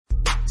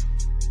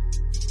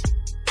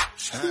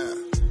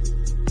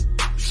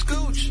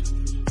Scooch.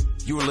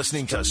 You're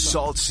listening to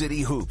Salt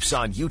City Hoops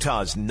on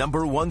Utah's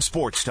 #1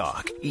 sports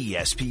talk,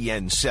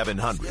 ESPN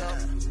 700.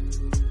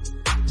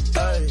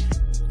 Hey,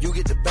 you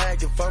get the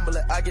bag and fumble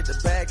it. I get the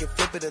bag and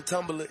flip it and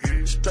tumble it.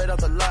 Straight off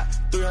the lot,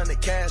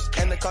 300 cash,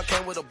 and the car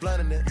came with a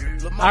blunt in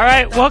it. All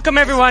right, welcome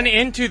everyone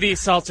into the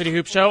Salt City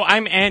Hoops Show.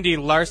 I'm Andy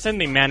Larson,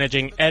 the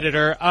managing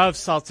editor of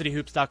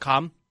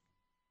SaltCityHoops.com.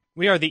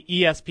 We are the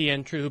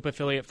ESPN True Hoop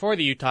affiliate for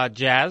the Utah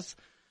Jazz.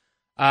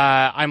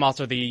 I'm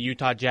also the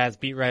Utah Jazz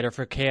beat writer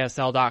for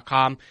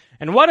KSL.com.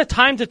 And what a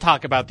time to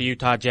talk about the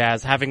Utah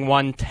Jazz, having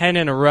won 10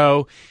 in a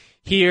row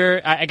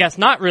here. I guess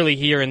not really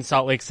here in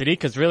Salt Lake City,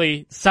 because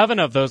really 7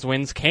 of those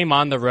wins came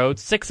on the road,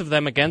 6 of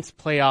them against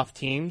playoff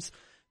teams,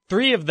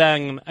 3 of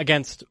them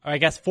against, or I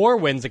guess 4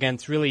 wins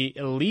against really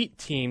elite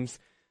teams,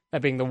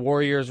 that being the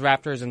Warriors,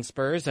 Raptors, and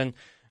Spurs. And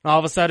all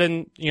of a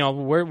sudden, you know,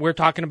 we're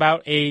talking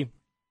about a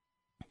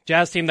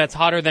Jazz team that's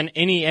hotter than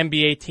any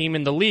NBA team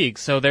in the league.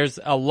 So there's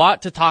a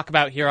lot to talk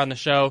about here on the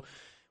show.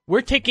 We're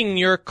taking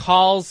your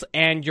calls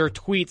and your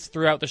tweets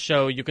throughout the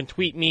show. You can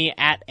tweet me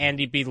at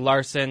Andy B.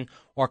 Larson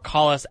or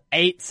call us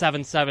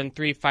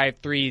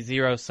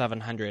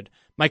 877-353-0700.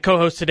 My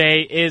co-host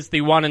today is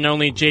the one and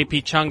only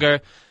JP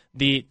Chunga,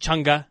 the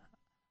Chunga.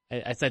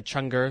 I said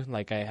Chunger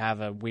like I have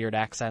a weird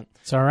accent.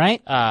 It's all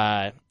right.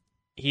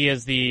 He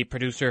is the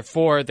producer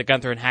for the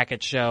Gunther and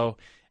Hackett Show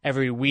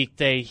every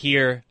weekday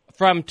here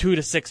from 2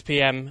 to 6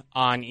 p.m.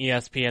 on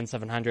ESPN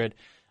 700.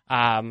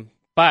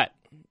 But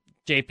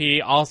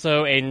JP,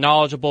 also a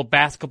knowledgeable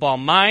basketball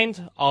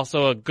mind,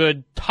 also a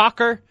good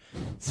talker.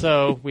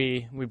 So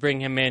we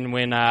bring him in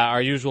when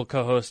our usual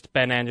co-host,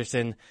 Ben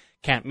Anderson,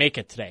 can't make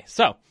it today.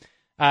 So,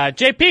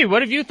 JP,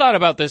 what have you thought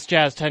about this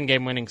Jazz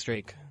 10-game winning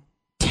streak?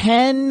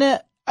 10,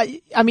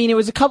 I mean, it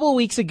was a couple of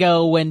weeks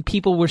ago when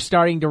people were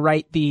starting to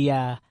write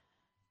the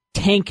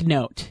tank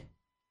note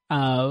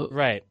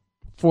right.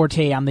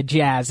 forte on the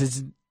Jazz.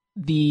 Is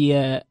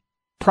the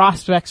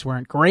prospects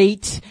weren't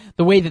great.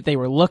 The way that they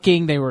were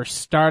looking, they were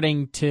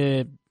starting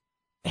to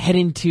head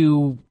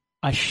into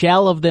a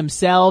shell of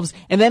themselves.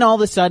 And then all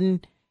of a sudden,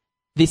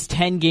 this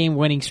 10-game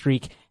winning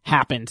streak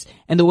happens.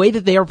 And the way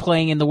that they are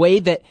playing and the way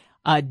that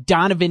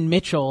Donovan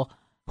Mitchell,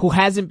 who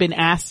hasn't been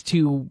asked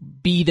to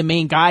be the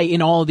main guy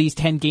in all of these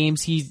 10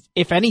 games, he's,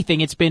 if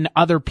anything, it's been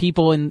other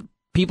people and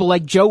people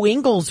like Joe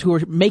Ingles who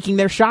are making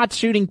their shots,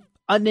 shooting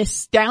an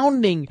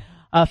astounding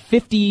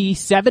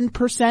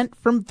 57%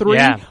 from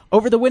 3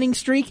 over the winning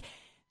streak.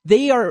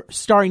 They are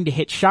starting to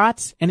hit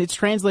shots, and it's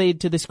translated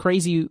to this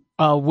crazy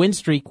win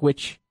streak,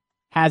 which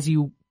has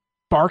you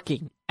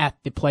barking at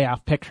the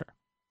playoff picture.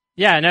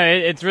 Yeah, no,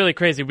 it's really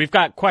crazy. We've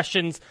got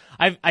questions.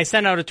 I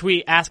sent out a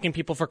tweet asking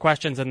people for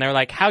questions, and they're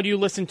like, "How do you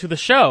listen to the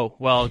show?"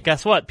 Well,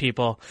 guess what,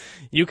 people?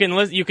 You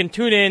can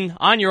tune in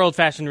on your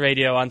old-fashioned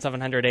radio on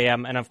 700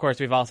 AM, and of course,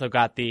 we've also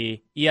got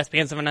the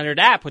ESPN 700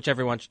 app, which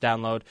everyone should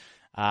download.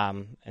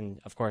 And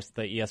of course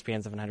the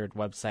ESPN 700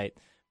 website.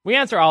 We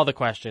answer all the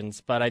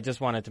questions, but I just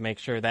wanted to make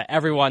sure that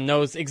everyone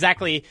knows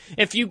exactly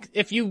if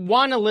you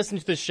want to listen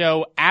to the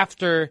show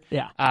after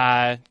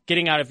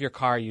getting out of your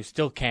car, you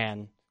still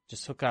can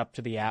just hook up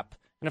to the app.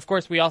 And of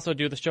course, we also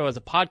do the show as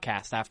a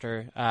podcast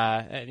after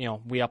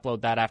we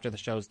upload that after the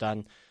show's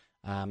done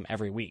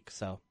every week.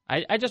 So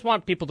I just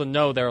want people to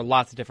know there are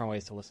lots of different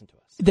ways to listen to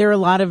us. There's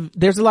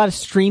a lot of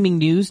streaming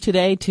news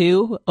today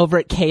too over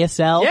at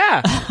KSL.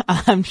 Yeah.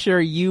 I'm sure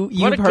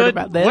you've heard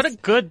about this. What a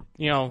good,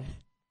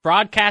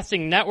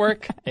 broadcasting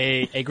network,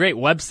 a great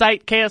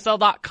website,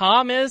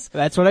 KSL.com is.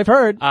 That's what I've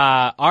heard.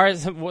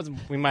 Ours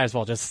we might as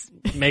well just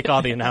make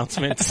all the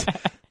announcements.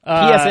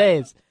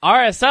 PSAs.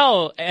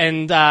 RSL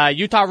and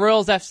Utah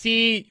Royals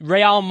FC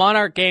Real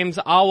Monarch games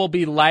all will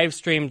be live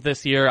streamed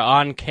this year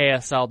on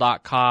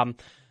KSL.com.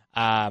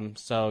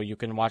 So you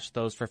can watch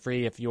those for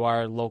free if you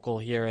are local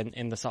here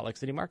in the Salt Lake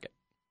City market.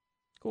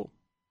 Cool.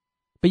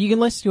 But you can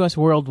listen to us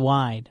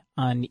worldwide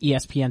on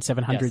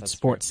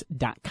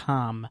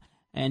ESPN700sports.com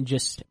and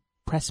just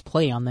press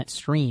play on that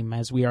stream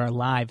as we are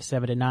live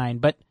 7 to 9.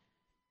 But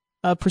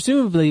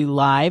presumably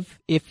live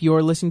if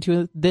you're listening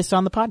to this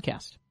on the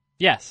podcast.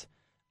 Yes.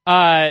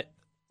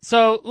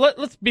 So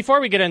let's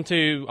before we get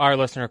into our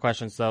listener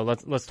questions, though,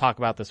 let's talk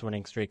about this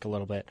winning streak a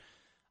little bit.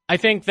 I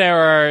think there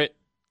are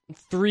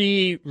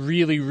 3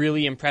 really,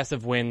 really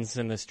impressive wins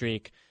in the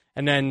streak,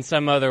 and then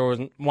some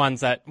other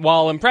ones that,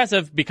 while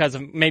impressive because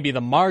of maybe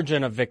the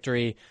margin of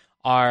victory,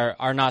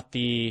 are not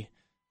the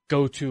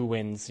go-to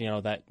wins,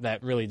 that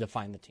really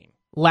define the team.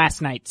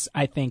 Last night's,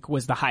 I think,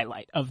 was the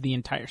highlight of the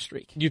entire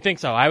streak. You think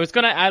so? I was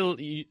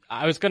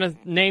gonna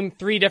name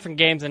 3 different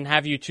games and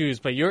have you choose,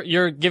 but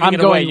you're giving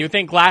it away. You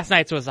think last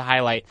night's was the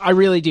highlight? I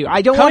really do.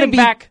 I don't want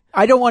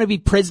to be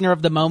prisoner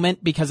of the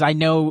moment because I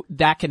know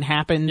that can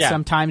happen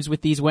sometimes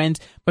with these wins.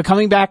 But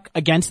coming back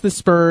against the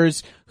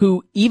Spurs,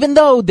 who even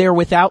though they're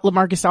without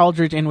LaMarcus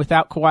Aldridge and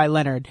without Kawhi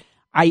Leonard,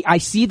 I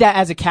see that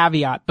as a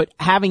caveat, but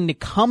having to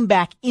come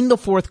back in the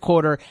fourth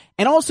quarter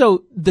and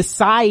also the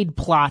side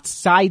plots,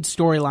 side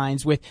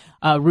storylines with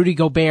Rudy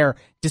Gobert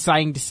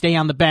deciding to stay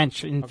on the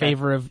bench in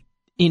favor of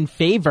in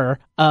favor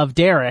of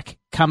Derek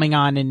coming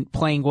on and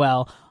playing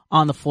well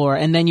on the floor.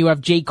 And then you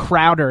have Jay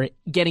Crowder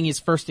getting his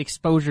first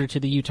exposure to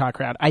the Utah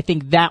crowd. I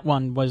think that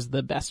one was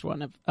the best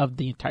one of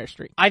the entire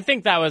streak. I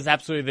think that was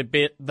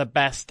absolutely the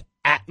best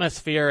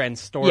atmosphere and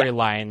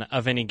storyline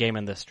of any game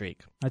in this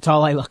streak. That's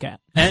all I look at.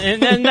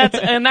 And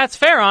that's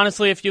fair,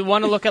 honestly. If you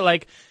want to look at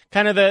like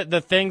kind of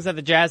the things that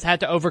the Jazz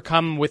had to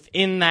overcome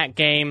within that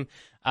game,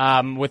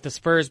 with the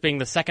Spurs being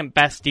the second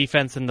best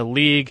defense in the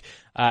league.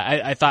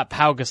 I thought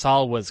Pau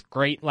Gasol was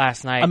great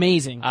last night.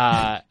 Amazing.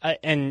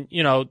 And,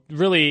 you know,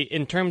 really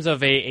in terms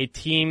of a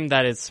team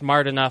that is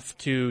smart enough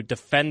to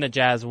defend the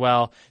Jazz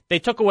well, they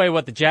took away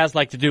what the Jazz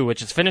like to do,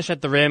 which is finish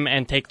at the rim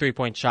and take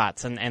 3-point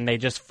shots. And they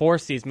just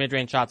forced these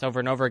mid-range shots over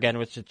and over again,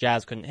 which the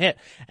Jazz couldn't hit.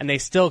 And they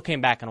still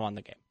came back and won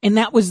the game. And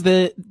that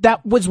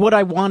was what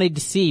I wanted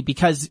to see,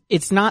 because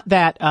it's not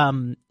that,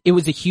 it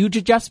was a huge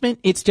adjustment.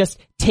 It's just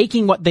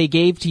taking what they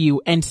gave to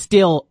you and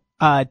still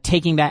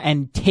taking that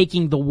and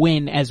taking the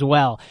win as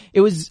well.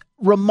 It was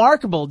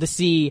remarkable to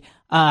see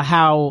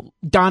how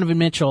Donovan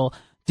Mitchell,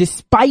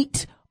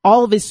 despite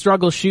all of his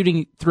struggles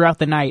shooting throughout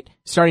the night,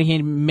 starting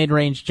hitting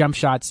mid-range jump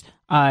shots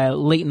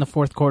late in the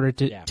fourth quarter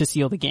to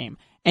seal the game.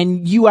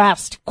 And you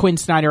asked Quinn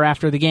Snyder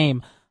after the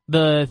game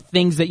the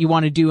things that you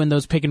want to do in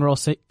those pick and roll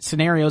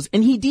scenarios,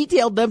 and he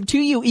detailed them to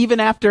you even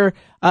after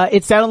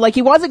it sounded like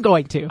he wasn't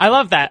going to. I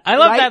love that. I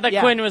love that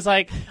Quinn was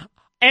like,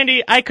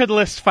 Andy, I could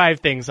list 5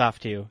 things off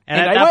to you.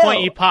 And at that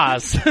point he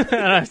paused. And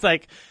I was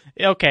like,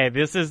 okay,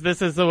 this is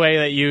the way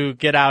that you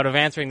get out of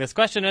answering this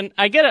question. And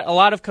I get it. A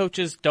lot of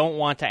coaches don't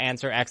want to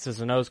answer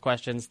X's and O's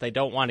questions. They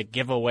don't want to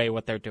give away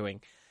what they're doing.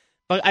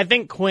 But I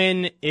think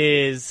Quinn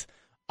is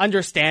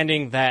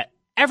understanding that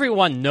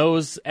everyone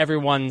knows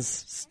everyone's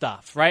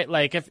stuff, right?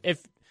 Like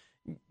if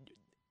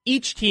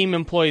each team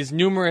employs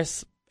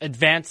numerous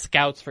advanced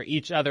scouts for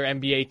each other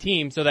NBA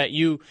team so that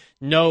you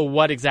know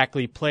what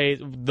exactly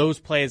those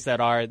plays that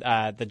are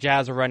the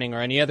Jazz are running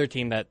or any other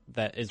team that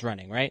is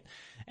running, right?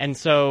 And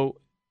so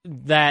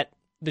that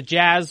the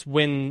Jazz,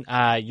 when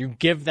you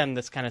give them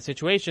this kind of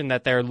situation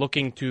that they're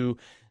looking to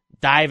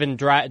drive and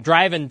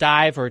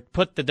dive or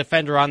put the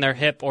defender on their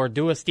hip or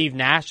do a Steve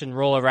Nash and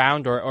roll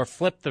around or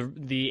flip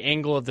the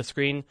angle of the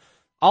screen,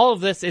 all of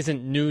this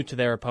isn't new to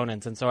their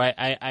opponents. And so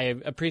I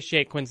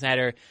appreciate Quinn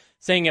Snyder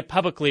saying it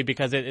publicly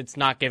because it's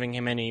not giving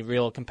him any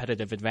real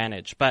competitive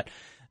advantage. But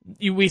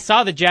we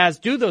saw the Jazz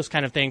do those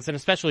kind of things, and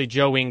especially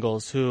Joe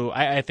Ingles, who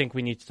I think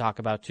we need to talk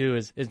about too,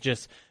 is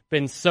just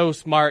been so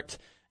smart.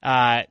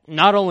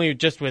 Not only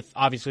just with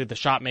obviously the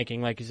shot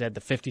making, like you said,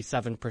 the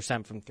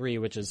 57% from 3,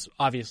 which is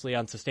obviously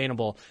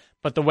unsustainable,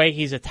 but the way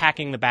he's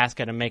attacking the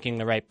basket and making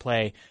the right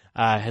play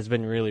has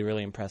been really,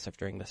 really impressive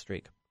during the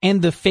streak.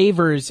 And the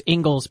Favors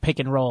Ingles pick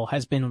and roll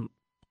has been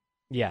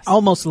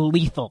almost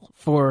lethal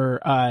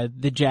for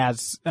the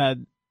Jazz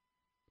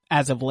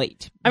as of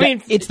late. I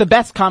mean, it's the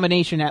best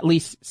combination, at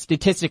least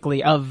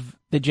statistically, of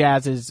the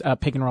Jazz's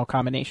pick and roll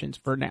combinations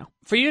for now.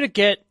 For you to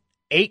get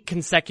 8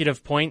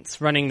 consecutive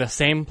points running the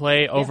same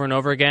play over and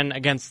over again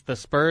against the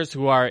Spurs,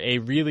 who are a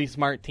really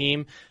smart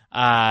team,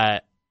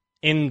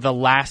 in the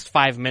last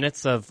 5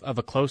 minutes of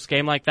a close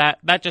game like that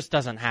just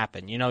doesn't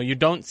happen. You know, you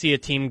don't see a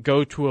team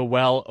go to a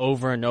well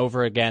over and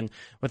over again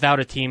without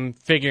a team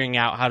figuring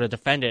out how to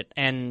defend it,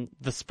 and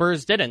the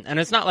Spurs didn't. And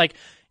it's not like,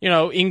 you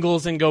know,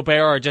 Ingles and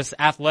Gobert are just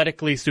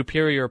athletically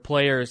superior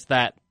players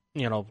that,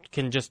 you know,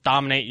 can just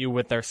dominate you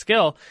with their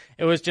skill.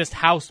 It was just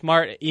how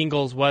smart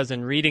Ingles was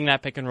in reading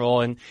that pick and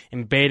roll and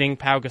baiting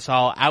Pau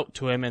Gasol out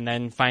to him and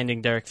then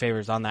finding Derek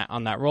Favors on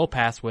that roll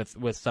pass with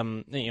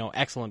some, you know,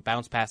 excellent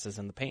bounce passes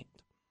in the paint.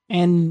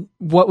 And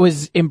what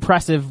was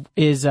impressive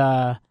is,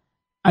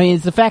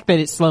 it's the fact that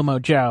it's Slow-Mo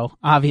Joe,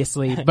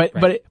 obviously, but,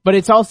 right. but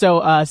it's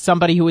also,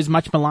 somebody who was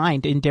much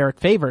maligned in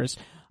Derek Favors,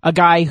 a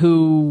guy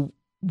who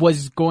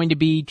was going to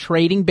be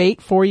trading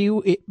bait for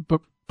you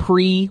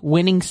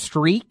pre-winning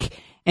streak.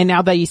 And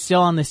now that he's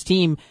still on this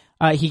team,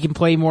 he can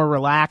play more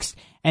relaxed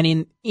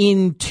and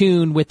in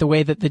tune with the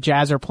way that the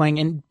Jazz are playing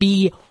and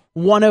be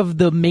one of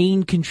the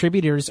main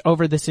contributors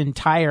over this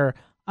entire,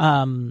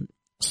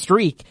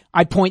 streak.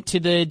 I point to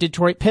the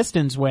Detroit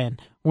Pistons win,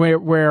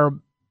 where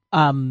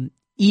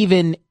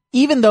even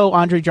though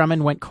Andre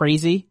Drummond went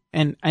crazy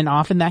and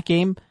off in that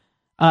game,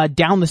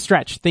 down the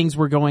stretch things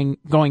were going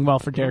well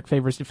for Derek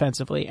Favors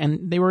defensively,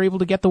 and they were able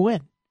to get the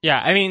win. Yeah,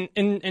 I mean,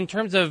 in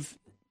terms of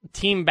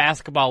team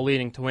basketball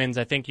leading to wins,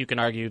 I think you can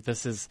argue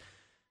this is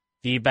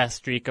the best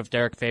streak of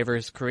Derek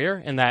Favors' career,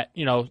 in that,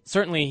 you know,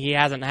 certainly he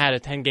hasn't had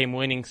a 10-game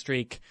winning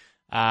streak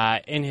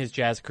in his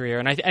Jazz career,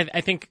 and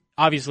I think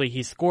obviously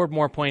he scored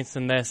more points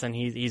than this, and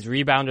he's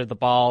rebounded the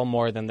ball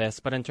more than this.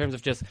 But in terms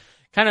of just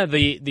kind of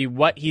the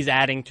what he's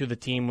adding to the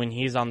team when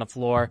he's on the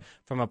floor,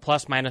 from a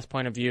plus minus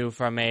point of view,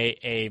 from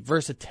a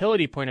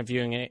versatility point of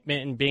view,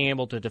 and being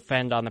able to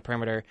defend on the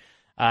perimeter,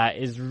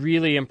 is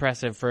really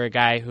impressive for a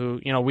guy who,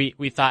 you know,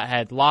 we thought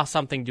had lost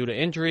something due to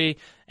injury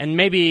and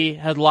maybe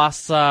had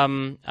lost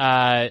some,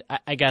 I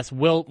guess,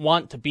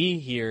 want to be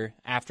here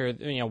after,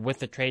 you know, with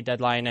the trade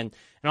deadline. And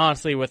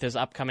honestly, with his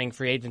upcoming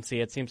free agency,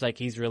 it seems like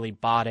he's really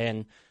bought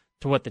in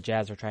to what the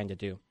Jazz are trying to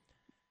do.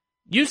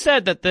 You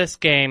said that this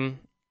game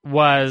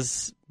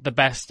was the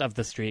best of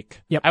the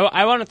streak. Yep.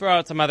 I want to throw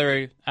out some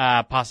other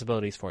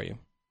possibilities for you.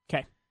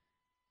 Okay.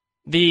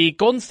 The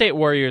Golden State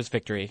Warriors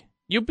victory.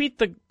 You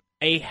beat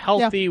a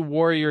healthy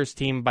Warriors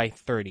team by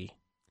 30.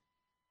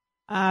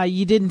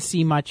 You didn't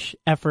see much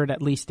effort,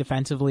 at least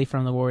defensively,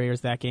 from the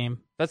Warriors that game.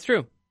 That's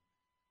true.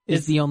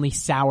 Is the only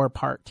sour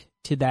part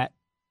to that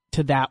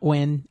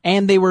win.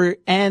 And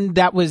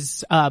that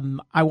was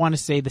I want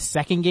to say the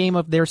second game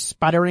of their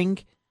sputtering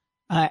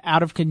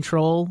out of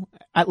control,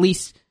 at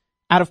least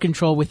out of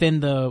control within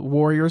the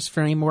Warriors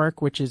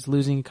framework, which is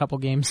losing a couple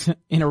games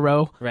in a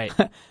row. Right.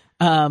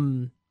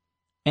 And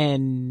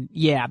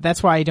yeah,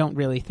 that's why I don't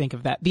really think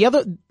of that. The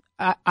other,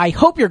 I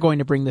hope you're going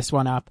to bring this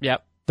one up.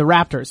 Yep. The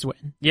Raptors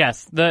win.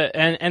 Yes,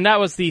 and that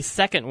was the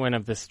second win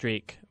of the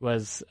streak,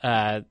 was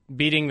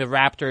beating the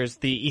Raptors,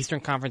 the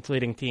Eastern Conference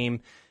leading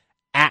team,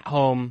 at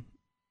home,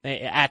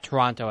 at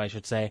Toronto, I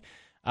should say,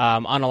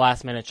 on a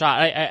last-minute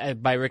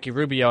shot by Ricky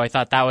Rubio. I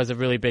thought that was a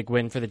really big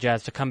win for the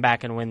Jazz to come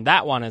back and win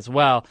that one as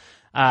well.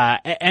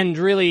 And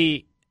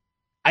really,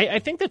 I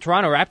think the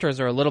Toronto Raptors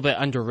are a little bit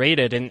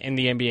underrated in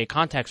the NBA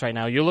context right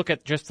now. You look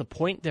at just the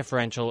point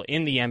differential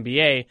in the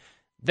NBA,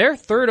 they're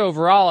third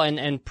overall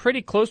and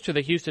pretty close to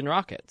the Houston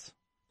Rockets.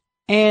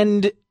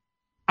 And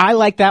I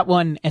like that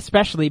one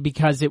especially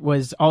because it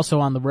was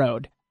also on the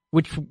road,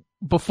 which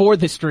before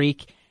the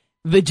streak,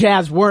 the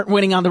Jazz weren't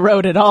winning on the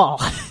road at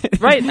all.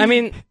 Right. I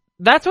mean,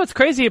 that's what's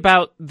crazy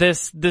about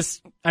this.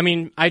 I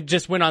mean, I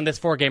just went on this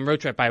 4-game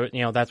road trip.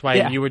 That's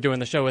why you were doing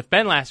the show with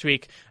Ben last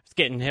week. I was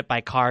getting hit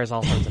by cars,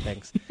 all sorts of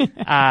things.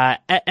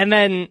 And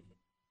then,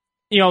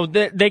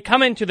 they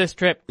come into this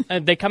trip,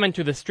 they come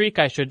into the streak,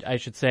 I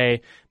should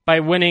say,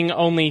 by winning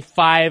only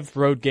 5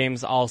 road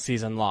games all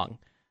season long.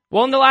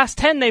 Well, in the last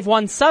 10, they've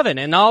won 7,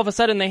 and all of a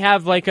sudden they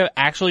have like a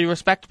actually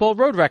respectable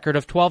road record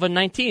of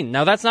 12-19.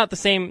 Now that's not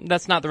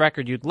the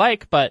record you'd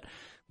like, but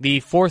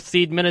the 4th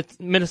seed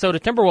Minnesota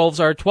Timberwolves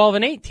are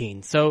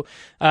 12-18. So,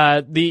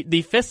 the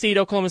 5th seed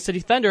Oklahoma City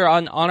Thunder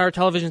on our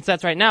television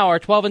sets right now are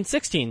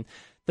 12-16.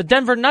 The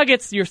Denver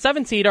Nuggets, your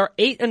 7th seed, are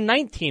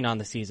 8-19 on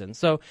the season.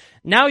 So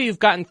now you've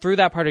gotten through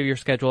that part of your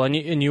schedule, and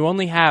you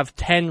only have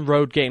 10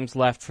 road games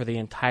left for the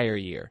entire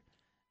year.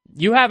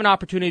 You have an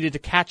opportunity to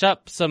catch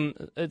up some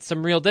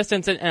real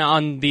distance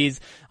on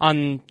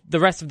the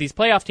rest of these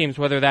playoff teams,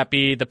 whether that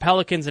be the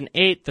Pelicans in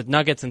 8th, the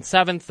Nuggets in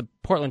 7th, the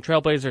Portland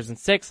Trailblazers in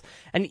 6th,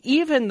 and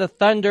even the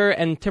Thunder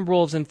and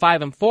Timberwolves in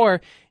 5 and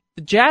 4.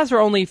 The Jazz are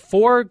only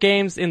 4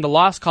 games in the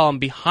loss column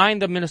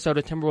behind the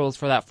Minnesota Timberwolves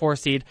for that 4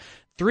 seed.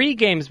 3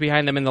 games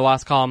behind them in the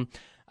loss column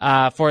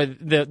for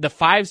the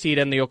 5 seed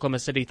and the Oklahoma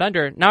City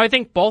Thunder. Now, I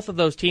think both of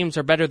those teams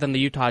are better than the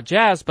Utah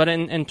Jazz, but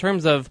in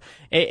terms of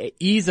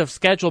ease of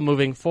schedule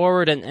moving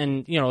forward,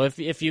 and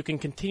if you can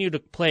continue to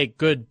play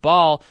good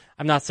ball,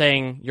 I'm not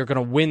saying you're going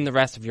to win the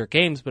rest of your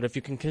games, but if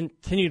you can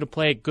continue to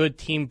play good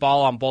team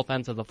ball on both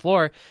ends of the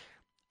floor,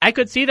 I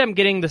could see them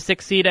getting the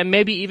 6th seed and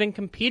maybe even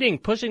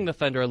pushing the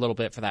Thunder a little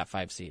bit for that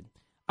 5 seed.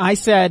 I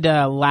said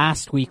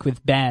last week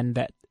with Ben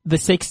that the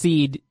 6th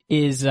seed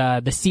is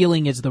the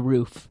ceiling is the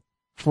roof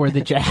for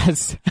the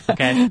Jazz.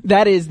 Okay.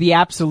 That is the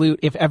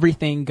absolute, if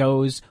everything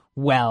goes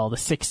well, the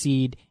 6th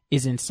seed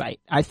is in sight.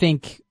 I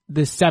think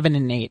the 7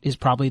 and 8 is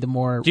probably the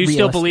more Do you realistic.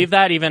 still believe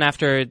that even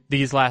after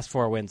these last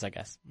 4 wins, I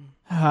guess?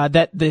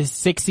 That the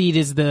 6th seed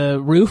is the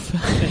roof.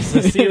 It's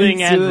the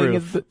ceiling and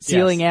roof.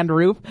 Ceiling and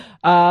roof.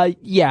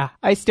 Yeah,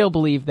 I still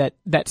believe that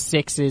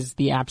 6 is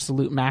the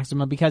absolute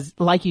maximum because,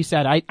 like you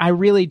said, I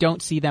really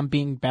don't see them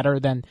being better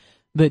than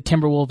the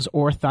Timberwolves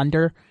or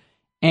Thunder.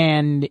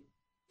 And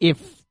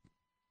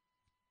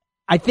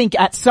I think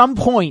at some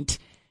point,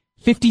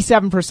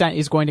 57%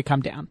 is going to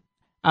come down.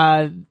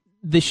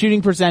 The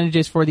shooting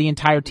percentages for the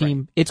entire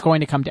team, It's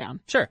going to come down.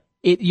 Sure.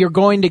 You're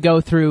going to go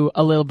through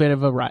a little bit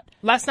of a rut.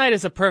 Last night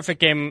is a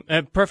perfect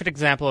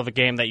example of a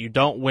game that you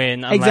don't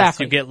win unless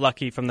you get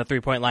lucky from the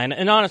 3-point line.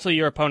 And honestly,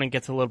 your opponent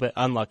gets a little bit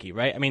unlucky,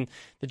 right? I mean,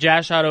 the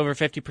Jazz shot over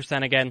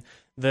 50% again.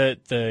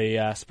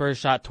 The Spurs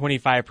shot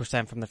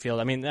 25% from the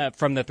field. I mean,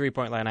 from the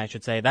 3-point line, I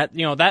should say. That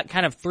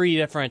kind of 3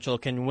 differential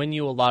can win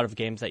you a lot of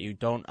games that you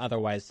don't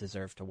otherwise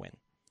deserve to win.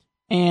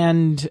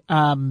 And,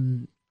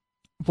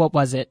 what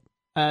was it?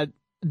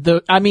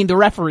 The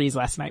referees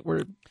last night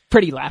were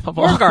pretty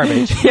laughable. Or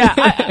garbage. Yeah,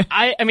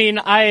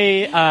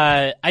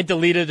 I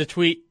deleted a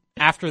tweet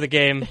after the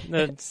game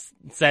that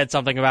said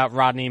something about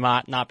Rodney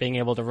Mott not being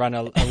able to run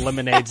a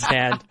lemonade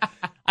stand.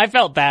 I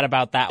felt bad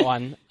about that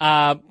one.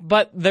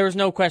 But there's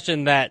no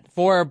question that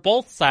for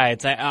both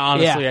sides,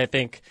 I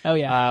think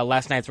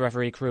last night's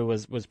referee crew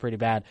was pretty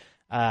bad.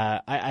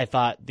 I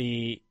thought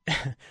the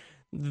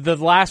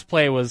last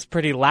play was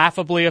pretty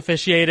laughably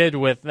officiated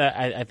with,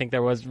 I think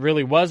there was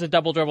a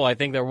double dribble. I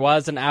think there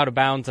was an out of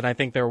bounds, and I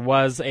think there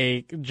was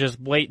a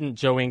just blatant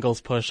Joe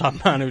Ingles push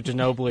on Manu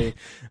Ginobili,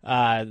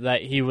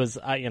 that he was,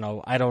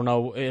 I don't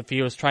know if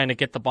he was trying to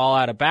get the ball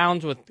out of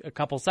bounds with a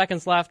couple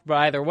seconds left, but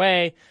either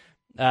way,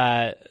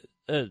 the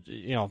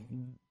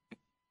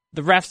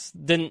refs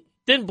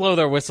didn't blow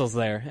their whistles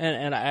there,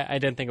 and I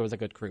didn't think it was a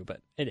good crew, but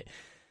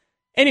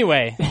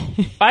Anyway,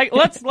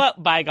 let's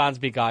let bygones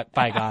be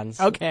bygones.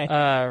 Okay.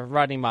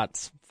 Rodney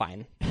Mott's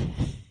fine,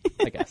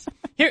 I guess.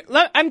 Here,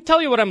 I'm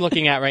telling you what I'm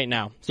looking at right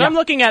now. So I'm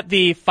looking at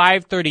the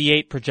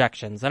 538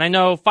 projections, and I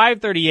know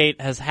 538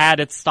 has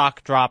had its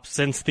stock drop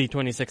since the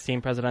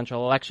 2016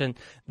 presidential election.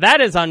 That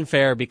is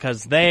unfair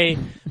because they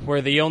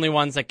were the only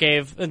ones that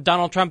gave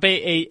Donald Trump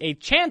a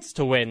chance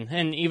to win,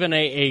 and even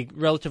a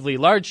relatively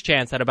large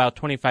chance at about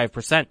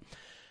 25%.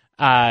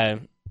 Right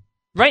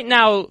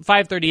now,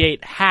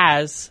 538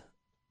 has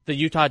the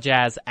Utah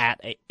Jazz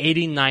at an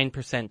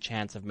 89%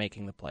 chance of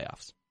making the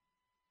playoffs.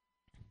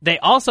 They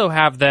also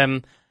have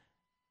them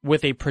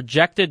with a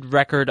projected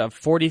record of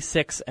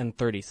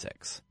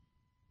 46-36.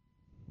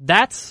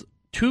 That's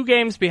 2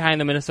 games behind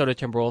the Minnesota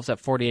Timberwolves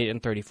at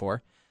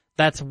 48-34.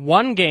 That's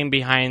 1 game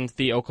behind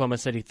the Oklahoma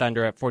City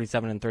Thunder at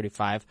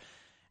 47-35.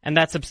 And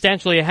that's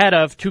substantially ahead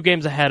of, 2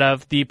 games ahead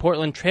of, the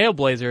Portland Trail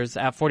Blazers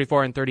at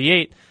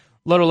 44-38.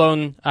 Let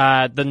alone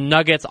the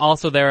Nuggets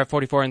also there at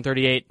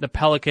 44-38, the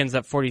Pelicans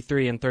at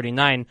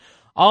 43-39.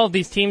 All of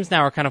these teams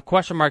now are kind of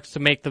question marks to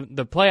make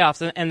the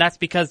playoffs, and that's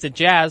because the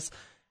Jazz,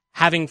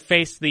 having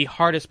faced the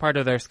hardest part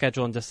of their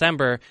schedule in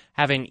December,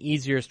 have an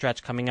easier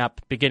stretch coming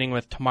up, beginning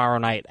with tomorrow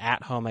night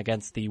at home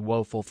against the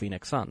woeful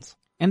Phoenix Suns.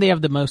 And they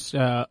have the most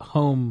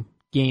home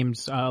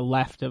games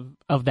left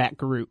of that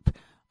group.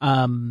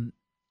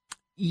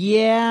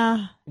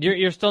 Yeah.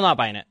 You're still not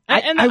buying it.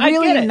 I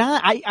really am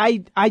not.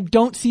 I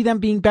don't see them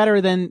being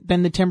better than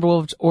the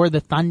Timberwolves or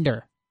the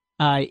Thunder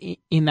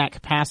in that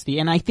capacity.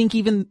 And I think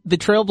even the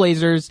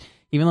Trailblazers,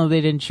 even though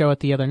they didn't show it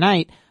the other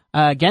night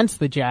against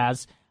the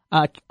Jazz,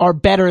 are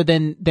better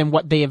than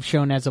what they have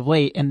shown as of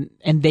late, and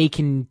they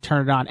can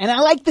turn it on. And I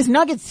like this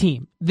Nuggets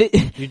team.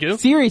 You do?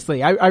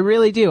 Seriously, I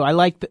really do. I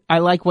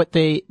like what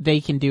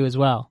they can do as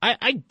well.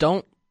 I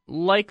don't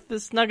like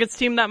this Nuggets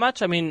team that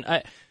much. I mean,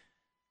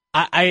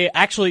 I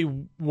actually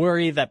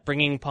worry that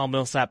bringing Paul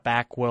Millsap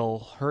back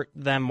will hurt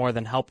them more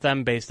than help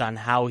them based on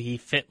how he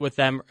fit with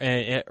them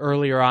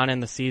earlier on in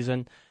the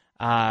season.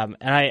 And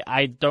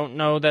I don't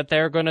know that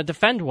they're going to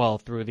defend well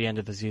through the end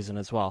of the season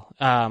as well.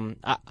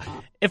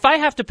 If I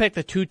have to pick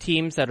the 2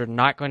 teams that are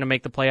not going to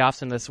make the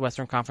playoffs in this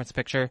Western Conference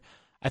picture,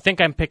 I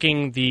think I'm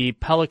picking the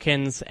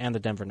Pelicans and the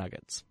Denver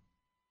Nuggets.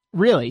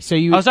 Really? So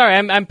you? Oh, sorry.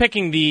 I'm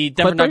picking the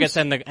Denver Clippers?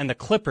 Nuggets and the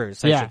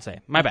Clippers. I should say.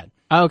 My bad.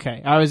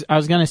 Okay. I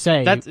was gonna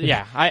say. That's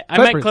I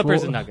meant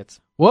Clippers and Nuggets.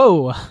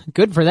 Whoa,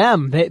 good for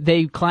them.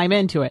 They climb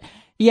into it.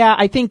 Yeah,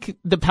 I think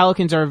the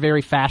Pelicans are a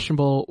very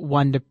fashionable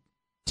one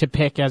to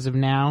pick as of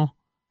now.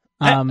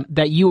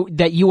 That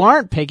you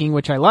aren't picking,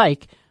 which I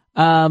like.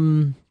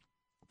 The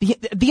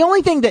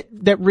only thing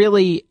that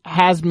really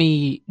has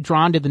me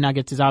drawn to the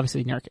Nuggets is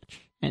obviously Nurkic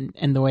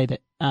and the way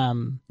that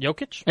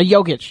Jokic?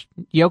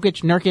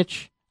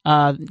 Nurkic.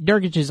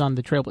 Nurkic is on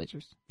the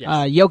Trailblazers. Yes.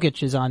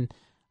 Jokic is on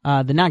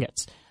the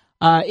Nuggets.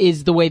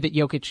 Is the way that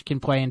Jokic can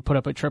play and put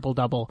up a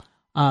triple-double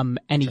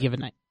any given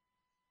night.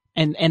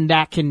 And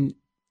that can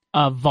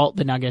vault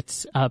the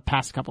Nuggets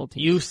past a couple of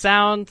teams. You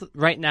sound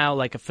right now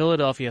like a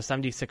Philadelphia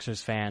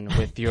 76ers fan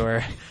with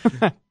your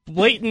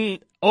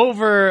blatant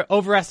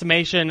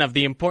overestimation of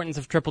the importance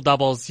of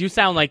triple-doubles. You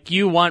sound like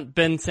you want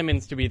Ben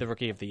Simmons to be the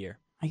Rookie of the Year.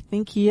 I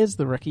think he is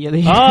the Rookie of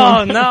the Year.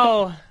 Oh,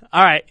 no.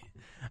 All right.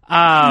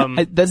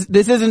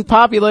 This isn't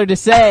popular to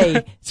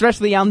say,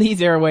 especially on these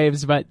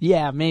airwaves, but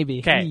yeah, maybe.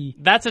 Okay,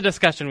 that's a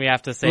discussion we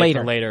have to save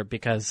for later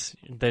because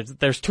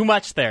there's too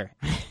much there.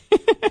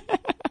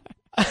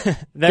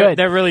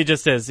 There really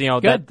just is.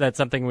 That's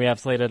something we have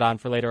slated on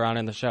for later on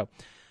in the show.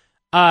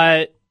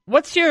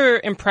 What's your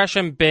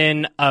impression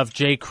been of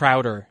Jay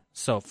Crowder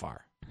so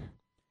far?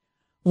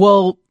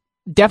 Well,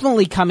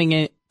 definitely coming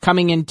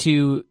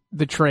into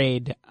the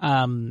trade,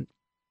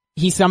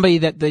 he's somebody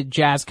that the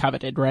Jazz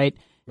coveted, right?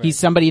 He's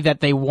somebody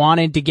that they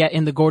wanted to get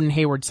in the Gordon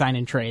Hayward sign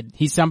and trade.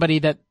 He's somebody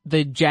that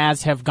the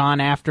Jazz have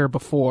gone after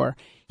before.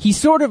 He's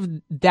sort of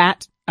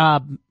that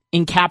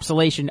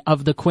encapsulation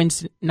of the Quinn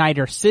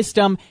Snyder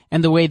system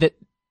and the way that,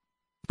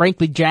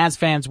 frankly, Jazz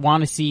fans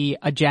want to see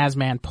a Jazz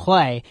man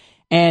play.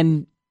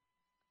 And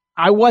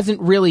I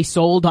wasn't really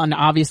sold on,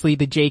 obviously,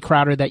 the Jay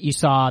Crowder that you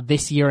saw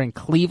this year in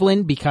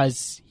Cleveland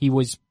because he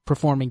was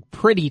performing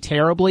pretty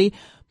terribly.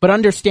 But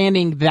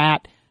understanding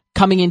that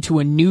coming into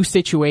a new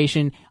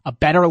situation, a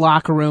better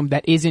locker room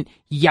that isn't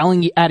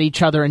yelling at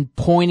each other and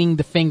pointing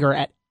the finger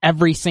at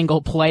every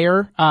single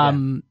player,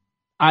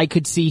 I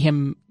could see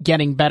him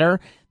getting better.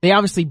 They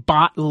obviously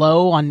bought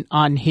low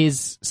on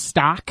his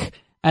stock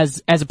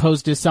as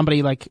opposed to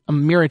somebody like a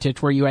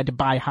Mirotic where you had to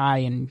buy high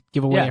and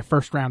give away a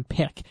first round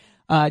pick.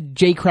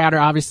 Jay Crowder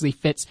obviously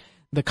fits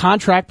the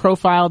contract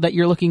profile that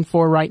you're looking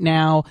for right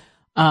now,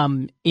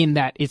 in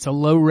that it's a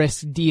low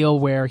risk deal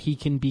where he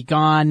can be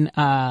gone,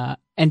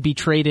 and be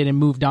traded and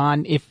moved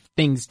on if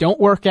things don't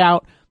work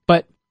out.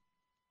 But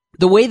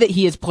the way that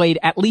he has played,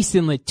 at least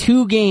in the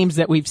 2 games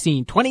that we've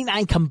seen,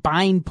 29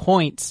 combined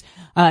points,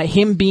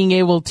 him being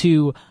able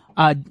to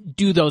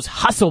do those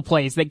hustle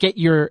plays that get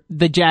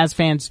the Jazz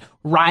fans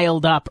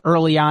riled up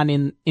early on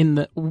in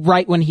the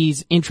right when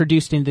he's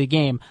introduced into the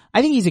game.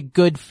 I think he's a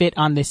good fit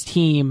on this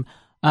team,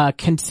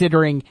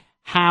 considering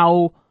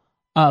how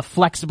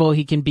flexible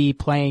he can be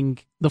playing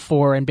the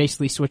 4 and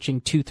basically switching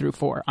 2 through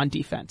 4 on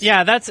defense.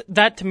 Yeah,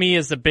 that to me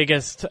is the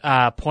biggest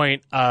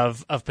point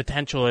of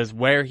potential, is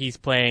where he's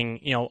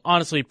playing.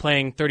 Honestly,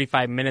 playing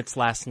 35 minutes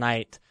last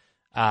night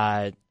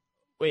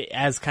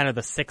as kind of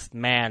the sixth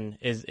man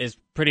is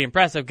pretty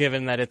impressive,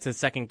 given that it's his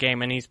second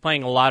game, and he's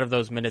playing a lot of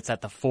those minutes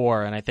at the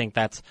 4, and I think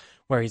that's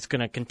where he's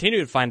going to continue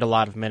to find a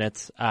lot of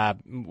minutes,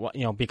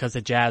 because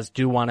the Jazz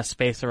do want to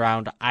space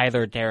around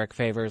either Derek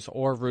Favors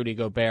or Rudy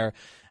Gobert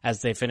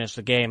as they finish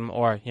the game,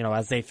 or,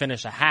 as they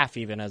finish a half,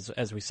 even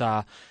as we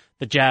saw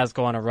the Jazz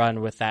go on a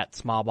run with that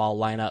small ball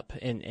lineup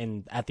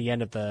in at the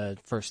end of the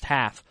first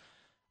half.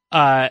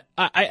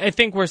 I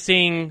think we're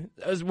seeing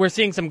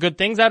some good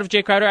things out of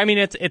Jay Crowder. I mean,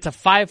 it's a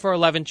 5 for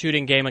 11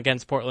 shooting game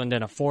against Portland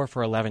and a 4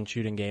 for 11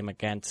 shooting game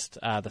against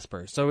the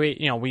Spurs. So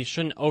we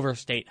shouldn't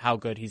overstate how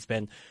good he's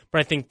been. But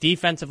I think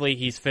defensively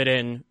he's fit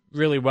in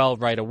really well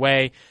right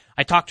away.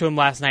 I talked to him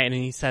last night, and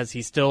he says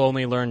he still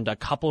only learned a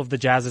couple of the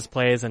Jazz's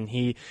plays, and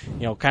he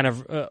kind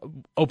of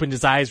opened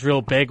his eyes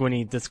real big when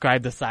he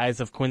described the size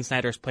of Quinn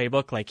Snyder's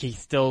playbook. Like, he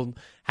still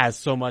has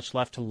so much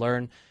left to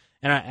learn.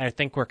 And I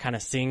think we're kind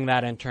of seeing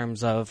that in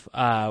terms of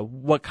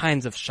what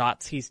kinds of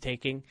shots he's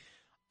taking.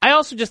 I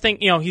also just think,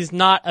 he's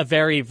not a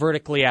very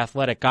vertically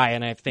athletic guy,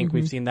 and I think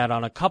we've seen that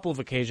on a couple of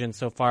occasions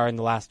so far in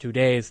the last 2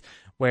 days,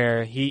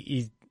 where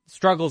he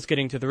struggles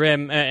getting to the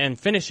rim and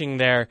finishing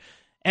there.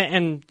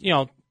 And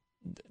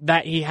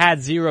that he had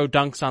 0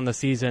 dunks on the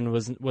season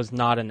was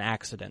not an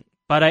accident.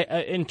 But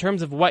in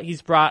terms of what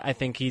he's brought, I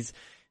think he's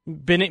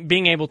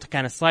being able to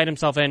kind of slide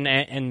himself in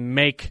and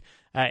make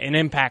an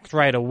impact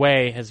right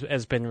away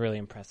has been really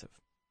impressive.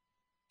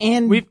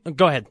 And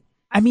go ahead.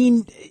 I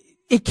mean,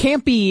 it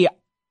can't be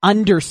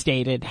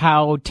understated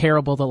how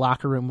terrible the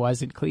locker room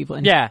was in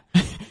Cleveland. Yeah.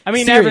 I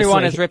mean,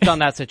 everyone has ripped on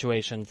that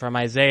situation, from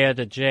Isaiah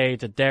to Jay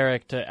to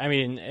Derek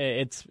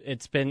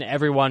it's been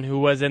everyone who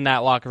was in that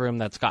locker room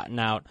that's gotten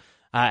out.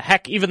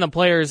 Heck, even the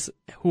players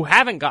who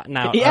haven't gotten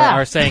out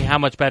are saying how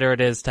much better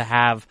it is to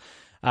have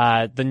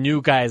the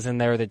new guys in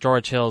there, the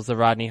George Hills, the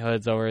Rodney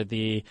Hoods, or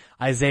the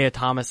Isaiah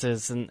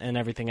Thomases and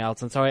everything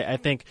else. And so I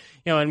think,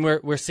 and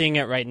we're seeing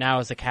it right now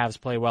as the Cavs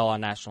play well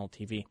on national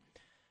TV.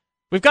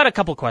 We've got a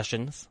couple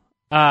questions.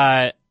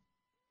 Let's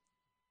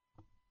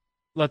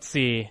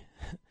see.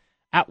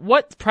 At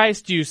what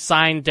price do you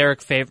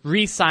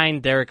re-sign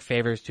Derek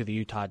Favors to the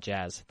Utah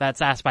Jazz?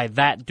 That's asked by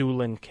That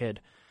Doolin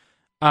Kid.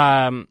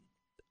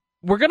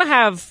 We're going to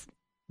have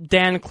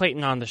Dan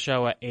Clayton on the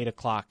show at 8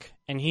 o'clock,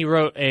 and he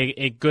wrote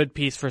a good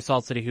piece for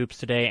Salt City Hoops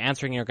today,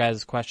 answering your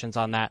guys' questions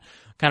on that,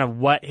 kind of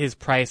what his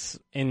price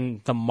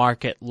in the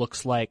market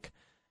looks like.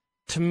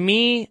 To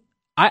me,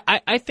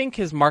 I think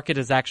his market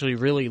is actually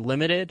really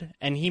limited,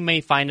 and he may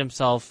find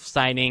himself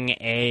signing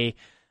a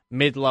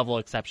mid-level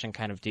exception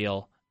kind of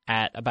deal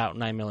at about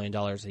 $9 million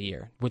a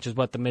year, which is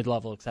what the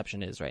mid-level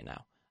exception is right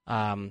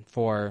now,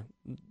 for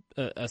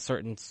a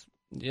certain,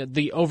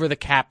 the over the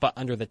cap but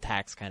under the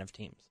tax kind of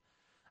teams.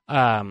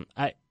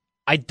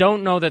 I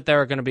don't know that there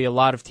are going to be a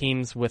lot of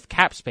teams with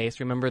cap space.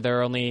 Remember, there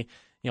are only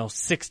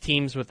 6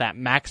 teams with that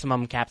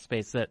maximum cap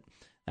space that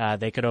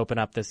they could open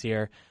up this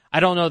year. I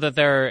don't know that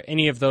there are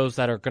any of those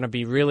that are going to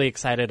be really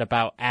excited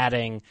about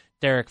adding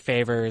Derek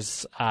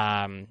Favors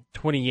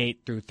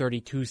 28 through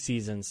 32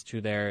 seasons to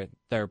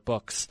their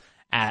books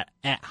at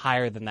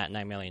higher than that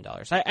 $9 million.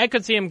 I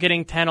could see him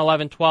getting 10,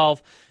 11,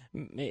 12,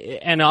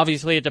 and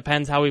obviously it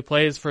depends how he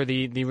plays for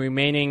the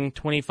remaining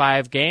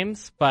 25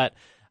 games, but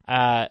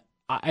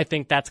I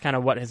think that's kind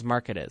of what his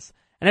market is.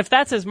 And if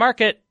that's his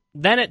market,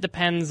 then it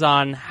depends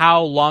on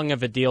how long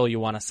of a deal you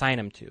want to sign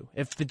him to.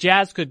 If the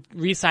Jazz could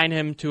re-sign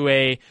him to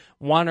a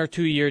 1 or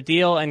 2 year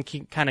deal and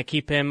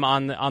keep him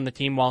on the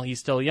team while he's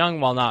still young,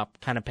 while not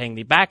kind of paying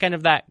the back end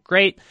of that,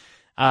 great.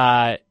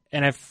 And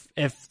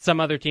if some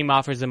other team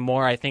offers him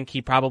more, I think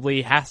he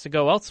probably has to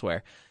go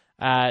elsewhere.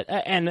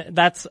 And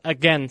that's,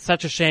 again,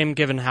 such a shame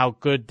given how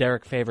good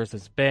Derek Favors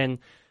has been.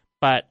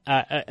 But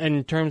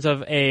in terms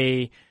of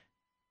a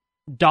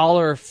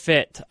dollar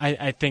fit,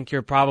 I think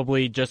you're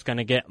probably just going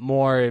to get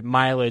more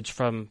mileage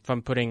from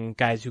putting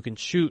guys who can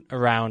shoot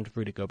around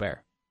Rudy Gobert.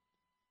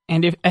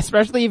 And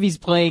especially if he's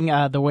playing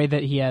the way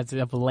that he has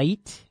of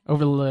late,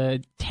 over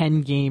the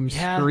 10-game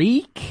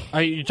streak.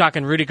 Are you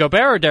talking Rudy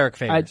Gobert or Derek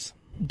Favors?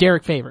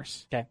 Derek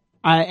Favors. Okay.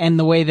 And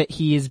the way that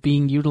he is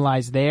being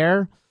utilized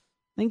there,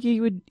 I think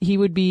he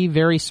would be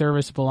very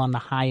serviceable on the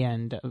high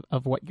end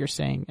of what you're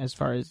saying as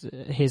far as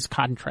his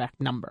contract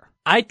number.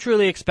 I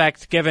truly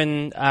expect,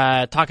 given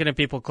talking to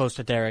people close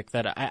to Derek,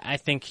 that I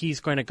think he's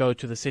going to go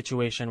to the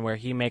situation where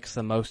he makes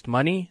the most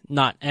money.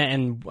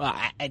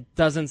 It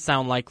doesn't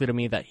sound likely to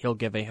me that he'll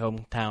give a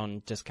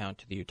hometown discount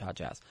to the Utah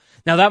Jazz.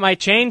 Now that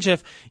might change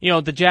if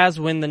the Jazz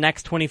win the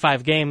next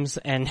 25 games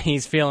and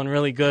he's feeling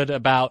really good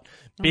about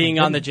being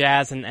on the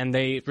Jazz and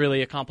they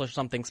really accomplish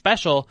something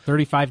special.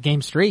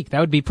 35-game streak.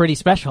 That would be pretty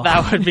special.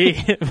 That would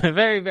be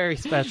very, very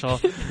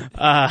special.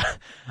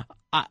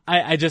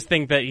 I just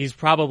think that he's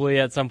probably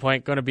at some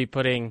point going to be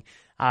putting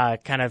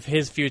kind of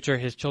his future,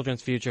 his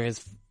children's future,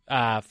 his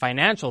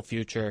financial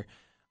future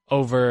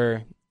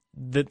over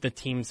the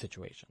team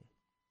situation.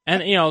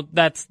 And,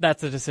 that's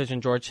a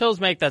decision George Hill's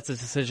make. That's a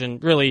decision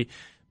really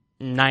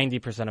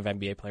 90% of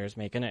NBA players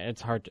make, and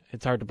it's hard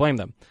to blame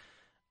them.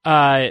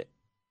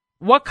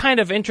 What kind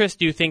of interest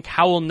do you think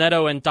Raul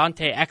Neto and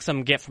Dante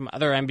Exum get from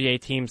other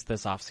NBA teams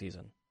this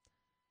offseason?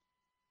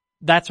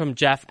 That's from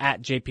Jeff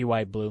at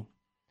JPY Blue.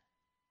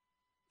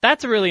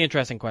 That's a really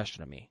interesting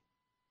question to me.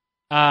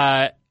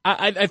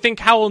 I think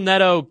Raul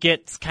Neto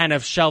gets kind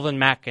of Shelvin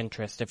Mack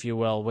interest, if you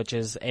will, which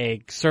is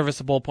a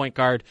serviceable point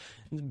guard,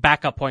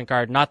 backup point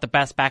guard, not the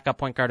best backup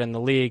point guard in the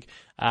league,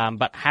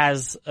 but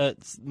has a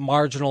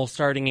marginal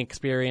starting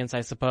experience,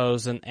 I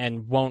suppose,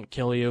 and won't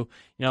kill you.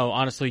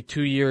 Honestly,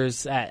 2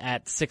 years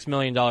at $6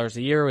 million a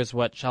year is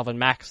what Shelvin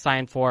Mack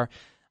signed for.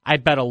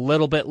 I'd bet a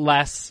little bit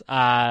less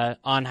on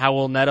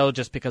Raul Neto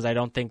just because I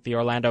don't think the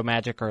Orlando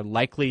Magic are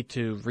likely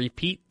to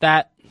repeat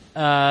that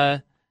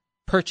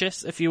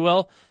purchase, if you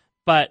will.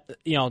 But,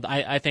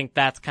 I think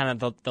that's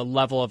kind of the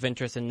level of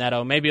interest in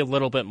Neto, maybe a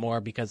little bit more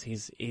because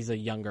he's a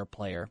younger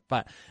player,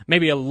 but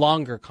maybe a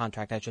longer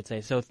contract, I should say.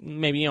 So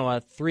maybe,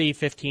 a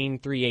 315,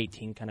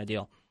 318 kind of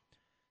deal.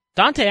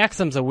 Dante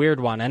Exum's a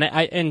weird one. And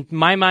in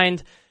my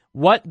mind,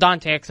 what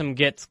Dante Exum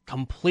gets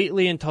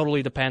completely and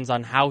totally depends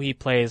on how he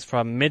plays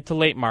from mid to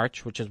late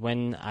March, which is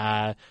when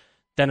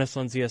Dennis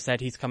Lindsey has said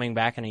he's coming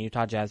back in a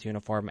Utah Jazz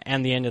uniform,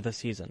 and the end of the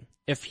season.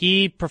 If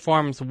he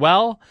performs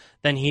well,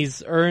 then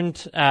he's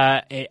earned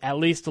at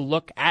least a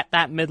look at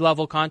that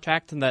mid-level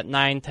contract and that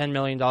 $9-10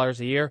 million a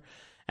year.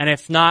 And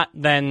if not,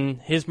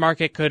 then his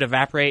market could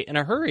evaporate in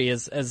a hurry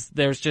as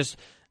there's just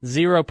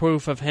zero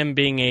proof of him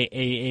being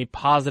a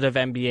positive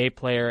NBA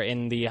player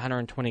in the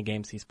 120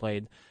 games he's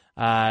played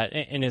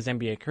in his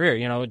NBA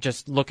career.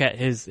 Just look at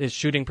his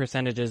shooting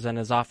percentages and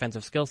his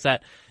offensive skill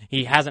set.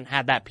 He hasn't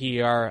had that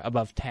PER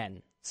above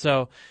 10.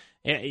 So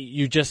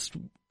you just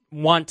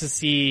want to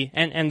see,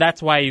 and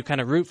that's why you kind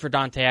of root for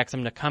Dante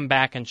Exum to come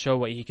back and show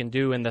what he can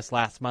do in this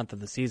last month of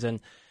the season,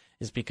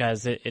 is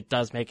because it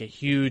does make a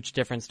huge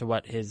difference to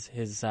what his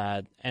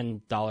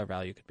end dollar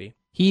value could be.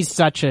 He's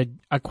such a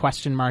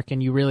question mark,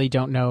 and you really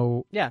don't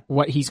know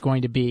what he's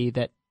going to be,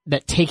 that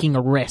taking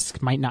a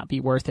risk might not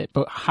be worth it.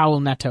 But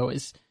Raul Neto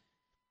is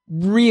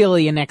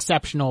really an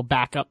exceptional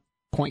backup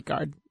point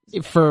guard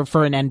for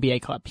an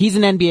NBA club. He's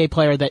an NBA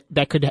player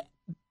that could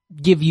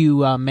give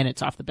you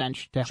minutes off the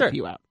bench to help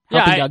you out,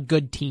 helping a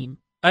good team.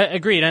 I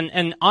agreed,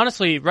 and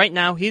honestly, right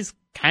now he's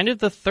kind of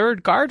the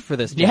third guard for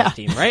this Jazz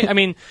team, right? I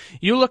mean,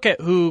 you look at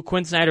who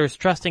Quinn Snyder is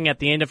trusting at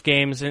the end of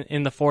games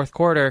in the fourth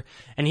quarter,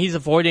 and he's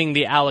avoiding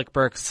the Alec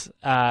Burks.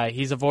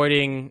 He's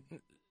avoiding,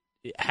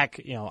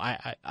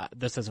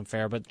 this isn't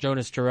fair, but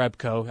Jonas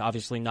Jerebko,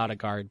 obviously not a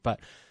guard, but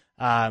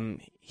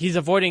he's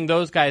avoiding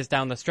those guys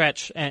down the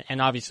stretch,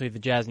 and obviously the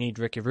Jazz need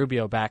Ricky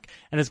Rubio back,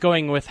 and is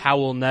going with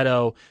Raul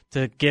Neto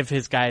to give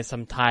his guys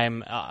some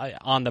time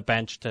on the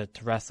bench to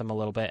rest them a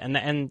little bit.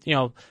 And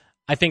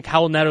I think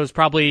Raul Neto is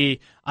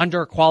probably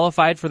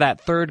underqualified for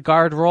that third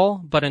guard role,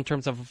 but in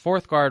terms of a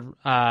fourth guard,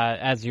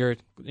 as your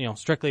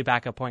strictly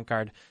backup point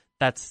guard,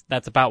 that's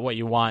about what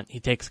you want. He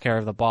takes care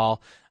of the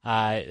ball,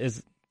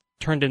 is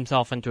turned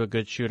himself into a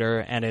good shooter,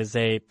 and is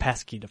a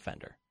pesky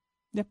defender.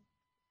 Yep.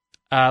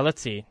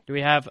 Let's see.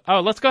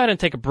 Let's go ahead and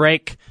take a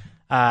break,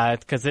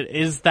 because it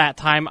is that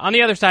time. On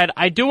the other side,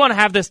 I do want to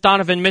have this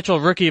Donovan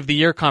Mitchell Rookie of the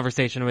Year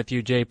conversation with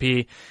you,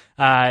 JP,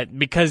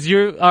 because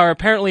you are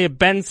apparently a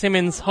Ben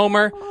Simmons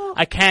homer.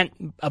 I can't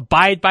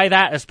abide by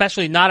that,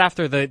 especially not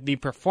after the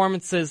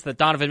performances that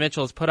Donovan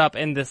Mitchell has put up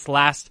in this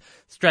last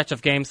stretch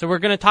of games. So we're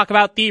going to talk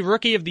about the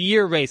Rookie of the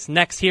Year race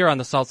next here on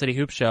the Salt City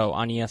Hoop Show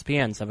on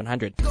ESPN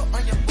 700.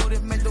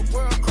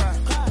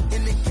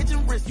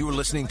 You're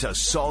listening to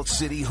Salt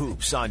City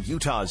Hoops on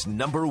Utah's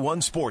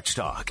 #1 sports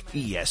talk,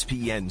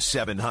 ESPN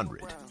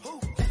 700. All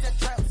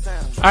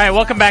right,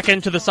 welcome back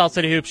into the Salt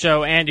City Hoop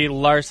Show. Andy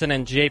Larson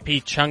and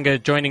JP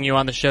Chunga joining you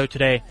on the show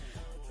today.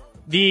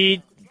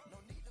 The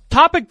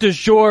topic du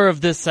jour of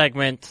this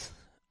segment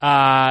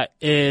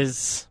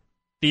is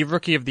the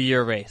Rookie of the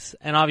Year race.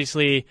 And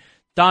obviously,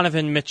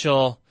 Donovan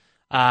Mitchell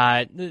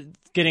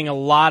getting a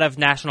lot of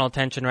national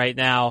attention right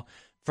now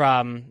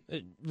from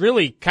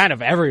really kind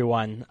of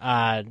everyone.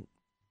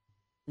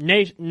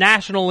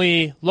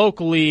 Nationally,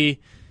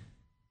 locally,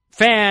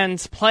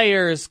 fans,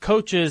 players,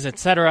 coaches,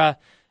 etc.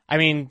 I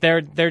mean,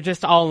 they're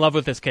just all in love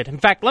with this kid. In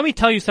fact, let me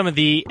tell you some of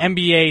the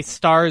NBA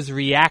stars'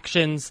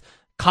 reactions,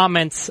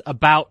 comments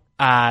about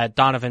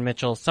Donovan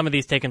Mitchell. Some of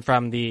these taken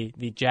from the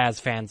Jazz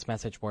fans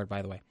message board,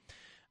 by the way.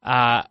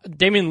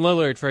 Damian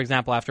Lillard, for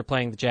example, after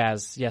playing the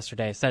Jazz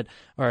yesterday, said,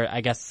 or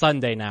I guess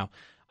Sunday now,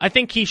 I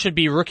think he should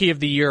be Rookie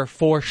of the Year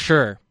for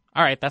sure.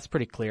 All right, that's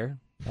pretty clear.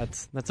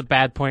 That's a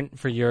bad point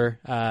for your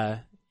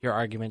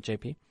argument,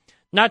 JP.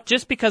 Not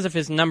just because of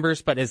his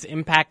numbers, but his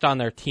impact on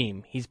their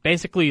team. He's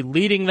basically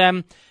leading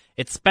them.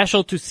 It's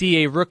special to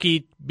see a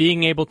rookie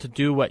being able to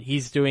do what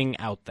he's doing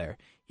out there.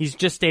 He's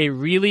just a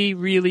really,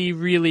 really,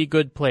 really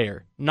good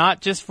player. Not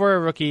just for a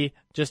rookie,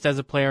 just as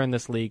a player in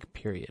this league,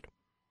 period.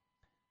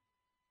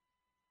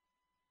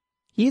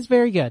 He is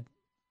very good.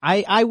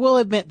 I will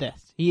admit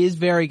this. He is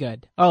very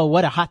good. Oh,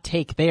 what a hot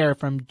take there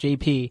from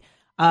JP.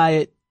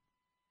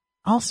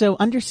 Also,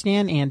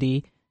 understand,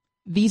 Andy,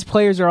 these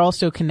players are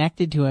also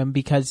connected to him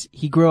because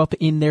he grew up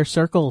in their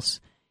circles.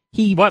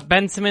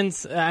 Ben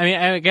Simmons? I mean,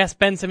 I guess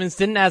Ben Simmons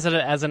didn't as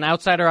an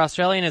outsider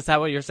Australian. Is that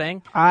what you're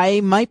saying?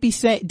 I might be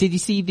saying. Did you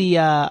see the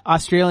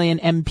Australian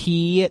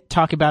MP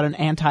talk about an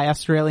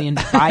anti-Australian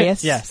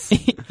bias? Yes.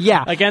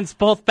 Yeah, against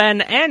both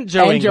Ben and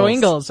Joe Ingles. Joe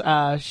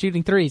Ingles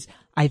shooting threes.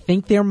 I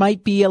think there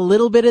might be a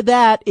little bit of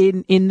that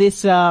in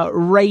this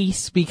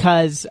race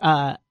because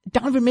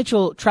Donovan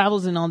Mitchell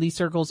travels in all these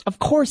circles. Of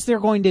course, they're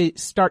going to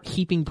start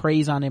heaping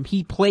praise on him.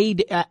 He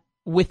played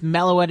with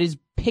Melo at his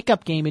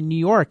pickup game in New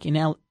York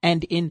and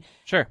in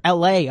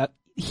LA.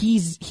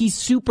 He's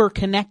super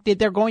connected.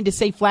 They're going to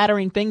say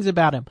flattering things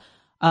about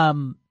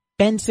him.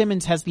 Ben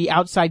Simmons has the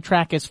outside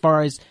track as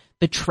far as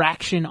the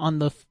traction on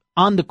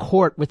the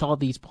court with all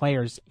these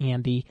players,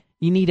 Andy.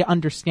 You need to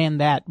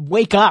understand that.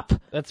 Wake up.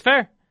 That's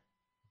fair.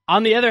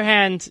 On the other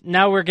hand,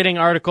 now we're getting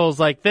articles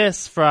like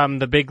this from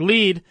the Big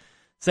Lead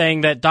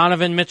saying that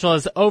Donovan Mitchell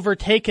has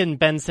overtaken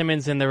Ben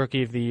Simmons in the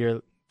Rookie of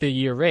the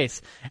Year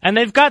race. And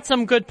they've got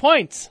some good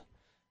points.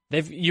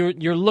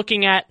 You're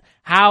looking at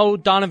how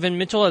Donovan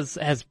Mitchell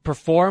has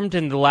performed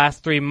in the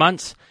last 3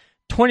 months.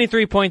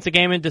 23 points a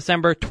game in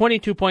December,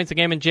 22 points a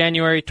game in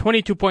January,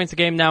 22 points a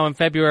game now in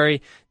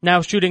February.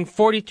 Now shooting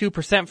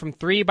 42% from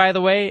three, by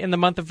the way, in the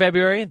month of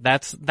February.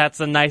 That's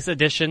a nice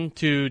addition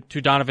to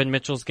Donovan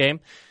Mitchell's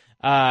game.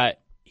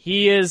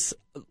 He is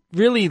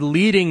really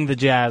leading the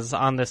Jazz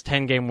on this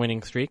 10-game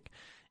winning streak.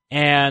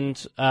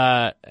 And,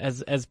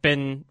 has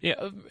been,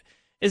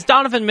 is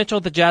Donovan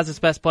Mitchell the Jazz's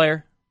best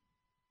player?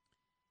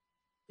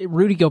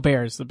 Rudy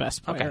Gobert is the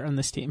best player on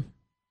this team.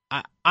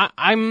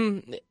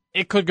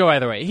 It could go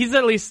either way. He's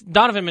at least,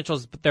 Donovan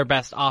Mitchell's their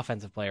best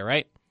offensive player,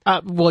 right?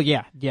 Well,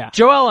 yeah.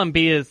 Joel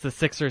Embiid is the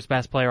Sixers'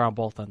 best player on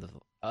both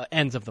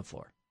ends of the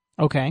floor.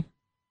 Okay.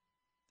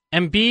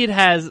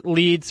 Embiid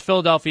leads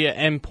Philadelphia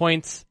in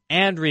points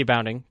and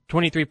rebounding,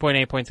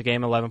 23.8 points a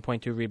game,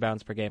 11.2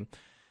 rebounds per game.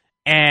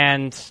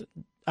 And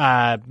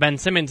Ben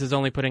Simmons is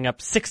only putting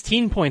up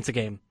 16 points a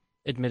game,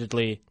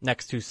 admittedly,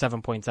 next to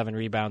 7.7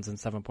 rebounds and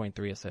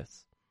 7.3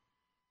 assists.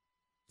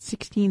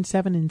 16,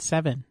 7, and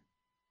 7.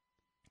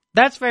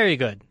 That's very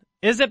good.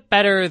 Is it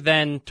better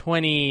than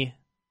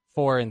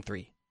 24 and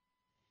 3?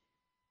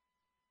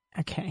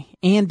 Okay.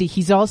 And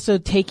he's also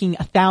taking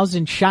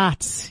 1,000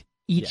 shots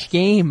each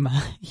game.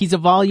 He's a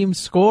volume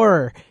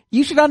scorer.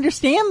 You should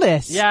understand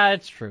this. Yeah,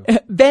 it's true.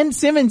 Ben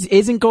Simmons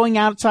isn't going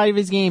outside of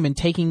his game and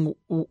taking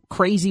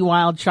crazy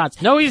wild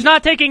shots. No, he's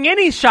not taking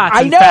any shots.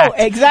 I know,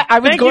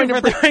 exactly. Thank you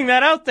for throwing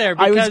that out there.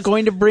 I was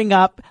going to bring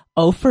up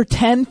 0 for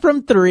 10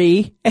 from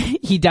 3.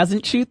 He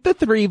doesn't shoot the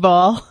 3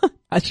 ball,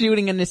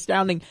 shooting an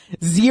astounding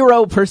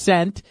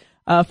 0%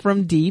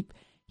 from deep.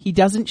 He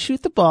doesn't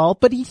shoot the ball,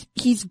 but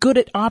he's good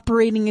at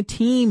operating a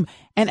team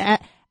and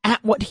at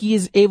what he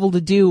is able to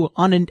do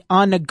on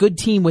a good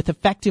team with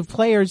effective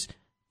players.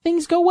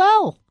 Things go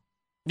well.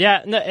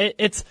 Yeah, no,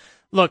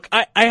 look,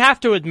 I have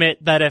to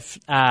admit that if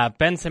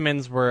Ben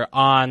Simmons were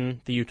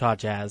on the Utah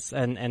Jazz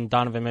and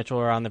Donovan Mitchell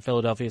were on the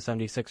Philadelphia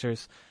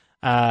 76ers,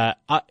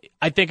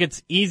 I think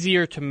it's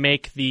easier to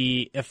make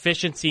the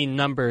efficiency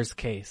numbers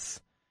case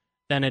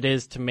than it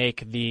is to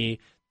make the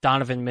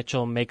Donovan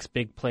Mitchell makes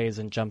big plays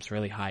and jumps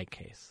really high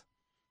case.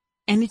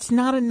 And it's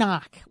not a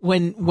knock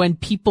when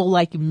people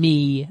like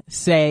me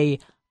say,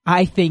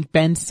 I think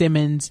Ben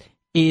Simmons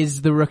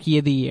is the Rookie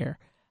of the Year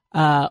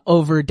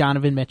over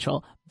Donovan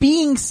Mitchell.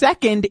 Being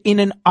second in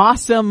an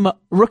awesome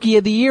Rookie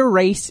of the Year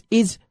race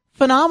is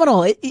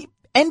phenomenal.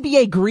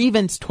 NBA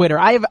grievance Twitter.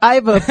 I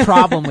have a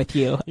problem with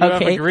you. You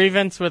have a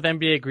grievance with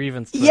NBA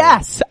grievance Twitter.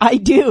 Yes, I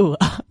do.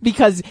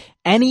 Because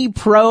any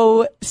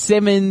pro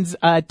Simmons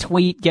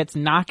tweet gets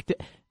knocked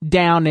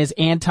down as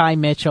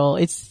anti-Mitchell.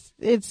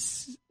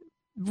 It's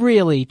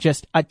really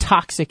just a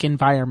toxic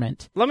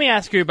environment. Let me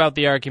ask you about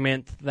the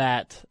argument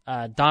that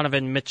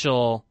Donovan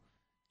Mitchell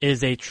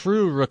is a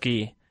true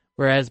rookie,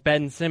 whereas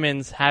Ben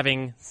Simmons,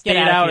 having stayed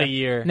out a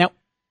year. Nope.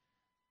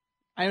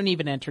 I don't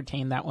even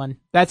entertain that one.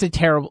 That's a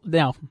terrible.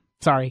 No,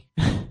 sorry.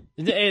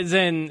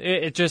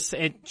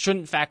 It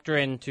shouldn't factor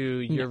into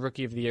your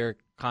Rookie of the Year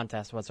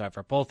contest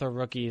whatsoever. Both are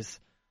rookies.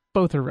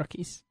 Both are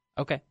rookies.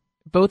 Okay.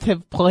 Both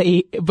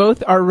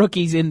are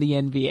rookies in the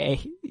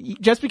NBA.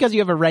 Just because you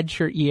have a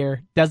redshirt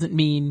year doesn't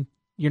mean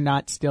you're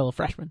not still a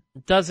freshman.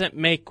 Doesn't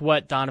make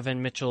what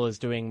Donovan Mitchell is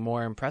doing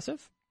more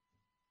impressive?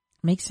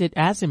 Makes it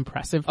as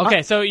impressive.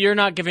 Okay, so you're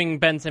not giving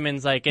Ben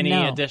Simmons any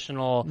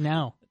additional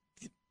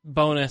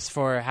bonus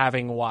for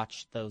having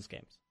watched those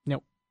games?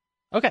 Nope.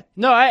 Okay.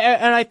 No,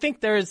 I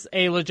think there's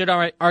a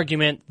legitimate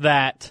argument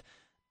that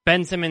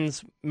Ben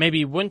Simmons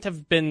maybe wouldn't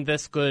have been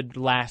this good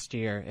last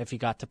year if he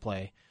got to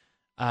play.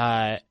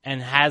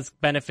 And has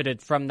benefited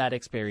from that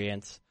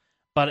experience,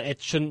 but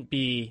it shouldn't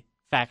be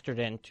factored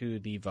into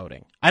the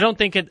voting. I don't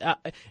think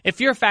if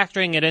you're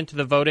factoring it into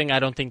the voting, I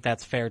don't think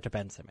that's fair to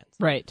Ben Simmons.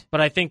 Right. But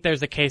I think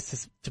there's a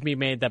case to be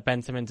made that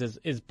Ben Simmons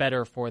is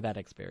better for that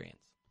experience.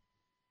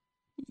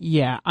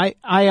 Yeah,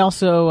 I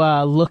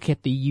also look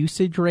at the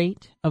usage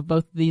rate of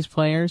both of these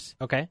players.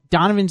 Okay.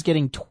 Donovan's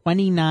getting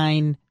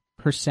 29%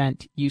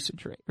 50%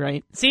 usage rate,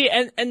 right? See,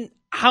 and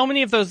how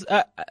many of those,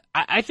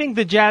 I think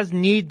the Jazz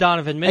need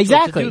Donovan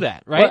Mitchell to do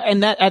that, right? Well,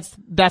 and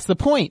that's the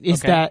point,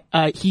 is that,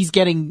 he's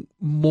getting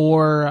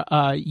more,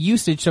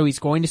 usage, so he's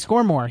going to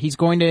score more. He's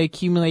going to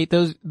accumulate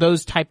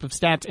those type of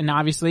stats, and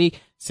obviously,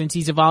 since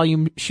he's a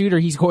volume shooter,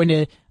 he's going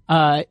to,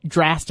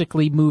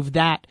 drastically move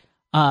that,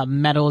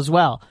 medal as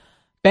well.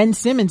 Ben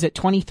Simmons at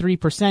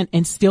 23%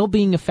 and still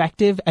being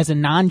effective as a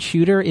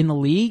non-shooter in the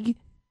league.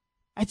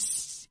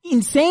 That's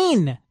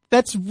insane.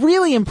 That's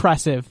really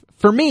impressive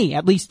for me,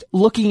 at least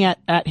looking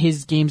at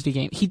his games to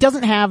game. He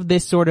doesn't have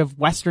this sort of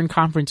Western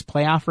Conference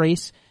playoff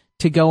race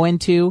to go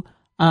into,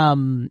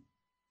 in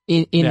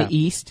the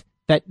East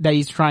that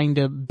he's trying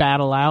to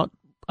battle out,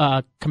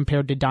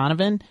 compared to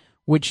Donovan,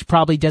 which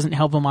probably doesn't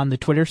help him on the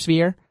Twitter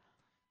sphere.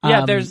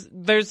 Yeah,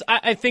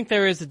 I think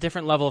there is a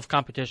different level of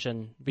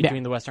competition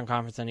between the Western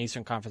Conference and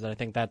Eastern Conference, and I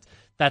think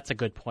that's a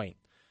good point.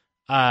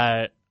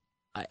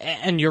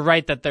 And you're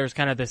right that there's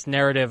kind of this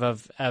narrative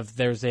of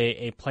there's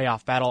a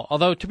playoff battle.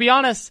 Although, to be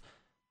honest,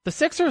 the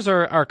Sixers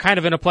are kind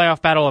of in a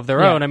playoff battle of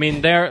their own. I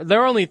mean,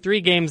 they're only 3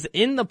 games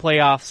in the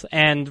playoffs,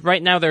 and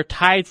right now they're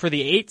tied for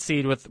the 8th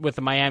seed with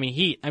the Miami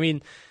Heat. I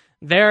mean,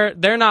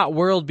 they're not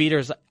world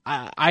beaters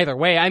either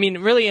way. I mean,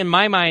 really, in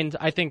my mind,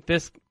 I think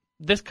this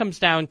comes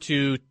down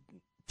to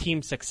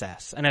team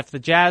success. And if the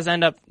Jazz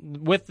end up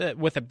with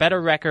a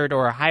better record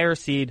or a higher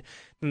seed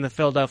than the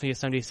Philadelphia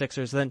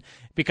 76ers, then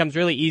it becomes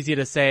really easy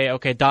to say,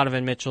 okay,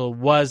 Donovan Mitchell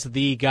was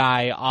the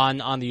guy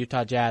on the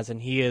Utah Jazz,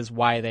 and he is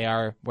why they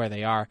are where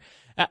they are.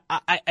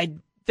 I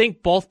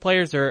think both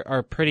players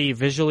are pretty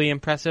visually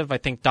impressive. I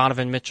think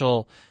Donovan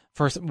Mitchell,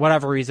 for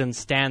whatever reason,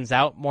 stands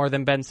out more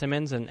than Ben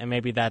Simmons, and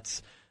maybe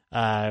that's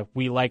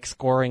we like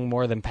scoring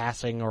more than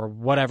passing or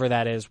whatever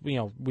that is.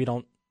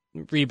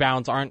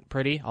 Rebounds aren't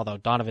pretty, although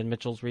Donovan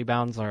Mitchell's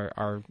rebounds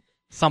are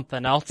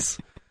something else.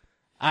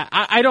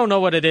 I don't know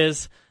what it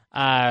is,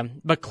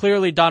 but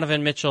clearly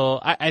Donovan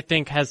Mitchell, I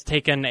think, has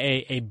taken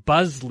a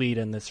buzz lead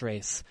in this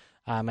race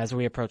as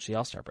we approach the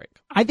All-Star break.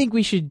 I think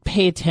we should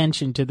pay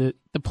attention to the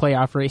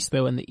playoff race,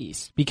 though, in the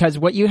East, because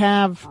what you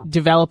have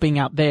developing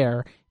out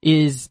there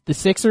is the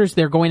Sixers.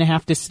 They're going to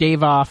have to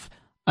stave off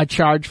a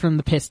charge from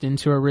the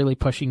Pistons, who are really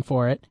pushing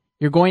for it.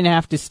 You're going to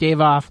have to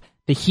stave off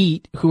the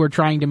Heat, who are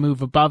trying to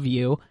move above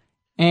you.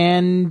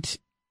 And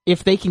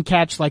if they can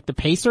catch like the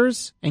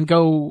Pacers and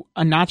go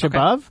a notch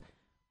above,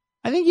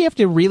 I think you have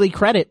to really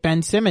credit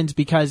Ben Simmons,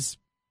 because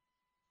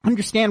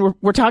understand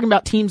we're talking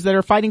about teams that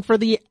are fighting for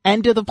the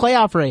end of the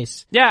playoff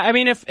race. Yeah, I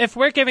mean, if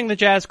we're giving the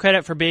Jazz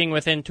credit for being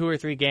within 2 or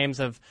 3 games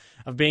of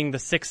being the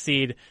 6th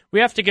seed,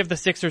 we have to give the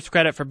Sixers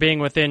credit for being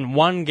within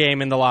 1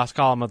 game in the loss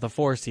column of the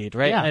 4 seed,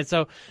 right? Yeah. And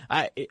so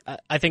I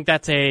think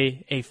that's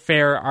a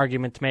fair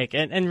argument to make.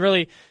 And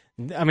really,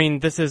 I mean,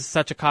 this is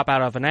such a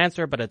cop-out of an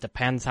answer, but it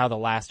depends how the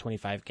last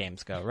 25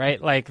 games go,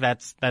 right? Like,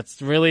 that's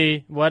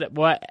really what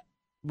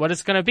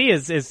it's going to be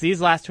is these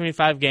last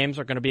 25 games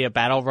are going to be a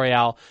battle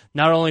royale,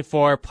 not only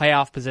for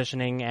playoff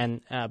positioning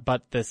and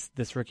but this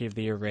Rookie of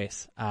the Year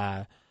race.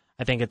 I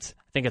think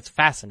it's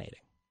fascinating.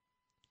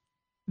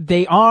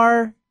 They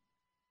are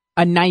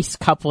a nice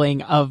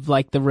coupling of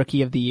like the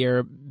Rookie of the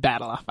Year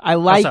battle. I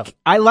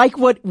like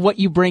what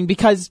you bring,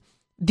 because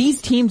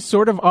these teams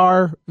sort of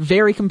are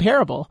very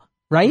comparable.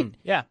 Right?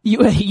 Yeah.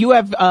 You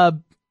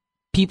have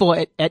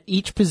people at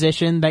each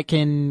position that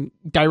can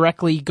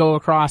directly go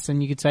across,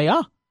 and you could say,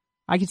 oh,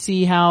 I could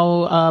see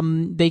how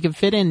they could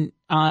fit in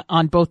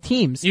on both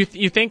teams.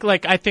 You think,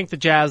 like, I think the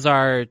Jazz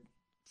are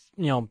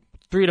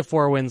 3 to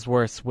 4 wins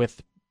worse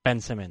with Ben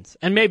Simmons,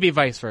 and maybe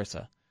vice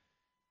versa.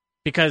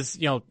 Because,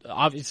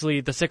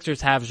 obviously the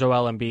Sixers have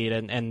Joel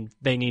Embiid and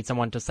they need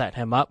someone to set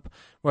him up.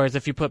 Whereas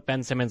if you put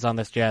Ben Simmons on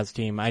this Jazz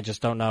team, I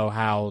just don't know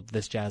how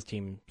this Jazz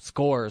team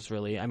scores,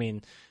 really. I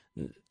mean,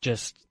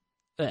 just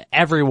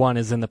everyone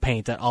is in the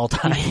paint at all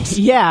times.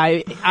 Yeah,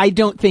 I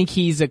don't think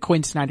he's a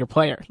Quinn Snyder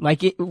player.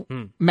 Like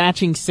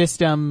matching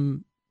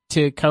system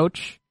to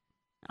coach,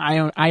 I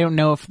don't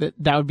know if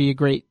that would be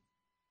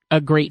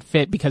a great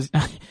fit, because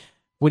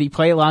would he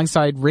play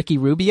alongside Ricky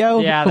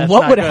Rubio? Yeah,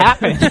 what would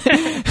happen?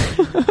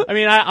 I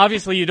mean,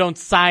 obviously you don't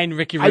sign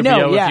Ricky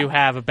Rubio if you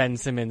have a Ben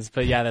Simmons,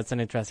 but yeah, that's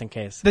an interesting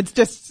case. That's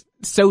just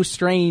so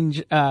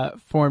strange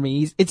for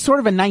me. It's sort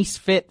of a nice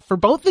fit for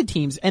both the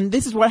teams, and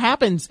this is what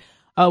happens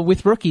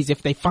with rookies.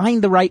 If they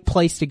find the right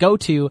place to go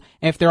to,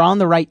 and if they're on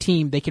the right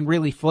team, they can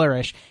really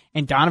flourish.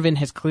 And Donovan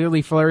has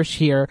clearly flourished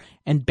here,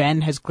 and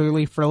Ben has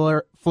clearly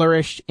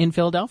flourished in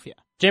Philadelphia.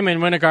 Jim in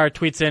Winnegar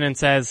tweets in and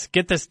says,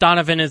 "Get this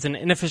Donovan is an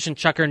inefficient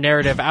chucker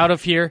narrative out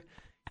of here.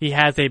 He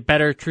has a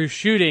better true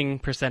shooting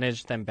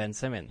percentage than Ben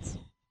Simmons."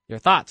 Your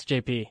thoughts,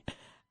 JP?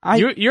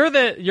 You're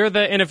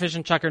the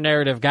inefficient chucker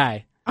narrative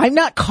guy. I'm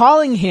not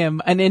calling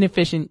him an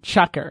inefficient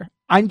chucker.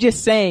 I'm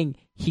just saying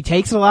he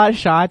takes a lot of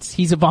shots.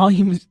 He's a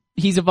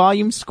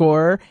volume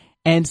scorer,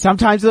 and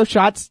sometimes those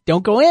shots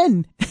don't go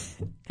in.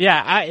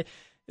 Yeah,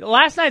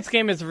 Last night's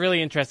game is a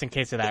really interesting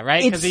case of that,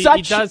 right? Because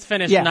he does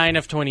finish 9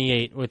 of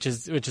 28, which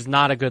is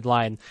not a good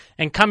line.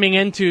 And coming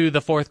into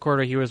the fourth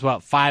quarter, he was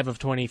 5 of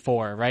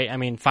 24, right? I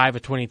mean, 5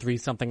 of 23,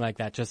 something like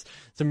that. Just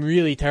some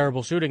really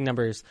terrible shooting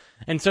numbers.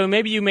 And so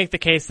maybe you make the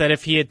case that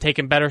if he had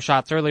taken better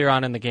shots earlier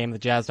on in the game, the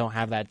Jazz don't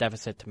have that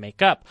deficit to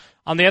make up.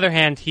 On the other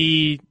hand,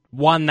 he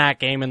won that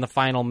game in the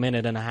final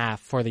minute and a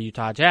half for the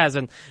Utah Jazz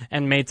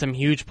and made some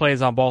huge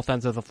plays on both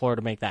ends of the floor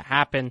to make that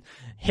happen.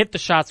 Hit the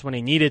shots when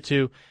he needed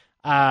to.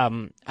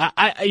 I'm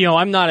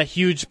not a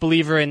huge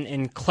believer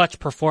in clutch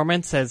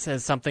performance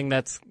as something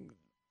that's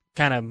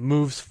kind of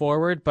moves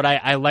forward, but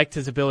I liked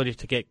his ability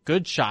to get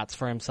good shots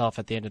for himself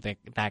at the end of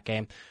that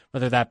game,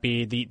 whether that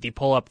be the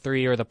pull-up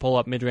three or the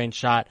pull-up mid-range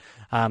shot.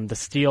 The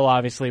steal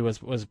obviously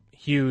was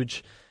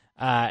huge.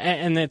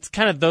 And it's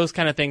kind of those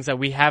kind of things that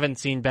we haven't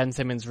seen Ben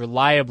Simmons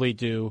reliably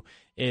do,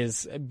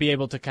 is be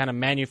able to kind of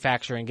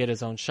manufacture and get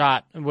his own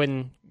shot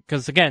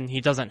because again,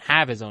 he doesn't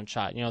have his own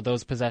shot.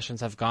 Those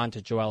possessions have gone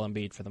to Joel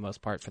Embiid for the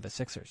most part for the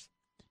Sixers.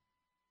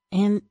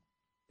 And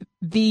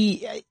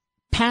the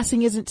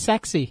passing isn't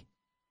sexy.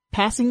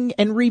 Passing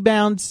and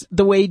rebounds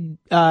the way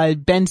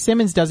Ben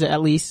Simmons does it,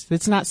 at least,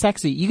 it's not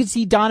sexy. You can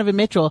see Donovan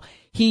Mitchell,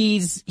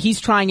 he's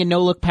trying a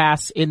no-look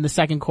pass in the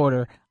second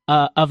quarter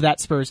of that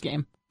Spurs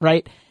game,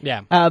 right?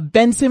 Yeah.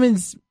 Ben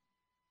Simmons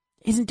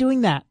isn't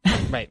doing that.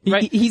 Right.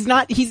 He's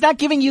not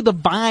giving you the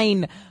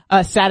Vine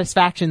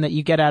satisfaction that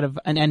you get out of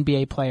an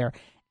NBA player.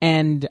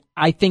 And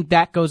I think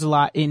that goes a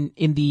lot in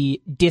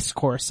the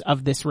discourse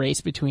of this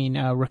race between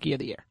Rookie of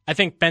the Year. I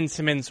think Ben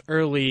Simmons'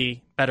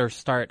 early better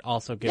start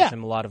also gives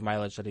him a lot of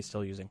mileage that he's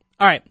still using.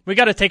 All right, we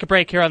got to take a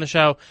break here on the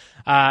show.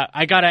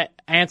 I got to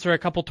answer a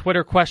couple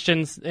Twitter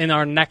questions in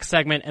our next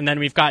segment, and then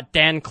we've got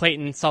Dan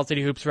Clayton, Salt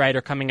City Hoops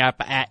writer, coming up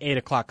at 8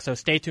 o'clock. So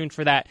stay tuned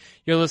for that.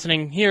 You're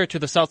listening here to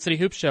the Salt City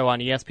Hoops Show on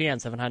ESPN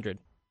 700.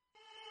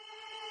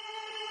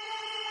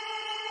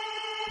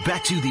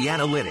 Back to the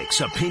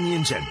analytics,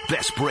 opinions, and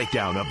best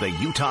breakdown of the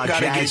Utah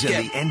Jazz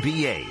and the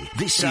NBA.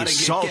 This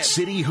is Salt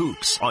City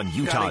Hoops on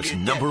Utah's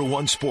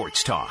 #1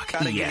 sports talk,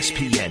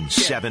 ESPN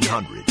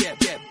 700.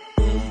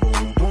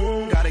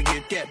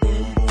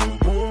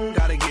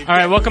 All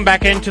right, welcome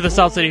back into the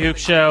Salt City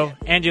Hoops Show.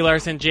 Andy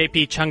Larson,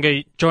 JP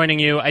Chunga joining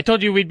you. I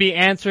told you we'd be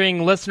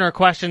answering listener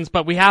questions,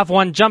 but we have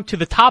one jump to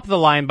the top of the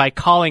line by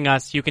calling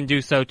us. You can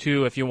do so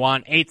too if you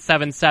want.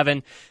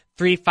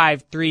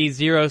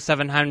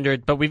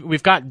 877-353-0700. But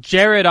we've got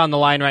Jared on the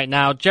line right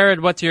now.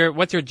 Jared, what's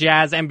your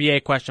Jazz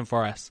NBA question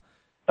for us?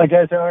 Hi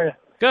guys, how are you?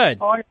 Good.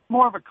 Oh, it's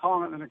more of a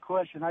comment than a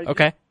question.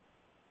 Okay.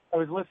 I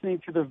was listening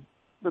to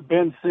the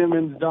Ben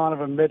Simmons,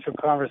 Donovan Mitchell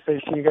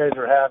conversation you guys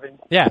were having.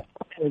 Yeah.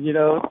 And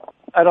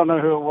I don't know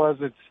who it was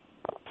that's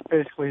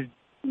basically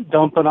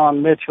dumping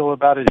on Mitchell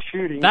about his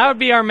shooting. That would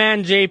be our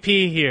man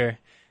JP here.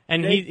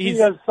 And he's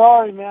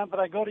sorry, man, but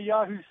I go to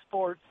Yahoo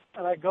Sports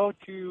and I go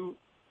to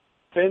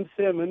Ben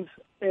Simmons,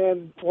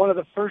 and one of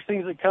the first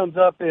things that comes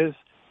up is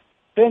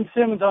Ben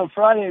Simmons on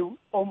Friday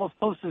almost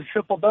posted a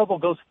triple-double,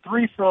 goes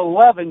 3 for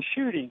 11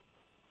 shooting.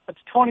 That's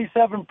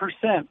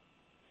 27%.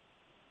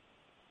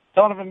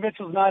 Donovan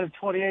Mitchell's 9 of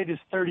 28 is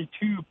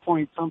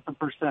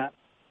 32-point-something%.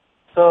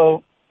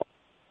 So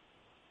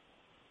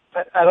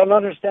I don't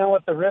understand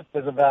what the rip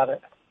is about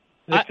it.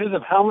 Is it because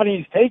of how many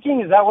he's taking?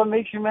 Is that what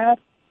makes you mad?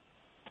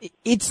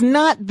 It's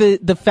not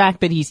the fact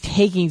that he's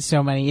taking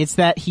so many. It's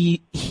that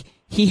he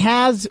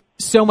has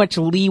so much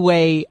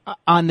leeway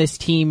on this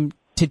team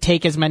to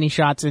take as many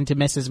shots and to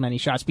miss as many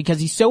shots because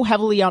he's so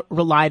heavily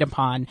relied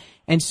upon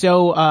and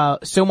so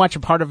much a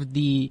part of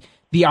the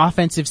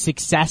offensive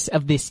success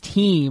of this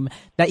team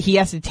that he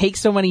has to take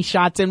so many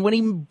shots. And when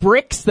he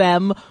bricks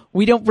them,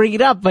 we don't bring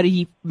it up, but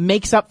he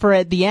makes up for it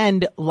at the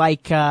end.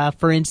 Like,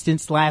 for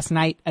instance, last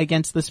night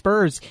against the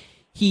Spurs,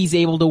 he's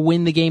able to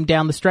win the game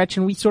down the stretch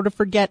and we sort of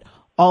forget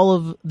all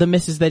of the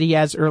misses that he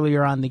has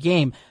earlier on in the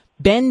game.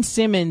 Ben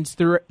Simmons,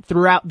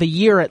 throughout the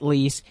year at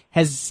least,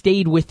 has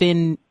stayed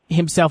within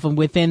himself and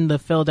within the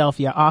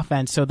Philadelphia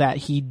offense so that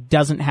he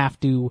doesn't have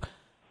to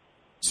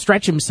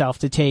stretch himself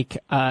to take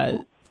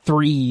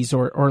threes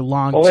or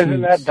long twos. Well,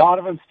 isn't that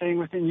Donovan staying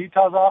within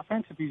Utah's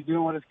offense if he's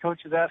doing what his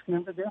coach is asking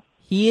him to do?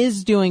 He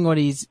is doing what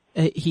he's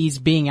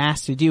being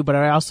asked to do, but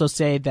I also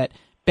say that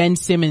Ben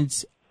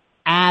Simmons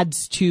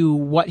adds to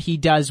what he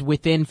does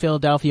within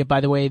Philadelphia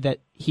by the way that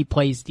he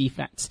plays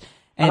defense.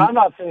 And I'm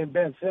not saying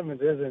Ben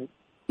Simmons isn't.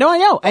 No, I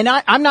know. And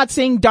I'm not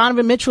saying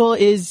Donovan Mitchell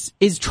is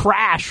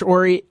trash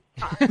or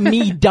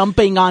me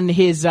dumping on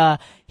his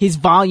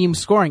volume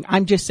scoring.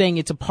 I'm just saying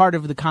it's a part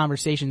of the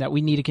conversation that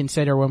we need to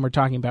consider when we're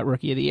talking about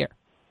Rookie of the Year.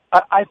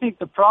 I think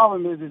the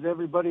problem is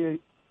everybody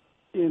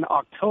in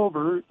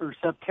October or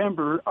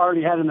September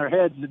already had in their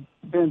heads that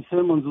Ben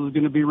Simmons was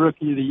going to be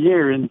Rookie of the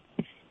Year, and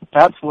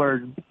that's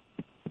where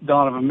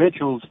Donovan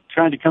Mitchell's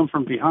trying to come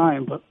from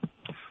behind. But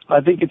I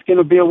think it's going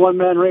to be a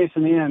one-man race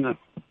in the end.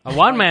 A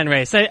one-man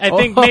race. I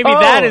think maybe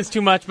that is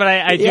too much, but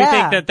I do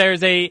think that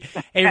there's a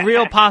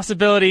real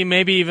possibility,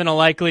 maybe even a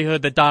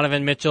likelihood that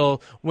Donovan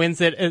Mitchell wins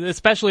it,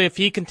 especially if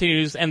he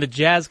continues and the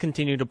Jazz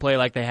continue to play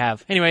like they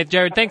have. Anyway,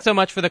 Jared, thanks so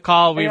much for the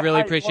call. We really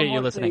appreciate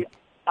you listening.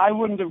 I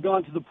wouldn't have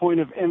gone to the point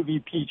of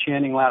MVP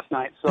chanting last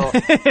night. So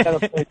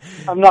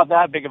I'm not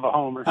that big of a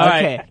homer.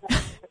 Okay.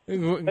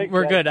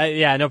 We're good.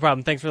 Yeah, no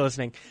problem. Thanks for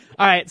listening.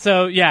 All right,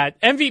 so yeah,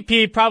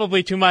 MVP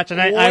probably too much,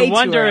 and I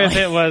wonder if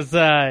it was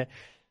the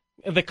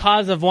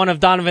cause of one of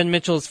Donovan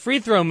Mitchell's free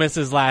throw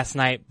misses last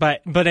night.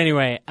 But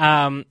anyway,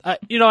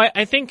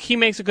 I think he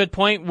makes a good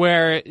point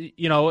where,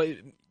 do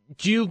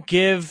you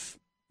give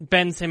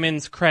Ben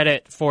Simmons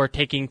credit for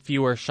taking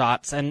fewer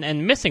shots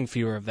and missing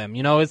fewer of them?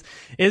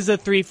 Is a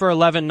 3 for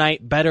 11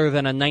 night better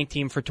than a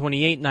 19 for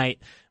 28 night?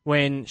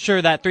 When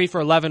sure that 3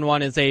 for 11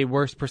 one is a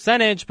worse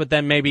percentage, but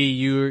then maybe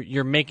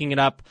you're making it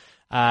up.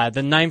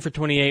 The 9 for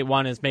 28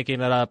 one is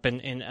making it up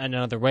in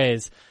other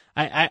ways.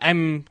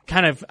 I'm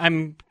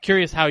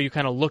curious how you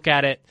kind of look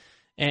at it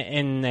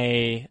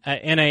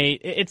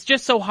it's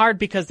just so hard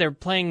because they're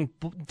playing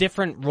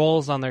different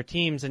roles on their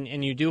teams,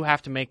 and you do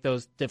have to make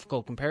those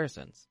difficult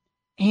comparisons.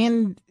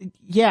 And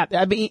yeah,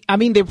 I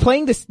mean they're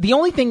playing this. The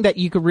only thing that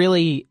you could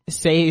really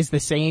say is the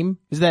same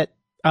is that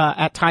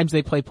at times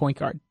they play point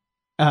guard.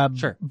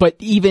 Sure. But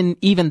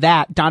even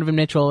that, Donovan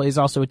Mitchell is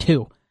also a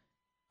 2.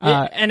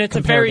 And it's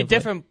a very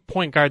different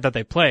point guard that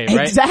they play,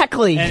 right?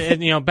 Exactly.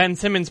 And Ben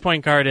Simmons'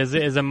 point guard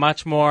is a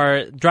much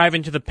more drive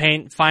into the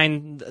paint,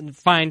 find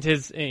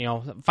his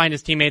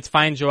teammates,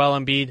 find Joel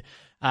Embiid.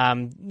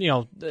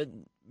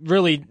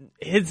 Really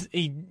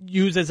he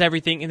uses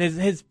everything, and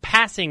his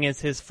passing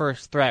is his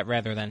first threat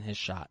rather than his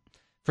shot.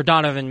 For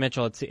Donovan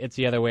Mitchell, it's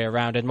the other way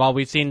around. And while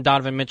we've seen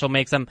Donovan Mitchell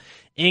make some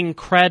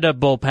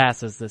incredible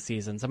passes this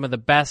season, some of the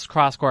best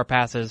cross-court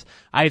passes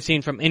I've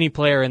seen from any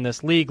player in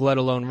this league, let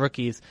alone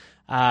rookies,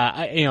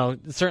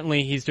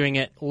 certainly he's doing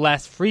it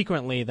less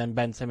frequently than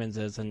Ben Simmons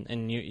is.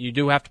 And you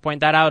do have to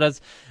point that out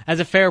as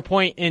a fair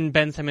point in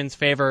Ben Simmons'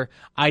 favor.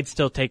 I'd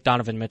still take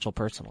Donovan Mitchell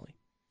personally.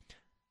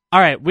 All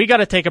right, we got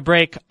to take a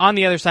break. On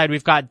the other side,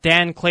 we've got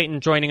Dan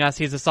Clayton joining us.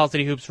 He's a Salt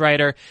City Hoops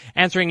writer,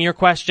 answering your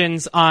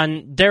questions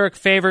on Derek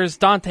Favors,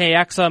 Dante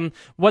Exum,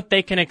 what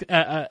they can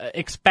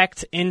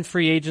expect in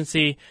free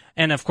agency,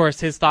 and of course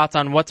his thoughts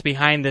on what's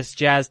behind this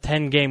Jazz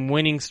 10-game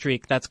winning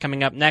streak. That's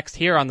coming up next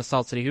here on the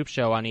Salt City Hoops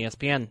Show on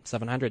ESPN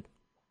 700.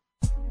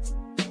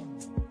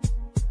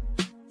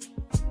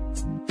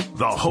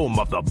 The home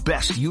of the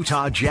best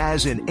Utah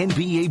Jazz and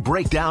NBA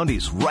breakdown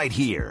is right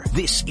here.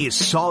 This is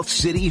Salt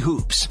City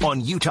Hoops on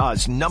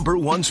Utah's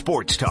 #1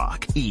 sports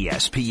talk,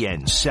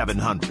 ESPN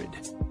 700.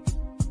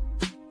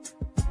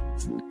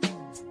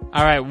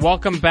 All right,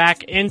 welcome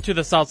back into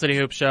the Salt City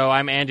Hoops Show.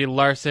 I'm Andy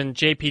Larson,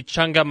 JP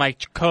Chunga, my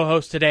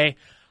co-host today.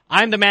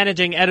 I'm the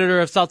managing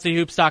editor of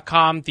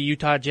SaltCityHoops.com, the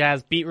Utah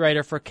Jazz beat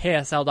writer for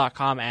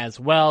KSL.com as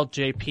well.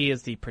 JP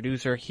is the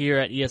producer here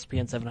at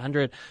ESPN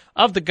 700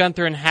 of the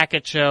Gunther and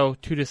Hackett Show,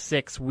 2 to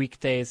 6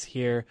 weekdays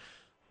here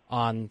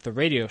on the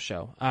radio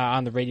show,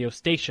 on the radio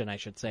station, I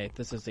should say.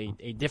 This is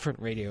a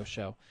different radio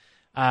show.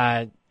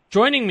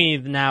 Joining me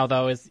now,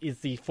 though, is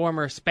the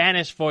former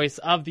Spanish voice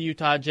of the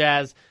Utah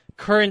Jazz,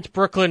 current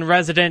Brooklyn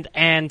resident,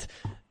 and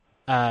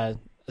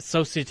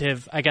associate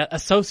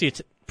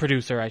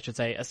producer, I should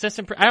say.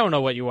 I don't know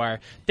what you are.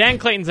 Dan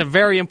Clayton's a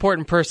very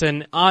important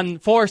person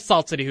for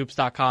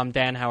SaltCityHoops.com.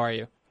 Dan, how are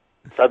you?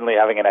 Suddenly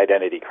having an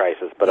identity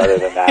crisis, but other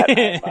than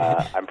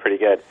that, I'm pretty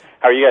good.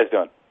 How are you guys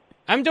doing?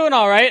 I'm doing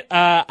all right.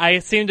 I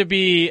seem to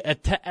be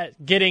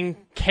getting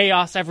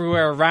chaos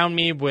everywhere around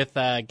me with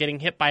getting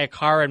hit by a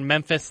car in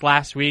Memphis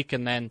last week,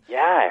 and then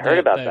I heard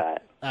about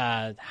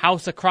that.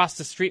 House across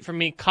the street from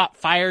me caught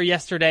fire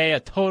yesterday. A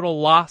total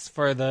loss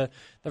for the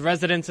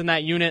residents in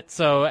that unit.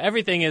 So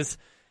everything is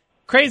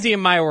crazy in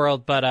my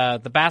world,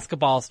 but the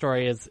basketball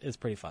story is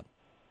pretty fun.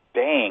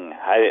 Dang,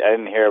 I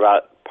didn't hear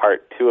about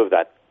part 2 of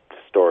that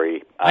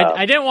story.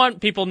 I didn't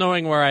want people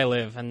knowing where I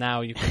live, and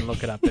now you can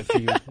look it up if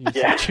you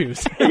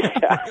choose.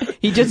 Yeah.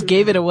 He just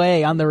gave it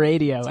away on the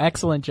radio.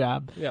 Excellent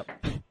job. Yep.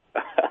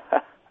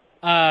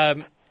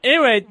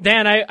 Anyway,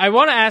 Dan, I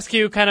want to ask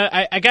you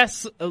I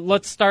guess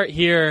let's start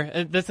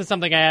here. This is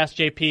something I asked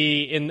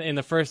JP in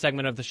the first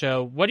segment of the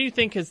show. What do you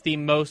think is the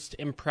most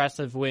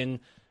impressive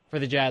win for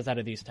the Jazz out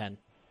of these 10?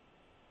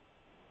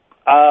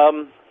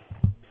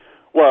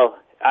 Well,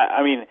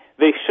 I mean,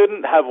 they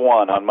shouldn't have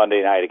won on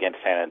Monday night against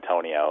San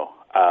Antonio.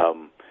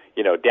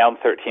 Down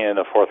 13 in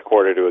the fourth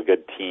quarter to a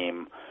good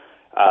team,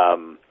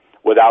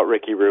 without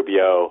Ricky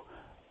Rubio,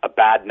 a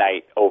bad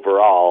night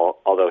overall,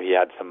 although he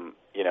had some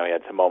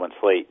moments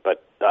late,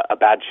 but a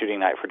bad shooting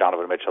night for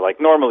Donovan Mitchell. Like,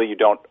 normally you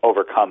don't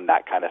overcome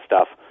that kind of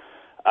stuff.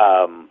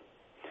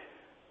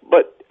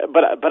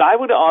 But I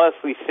would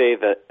honestly say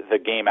that the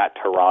game at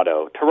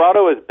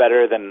Toronto is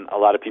better than a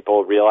lot of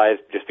people realize,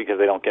 just because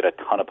they don't get a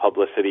ton of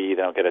publicity,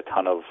 they don't get a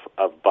ton of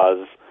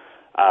buzz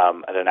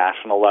at a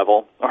national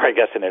level, or I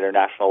guess an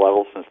international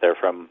level, since they're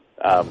from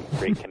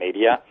Great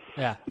Canada.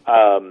 Yeah.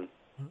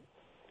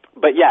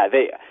 But yeah,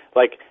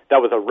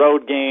 that was a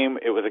road game.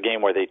 It was a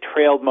game where they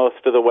trailed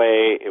most of the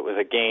way. It was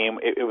a game.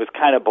 It was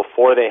kind of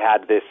before they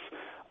had this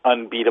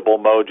unbeatable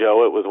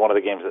mojo. It was one of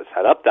the games that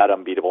set up that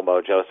unbeatable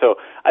mojo. So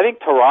I think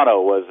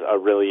Toronto was a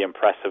really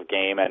impressive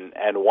game,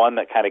 and one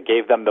that kind of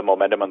gave them the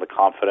momentum and the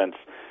confidence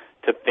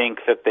to think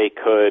that they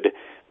could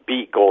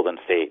beat Golden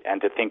State,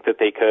 and to think that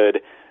they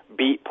could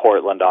beat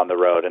Portland on the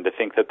road, and to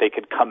think that they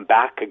could come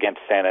back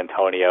against San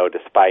Antonio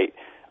despite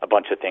a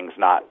bunch of things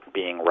not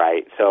being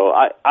right. So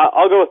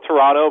I'll go with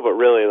Toronto, but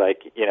really,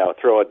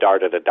 throw a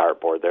dart at a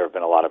dartboard. There have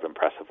been a lot of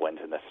impressive wins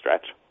in this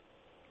stretch.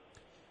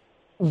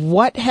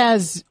 What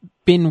has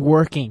been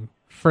working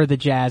for the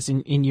Jazz,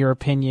 in your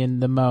opinion,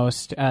 the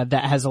most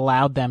that has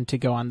allowed them to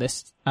go on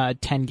this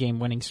 10-game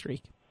winning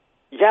streak?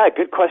 Yeah,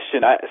 good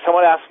question.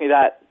 Someone asked me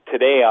that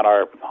today on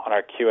our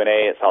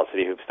Q&A at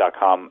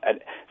saltcityhoops.com. And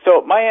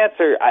so my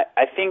answer,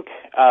 I think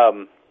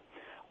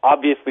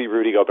obviously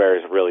Rudy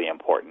Gobert is really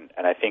important,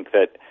 and I think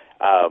that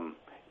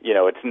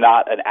it's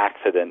not an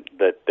accident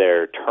that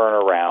their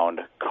turnaround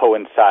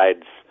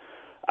coincides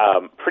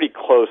pretty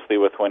closely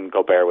with when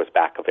Gobert was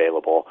back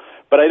available.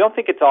 But I don't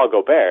think it's all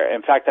Gobert.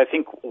 In fact, I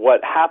think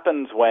what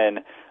happens when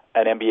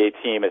an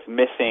NBA team is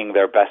missing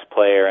their best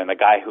player and the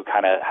guy who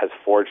kind of has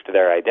forged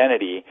their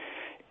identity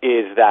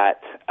is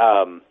that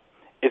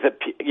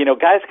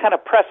guys kind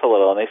of press a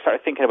little and they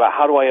start thinking about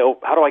how do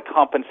I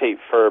compensate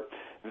for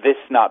this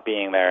not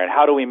being there, and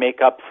how do we make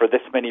up for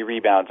this many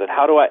rebounds, and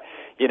how do I,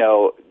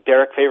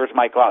 Derek Favors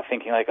might go out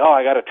thinking like, oh,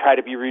 I got to try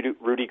to be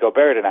Rudy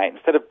Gobert tonight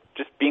instead of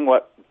just being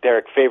what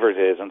Derek Favors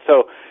is. And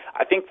so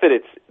I think that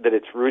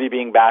it's Rudy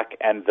being back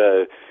and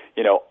the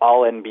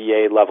all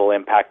NBA level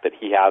impact that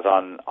he has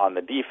on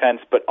the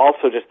defense, but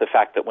also just the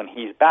fact that when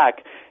he's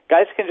back,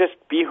 guys can just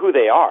be who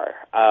they are,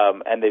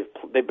 and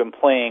they've been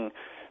playing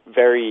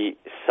very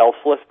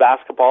selfless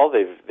basketball.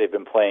 They've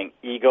been playing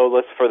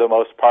egoless for the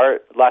most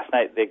part. Last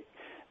night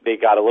they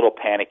got a little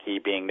panicky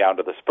being down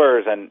to the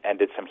Spurs and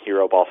did some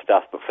hero ball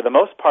stuff, but for the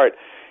most part,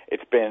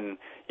 it's been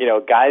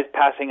guys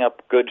passing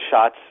up good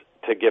shots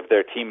to give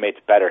their teammates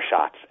better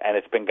shots, and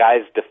it's been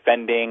guys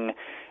defending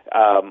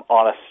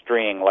on a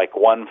string like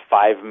one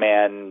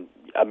 5-man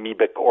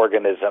amoebic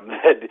organism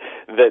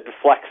that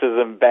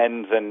flexes and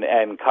bends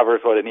and covers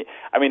what it needs.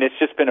 I mean, it's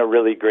just been a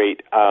really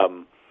great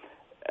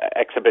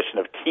exhibition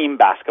of team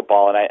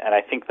basketball, and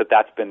I think that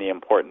that's been the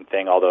important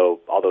thing. Although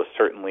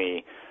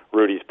certainly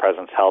Rudy's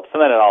presence helps,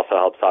 and then it also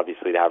helps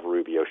obviously to have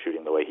Rubio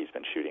shooting the way he's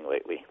been shooting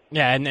lately.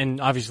 Yeah,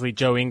 and obviously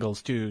Joe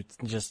Ingles too.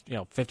 Just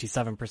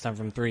 57%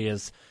 from three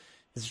is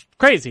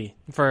crazy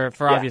for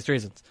obvious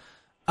reasons.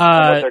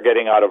 What they're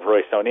getting out of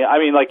Royce O'Neal. I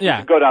mean, you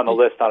could go down the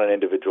list on an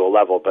individual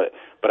level, but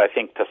I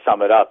think to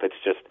sum it up, it's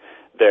just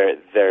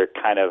they're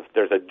kind of,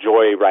 there's a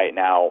joy right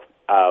now.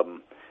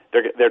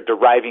 They're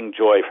deriving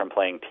joy from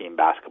playing team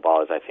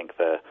basketball is, I think,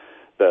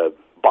 the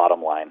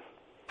bottom line.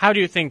 How do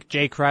you think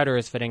Jay Crowder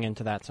is fitting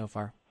into that so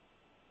far?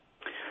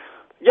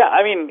 Yeah,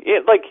 I mean,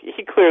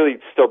 he clearly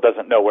still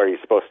doesn't know where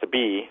he's supposed to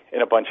be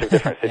in a bunch of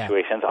different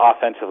situations,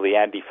 offensively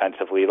and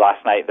defensively.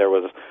 Last night there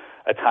was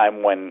a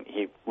time when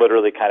he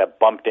literally kind of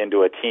bumped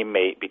into a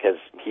teammate because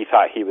he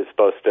thought he was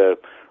supposed to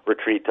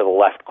retreat to the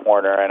left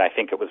corner, and I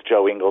think it was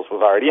Joe Ingles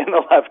was already in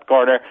the left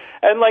corner,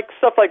 and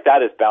stuff like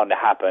that is bound to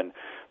happen.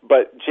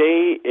 But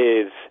Jay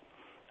is,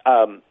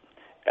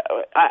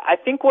 I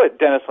think what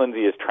Dennis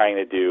Lindsay is trying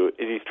to do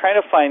is he's trying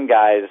to find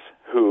guys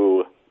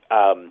who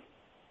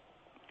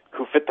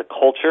fit the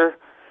culture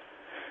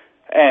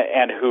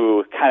and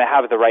who kind of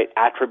have the right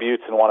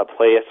attributes and want to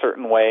play a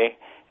certain way,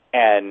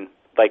 and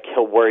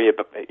he'll worry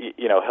about,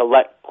 he'll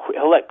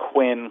let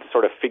Quinn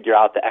sort of figure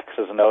out the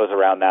X's and O's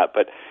around that.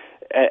 But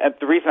and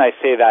the reason I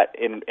say that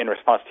in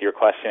response to your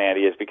question,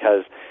 Andy, is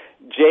because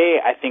Jay,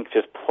 I think,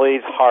 just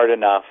plays hard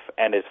enough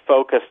and is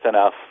focused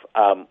enough,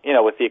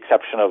 with the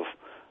exception of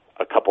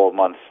a couple of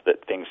months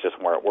that things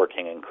just weren't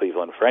working in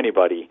Cleveland for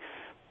anybody.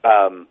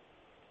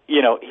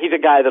 He's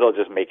a guy that'll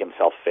just make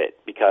himself fit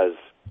because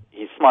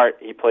he's smart,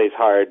 he plays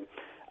hard,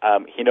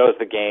 he knows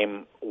the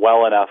game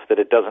well enough that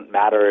it doesn't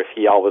matter if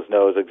he always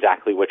knows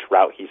exactly which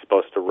route he's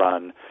supposed to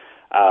run.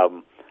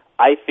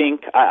 I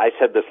think, I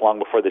said this long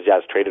before the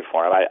Jazz traded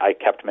for him, I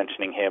kept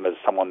mentioning him as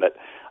someone that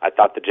I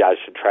thought the Jazz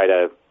should try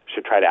to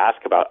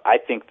ask about. I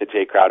think that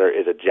Jay Crowder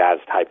is a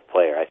Jazz-type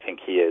player. I think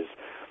he is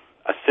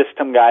a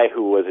system guy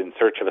who was in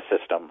search of a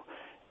system,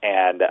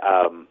 and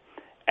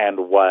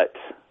what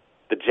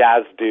the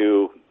Jazz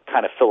do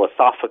kind of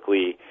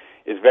philosophically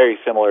is very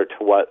similar to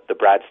what the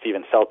Brad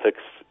Stevens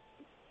Celtics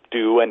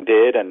do and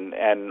did,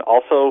 and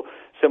also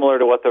similar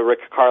to what the Rick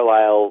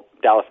Carlisle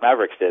Dallas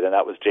Mavericks did, and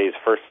that was Jay's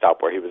first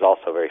stop where he was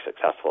also very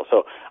successful.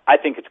 So I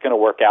think it's going to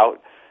work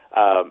out,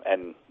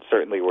 and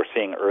certainly we're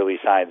seeing early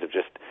signs of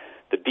just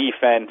the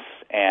defense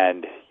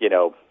and,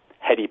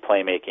 heady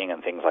playmaking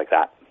and things like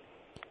that.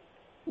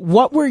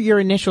 What were your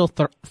initial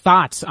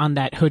thoughts on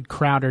that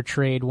Hood-Crowder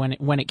trade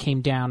when it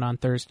came down on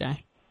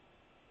Thursday?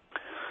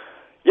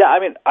 Yeah,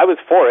 I mean, I was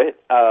for it.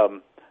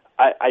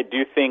 I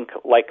do think,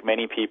 like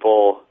many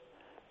people,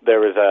 there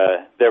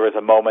was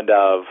a moment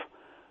of,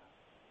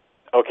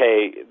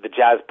 okay, the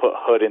Jazz put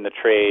Hood in the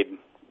trade,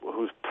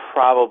 who's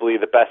probably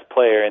the best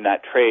player in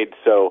that trade,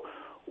 so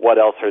what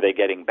else are they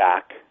getting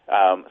back?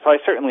 So I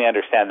certainly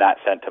understand that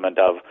sentiment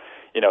of,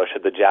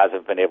 should the Jazz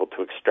have been able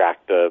to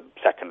extract a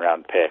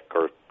second-round pick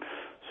or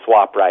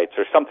swap rights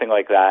or something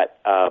like that.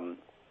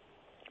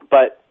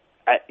 But,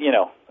 at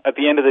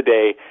the end of the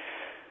day,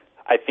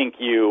 I think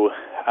you,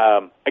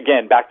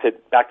 again, back to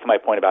my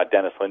point about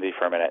Dennis Lindsey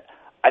for a minute.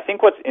 I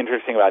think what's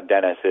interesting about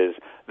Dennis is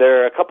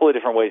there are a couple of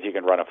different ways you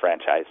can run a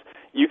franchise.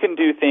 You can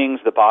do things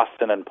the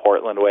Boston and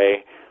Portland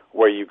way,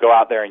 where you go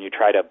out there and you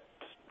try to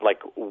like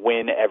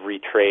win every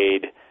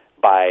trade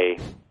by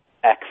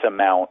X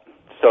amount,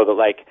 so that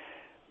like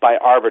by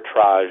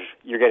arbitrage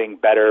you're getting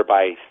better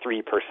by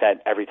 3%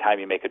 every time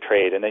you make a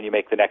trade, and then you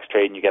make the next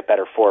trade and you get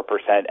better 4%,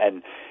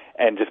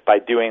 and just by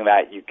doing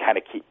that you kind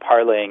of keep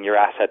parlaying your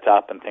assets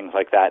up and things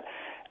like that.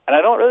 And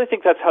I don't really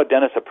think that's how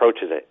Dennis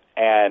approaches it.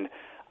 And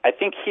I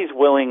think he's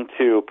willing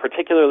to,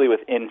 particularly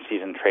with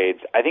in-season trades,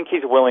 I think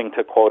he's willing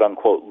to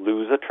quote-unquote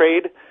lose a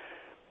trade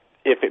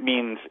if it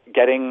means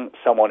getting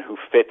someone who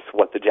fits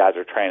what the Jazz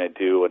are trying to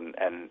do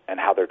and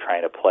how they're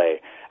trying to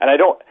play. And I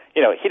don't,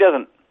 he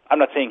doesn't, I'm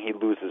not saying he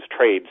loses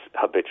trades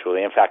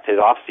habitually. In fact, his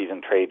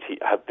off-season trades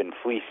have been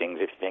fleecings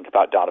if you think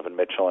about Donovan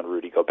Mitchell and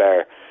Rudy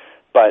Gobert.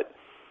 But,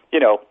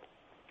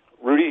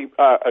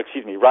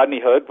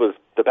 Rodney Hood was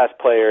the best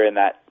player in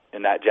that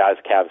Jazz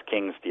Cavs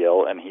Kings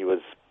deal, and he was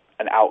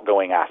an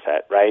outgoing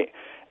asset, right?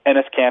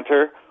 Enes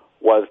Kanter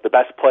was the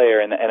best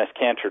player in the Enes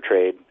Kanter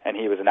trade, and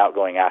he was an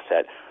outgoing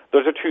asset.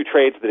 Those are two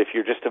trades that if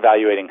you're just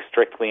evaluating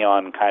strictly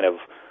on kind of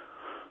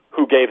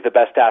who gave the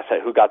best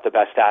asset, who got the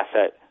best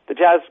asset, the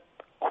Jazz,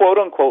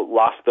 quote-unquote,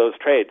 lost those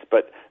trades.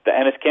 But the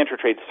Enes Kanter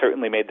trade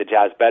certainly made the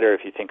Jazz better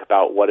if you think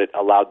about what it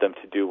allowed them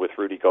to do with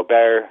Rudy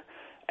Gobert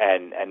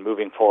and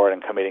moving forward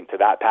and committing to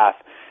that path.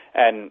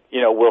 And,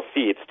 we'll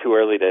see. It's too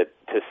early to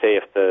say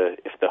if the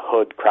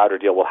Hood-Crowder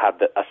deal will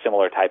have a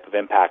similar type of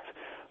impact.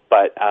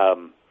 But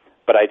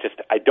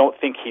I don't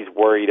think he's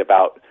worried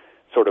about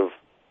sort of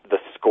the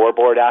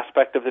scoreboard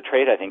aspect of the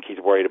trade. I think he's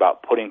worried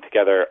about putting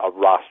together a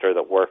roster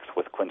that works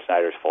with Quinn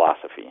Snyder's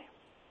philosophy.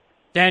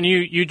 Dan,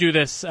 you do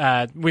this.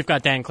 We've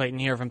got Dan Clayton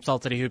here from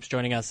Salt City Hoops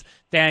joining us.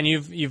 Dan,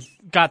 you've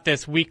got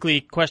this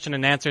weekly question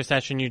and answer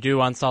session you do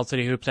on Salt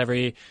City Hoops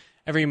every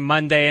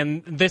Monday,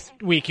 and this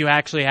week you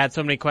actually had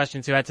so many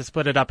questions you had to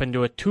split it up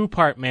into a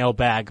two-part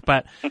mailbag.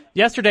 But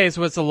yesterday's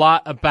was a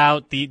lot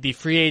about the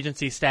free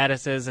agency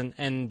statuses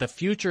and the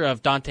future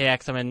of Dante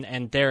Exum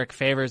and Derek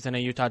Favors in a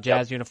Utah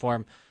Jazz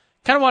uniform.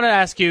 Kind of want to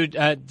ask you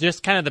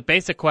just kind of the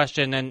basic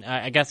question, and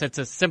I guess it's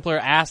a simpler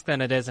ask than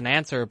it is an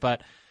answer,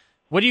 but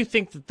what do you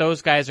think that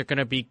those guys are going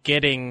to be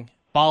getting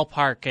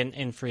ballpark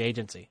in free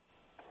agency?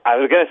 I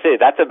was going to say,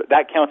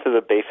 that counts as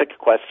a basic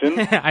question.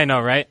 I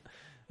know, right?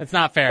 It's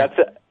not fair.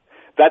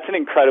 That's an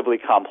incredibly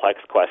complex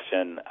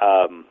question,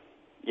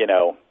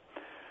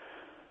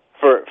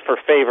 for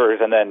Favors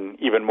and then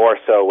even more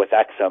so with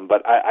Exum.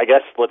 But I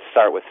guess let's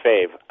start with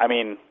Fave. I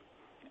mean,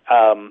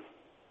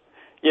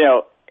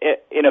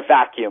 in a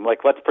vacuum,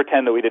 like let's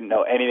pretend that we didn't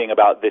know anything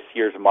about this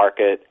year's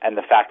market and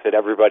the fact that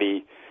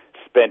everybody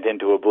spent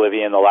into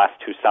oblivion the last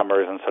 2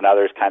 summers, and so now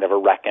there's kind of a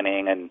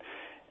reckoning, and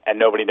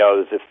nobody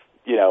knows if,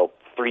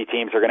 3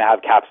 teams are going to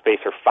have cap space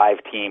or 5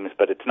 teams,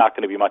 but it's not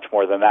going to be much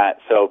more than that.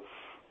 So,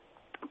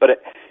 but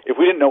if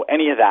we didn't know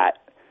any of that,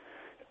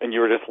 and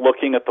you were just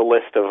looking at the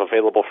list of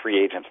available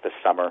free agents this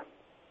summer,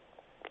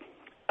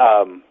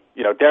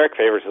 Derek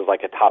Favors is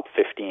like a top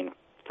 15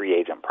 free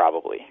agent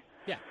probably.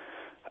 Yeah.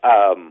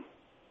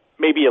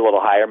 Maybe a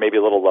little higher, maybe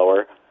a little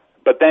lower.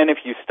 But then if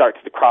you start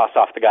to cross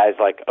off the guys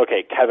like,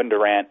 okay, Kevin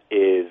Durant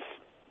is,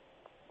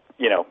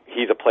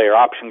 he's a player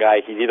option guy.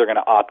 He's either going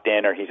to opt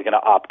in or he's going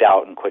to opt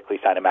out and quickly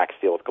sign a max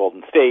deal with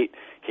Golden State.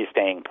 He's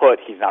staying put.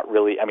 He's not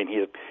really,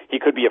 he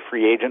could be a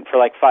free agent for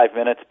like 5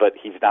 minutes, but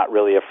he's not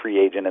really a free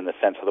agent in the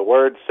sense of the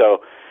word.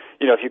 So,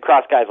 if you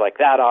cross guys like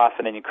that off,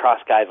 and then you cross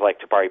guys like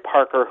Jabari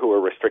Parker, who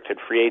are restricted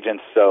free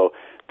agents, so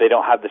they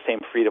don't have the same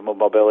freedom of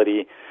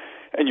mobility,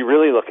 and you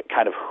really look at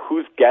kind of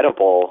who's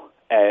gettable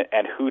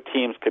and who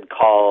teams could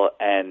call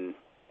and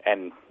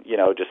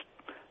just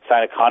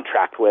sign a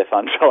contract with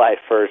on July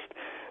 1st,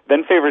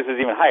 then Favors is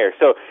even higher.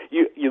 So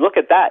you look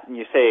at that and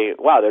you say,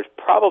 wow, there's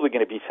probably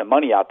going to be some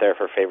money out there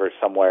for Favors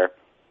somewhere.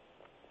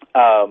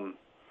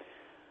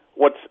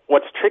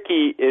 What's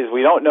tricky is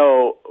we don't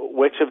know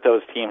which of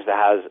those teams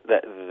that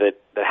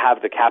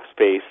have the cap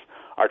space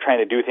are trying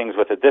to do things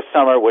with it this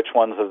summer, which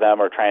ones of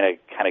them are trying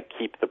to kind of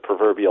keep the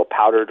proverbial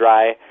powder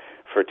dry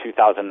for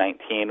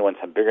 2019 when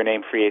some bigger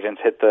name free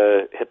agents hit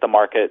the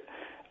market.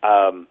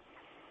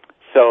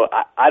 So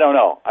I don't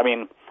know. I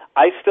mean,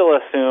 I still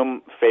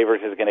assume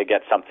Favors is going to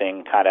get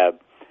something kind of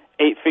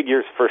 8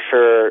 figures for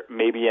sure,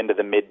 maybe into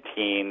the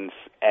mid-teens,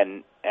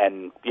 and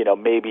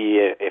maybe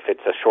if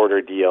it's a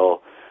shorter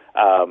deal,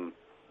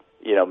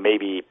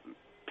 maybe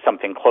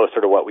something closer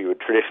to what we would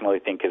traditionally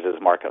think is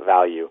his market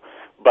value.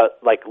 But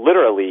like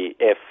literally,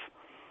 if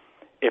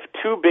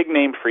 2 big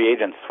name free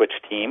agents switch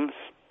teams,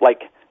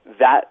 like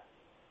that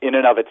in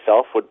and of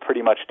itself would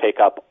pretty much take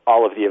up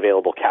all of the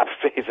available cap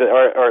space,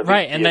 or at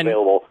right, least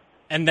available.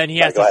 And then he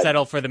has to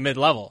settle for the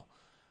mid-level.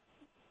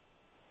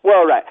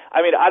 Well, right.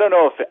 I mean, I don't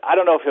know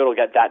if it'll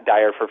get that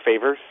dire for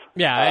Favors.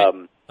 Yeah,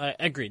 I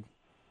agreed.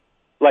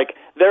 Like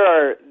there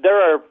are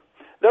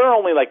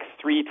only like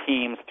 3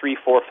 teams, 3,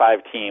 4, 5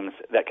 teams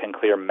that can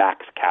clear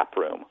max cap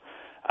room,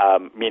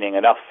 meaning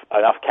enough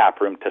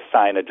cap room to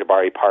sign a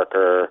Jabari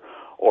Parker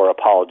or a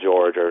Paul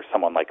George or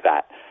someone like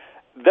that.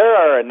 There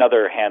are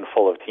another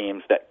handful of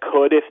teams that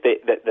could, if they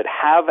that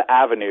have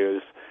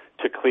avenues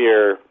to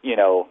clear,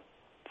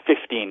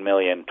 15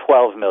 million,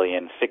 12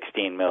 million,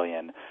 16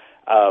 million.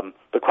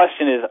 The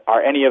question is,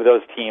 are any of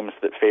those teams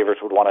that Favors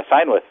would want to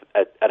sign with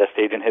at a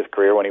stage in his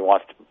career when he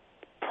wants to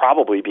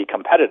probably be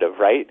competitive,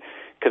 right?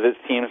 Because it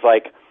seems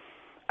like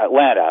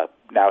Atlanta,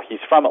 now he's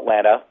from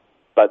Atlanta,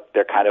 but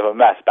they're kind of a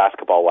mess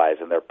basketball-wise,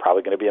 and they're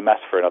probably going to be a mess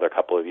for another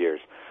couple of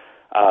years.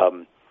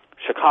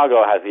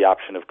 Chicago has the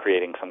option of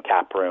creating some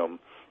cap room.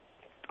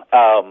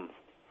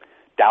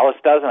 Dallas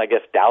does, and I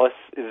guess Dallas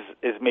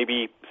is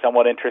maybe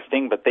somewhat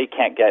interesting, but they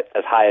can't get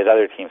as high as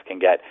other teams can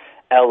get.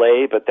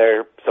 LA, but they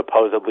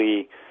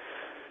supposedly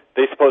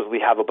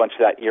have a bunch of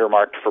that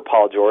earmarked for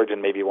Paul George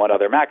and maybe one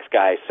other max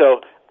guy. So,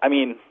 I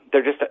mean,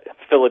 they're just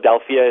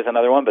Philadelphia is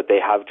another one, but they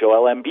have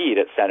Joel Embiid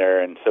at center,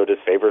 and so does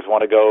Favors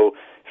want to go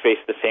face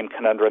the same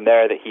conundrum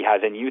there that he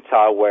has in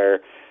Utah,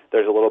 where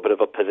there's a little bit of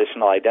a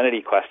positional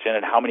identity question,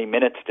 and how many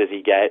minutes does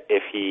he get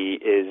if he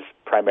is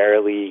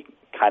primarily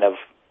kind of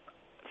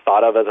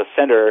thought of as a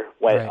center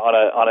when right.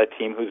 on a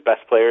team whose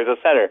best player is a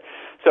center.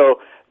 So,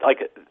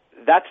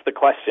 that's the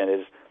question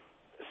is.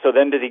 So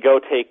then does he go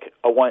take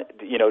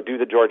do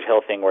the George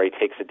Hill thing where he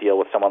takes a deal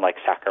with someone like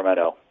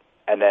Sacramento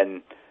and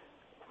then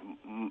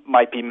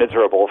might be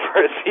miserable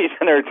for a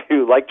season or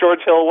two like George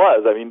Hill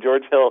was? I mean,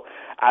 George Hill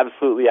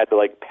absolutely had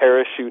to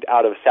parachute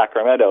out of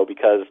Sacramento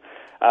because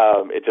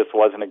it just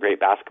wasn't a great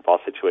basketball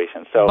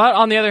situation. So, but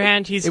on the other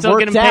hand, he's still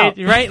getting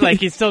paid, right?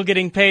 He's still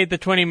getting paid the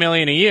 $20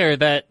 million a year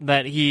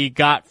that he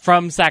got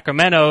from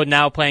Sacramento.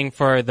 Now playing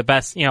for the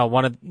best,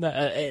 one of the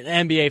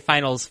NBA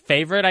Finals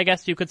favorite, I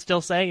guess you could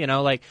still say.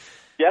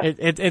 Yeah.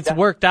 It's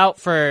worked out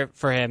for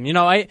him.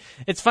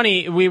 It's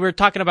funny. We were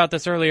talking about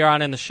this earlier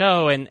on in the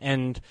show,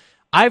 and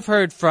I've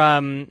heard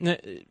from,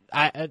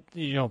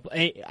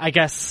 I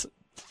guess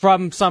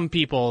from some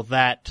people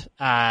that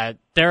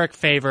Derek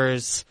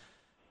Favors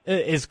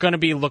is going to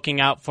be looking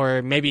out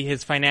for maybe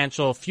his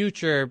financial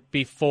future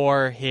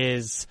before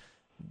his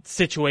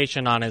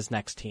situation on his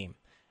next team.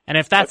 And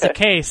if that's the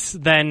case,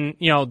 then,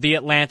 the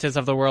Atlantas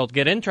of the world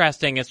get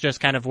interesting. It's just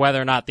kind of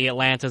whether or not the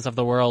Atlantas of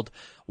the world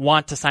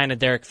want to sign a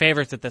Derek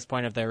Favors at this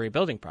point of their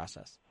rebuilding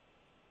process.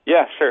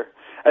 Yeah, sure.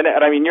 And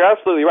I mean, you're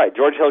absolutely right.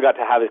 George Hill got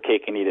to have his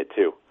cake and eat it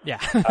too. Yeah.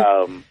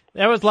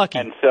 That was lucky.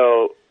 And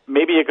so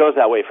maybe it goes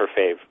that way for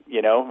Fave,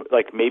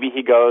 maybe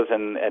he goes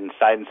and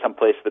signs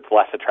someplace that's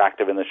less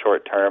attractive in the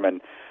short term.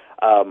 And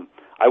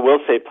I will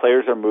say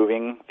players are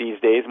moving these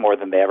days more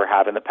than they ever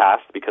have in the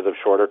past because of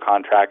shorter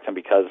contracts and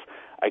because,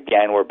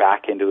 again, we're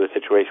back into a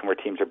situation where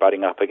teams are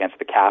butting up against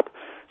the cap.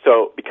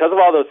 So because of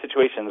all those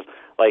situations,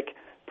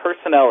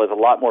 personnel is a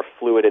lot more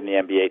fluid in the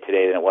NBA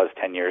today than it was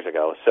 10 years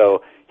ago.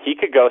 So he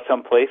could go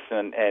someplace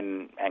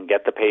and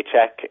get the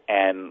paycheck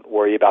and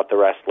worry about the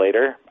rest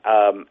later.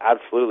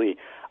 Absolutely.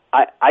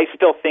 I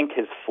still think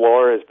his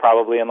floor is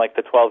probably in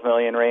the 12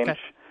 million range.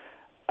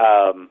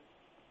 Okay.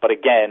 But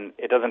again,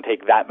 it doesn't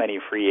take that many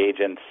free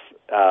agents,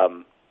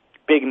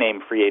 big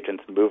name free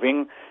agents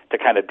moving to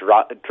kind of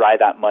dry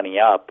that money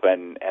up,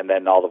 and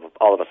then all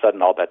of a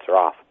sudden all bets are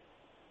off.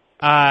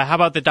 How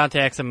about the Dante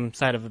Exum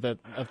side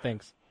of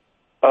things?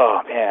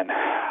 Oh man,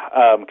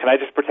 can I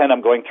just pretend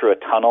I'm going through a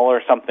tunnel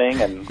or something?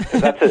 And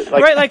that's it.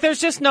 Right, there's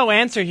just no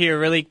answer here,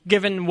 really,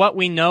 given what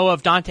we know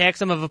of Dante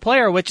Exum of a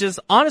player, which is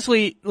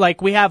honestly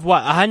we have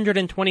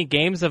 120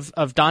 games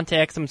of Dante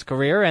Exum's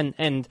career, and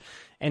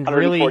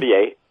 148.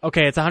 Really,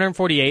 okay, it's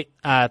 148.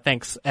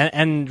 Thanks,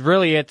 and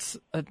really, it's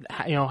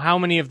how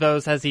many of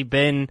those has he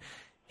been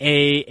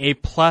a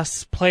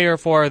plus player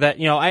for? That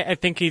I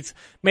think he's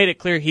made it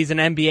clear he's an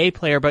NBA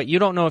player, but you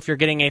don't know if you're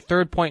getting a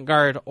third point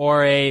guard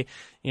or a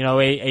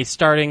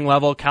starting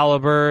level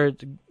caliber,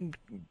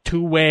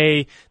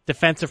 two-way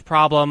defensive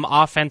problem,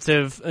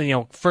 offensive,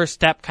 first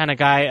step kind of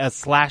guy, a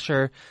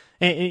slasher.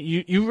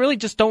 You really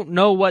just don't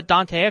know what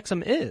Dante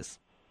Exum is.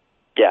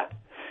 Yeah.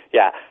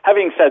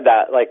 Having said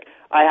that,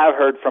 I have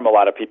heard from a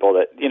lot of people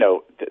that,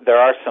 there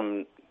are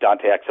some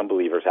Dante Exum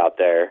believers out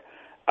there.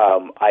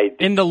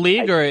 In the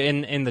league or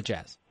in the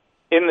Jazz?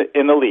 In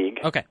the league.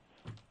 Okay.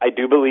 I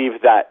do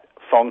believe that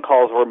phone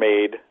calls were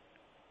made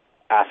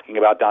asking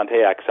about Dante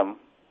Exum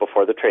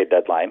before the trade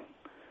deadline.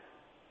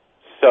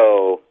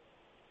 So,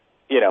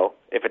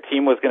 if a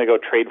team was going to go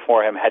trade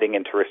for him heading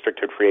into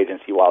restricted free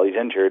agency while he's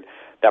injured,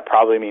 that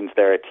probably means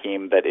they're a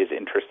team that is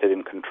interested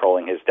in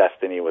controlling his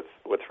destiny with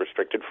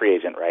restricted free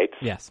agent rights.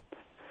 Yes.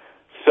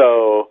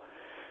 So,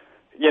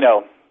 the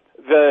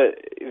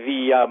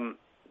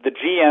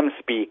GM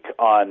speak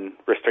on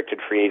restricted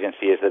free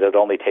agency is that it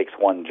only takes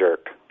one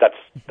jerk. That's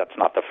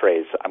not the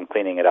phrase. I'm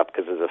cleaning it up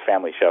because it's a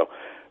family show.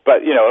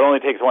 But, it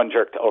only takes one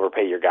jerk to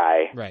overpay your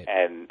guy, right,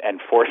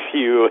 and force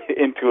you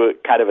into a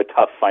kind of a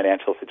tough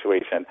financial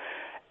situation.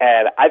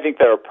 And I think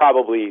there are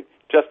probably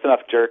just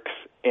enough jerks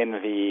in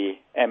the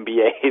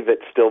NBA that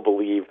still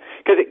believe.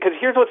 Because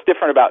here's what's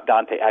different about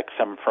Dante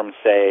Exum from,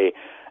 say,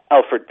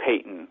 Elfrid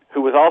Payton,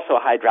 who was also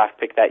a high draft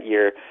pick that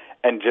year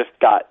and just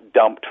got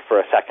dumped for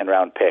a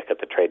second-round pick at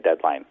the trade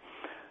deadline.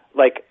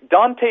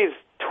 Dante's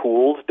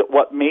tools,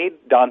 what made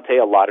Dante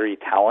a lottery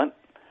talent,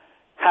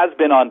 has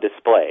been on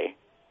display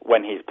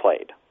when he's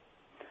played.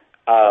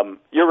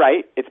 You're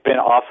right. It's been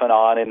off and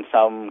on in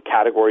some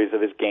categories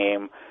of his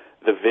game.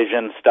 The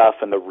vision stuff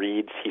and the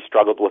reads he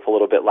struggled with a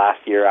little bit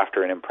last year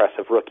after an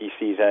impressive rookie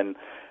season.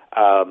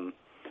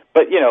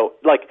 But,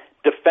 like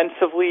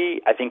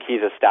defensively, I think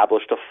he's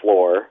established a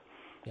floor.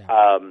 Yeah.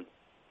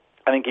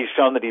 I think he's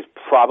shown that he's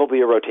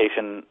probably a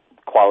rotation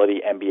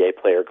quality NBA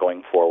player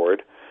going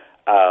forward.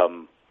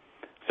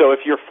 So if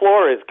your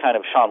floor is kind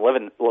of Sean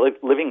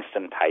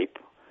Livingston type,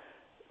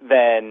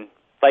 then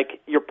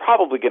you're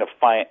probably going to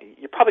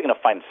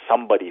find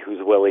somebody who's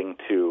willing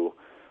to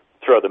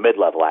throw the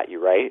mid-level at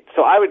you, right?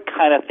 So I would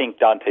kind of think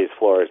Dante's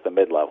floor is the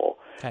mid-level.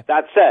 Okay.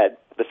 That said,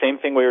 the same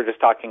thing we were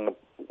talking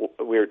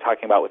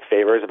about with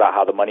Favors about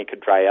how the money could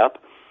dry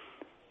up.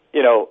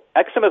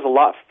 Exum is a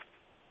lot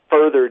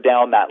further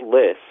down that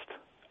list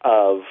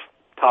of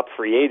top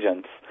free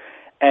agents,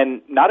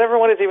 and not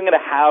everyone is even going to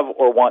have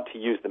or want to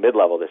use the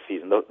mid-level this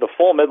season. The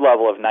full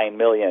mid-level of $9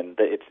 million,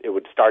 it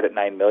would start at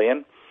 $9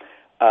 million.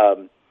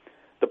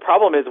 The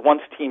problem is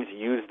once teams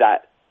use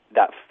that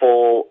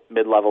full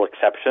mid-level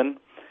exception,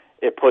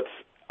 it puts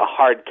a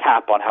hard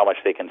cap on how much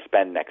they can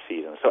spend next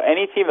season. So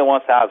any team that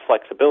wants to have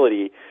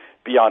flexibility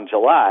beyond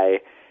July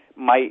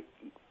might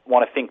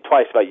want to think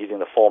twice about using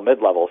the full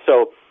mid-level.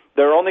 So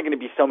there are only going to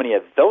be so many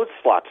of those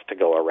slots to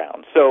go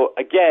around. So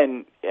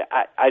again,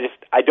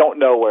 I don't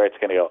know where it's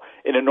going to go.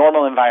 In a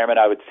normal environment,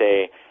 I would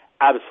say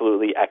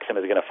absolutely Exum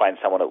is going to find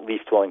someone at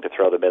least willing to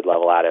throw the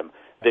mid-level at him.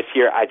 This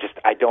year,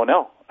 I don't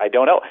know.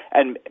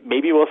 And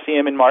maybe we'll see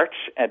him in March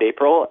and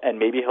April, and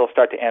maybe he'll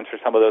start to answer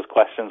some of those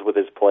questions with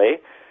his play,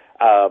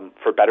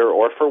 for better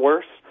or for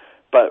worse.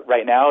 But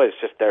right now, it's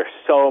just there are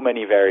so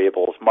many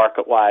variables,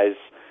 market-wise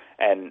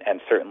and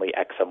certainly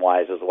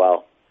Exum-wise as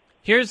well.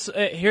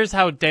 Here's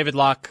how David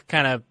Locke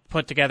kind of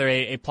put together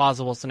a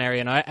plausible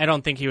scenario, and I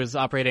don't think he was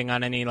operating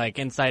on any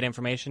inside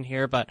information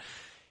here, but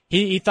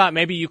he thought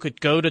maybe you could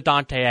go to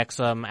Dante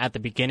Exum at the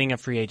beginning of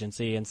free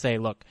agency and say,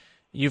 look,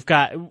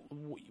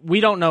 we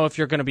don't know if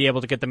you're going to be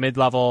able to get the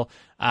mid-level,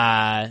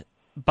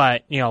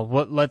 but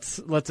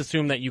let's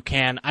assume that you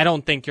can. I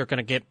don't think you're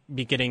going to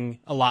be getting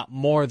a lot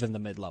more than the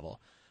mid-level.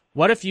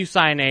 What if you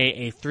sign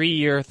a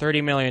 3-year,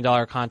 $30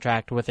 million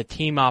contract with a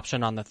team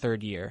option on the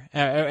third year,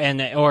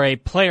 or a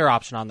player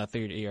option on the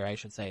third year, I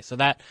should say? So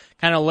that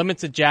kind of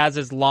limits the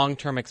Jazz's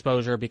long-term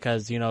exposure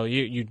because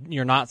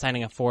you're not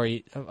signing a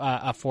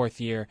fourth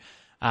year.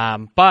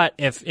 But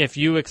if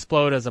you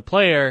explode as a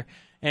player,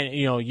 and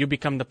you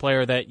become the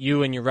player that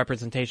you and your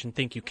representation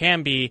think you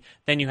can be,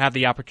 then you have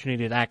the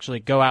opportunity to actually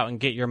go out and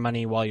get your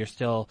money while you're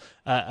still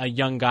a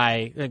young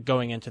guy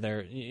going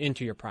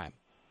into your prime.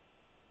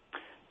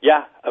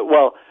 Yeah,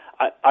 well,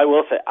 I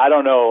will say I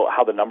don't know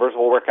how the numbers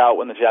will work out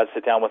when the Jazz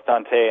sit down with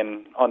Dante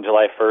on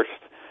July 1st,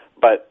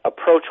 but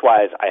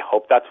approach-wise, I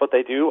hope that's what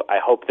they do. I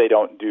hope they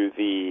don't do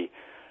the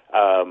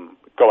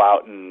go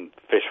out and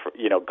fish for,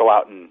 go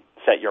out and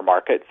set your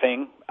market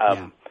thing.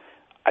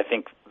 I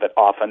think that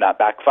often that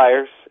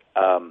backfires.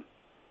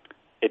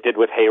 It did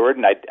with Hayward,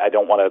 and I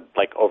don't want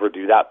to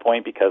overdo that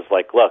point because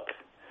look,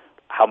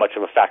 how much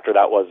of a factor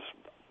that was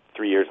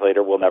 3 years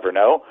later, we'll never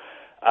know.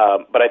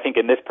 But I think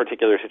in this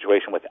particular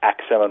situation with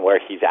Exum and where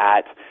he's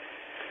at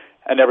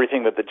and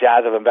everything that the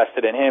Jazz have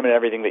invested in him and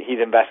everything that he's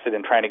invested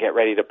in trying to get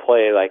ready to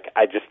play,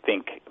 I just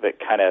think that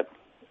kind of,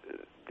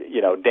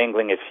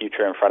 dangling his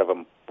future in front of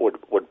him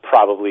would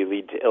probably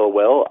lead to ill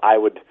will. I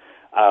would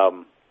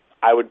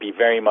be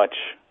very much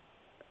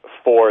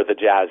for the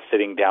Jazz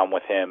sitting down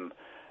with him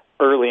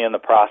early in the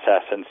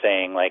process and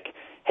saying,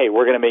 hey,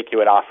 we're going to make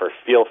you an offer.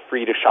 Feel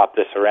free to shop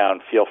this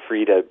around. Feel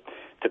free to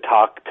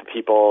talk to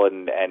people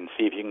and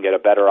see if you can get a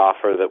better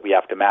offer that we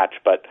have to match.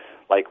 But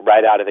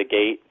right out of the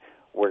gate,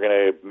 we're going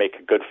to make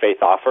a good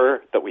faith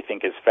offer that we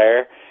think is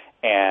fair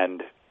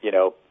and,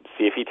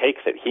 see if he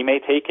takes it. He may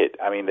take it.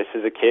 I mean, this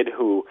is a kid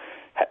who,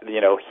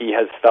 he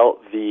has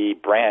felt the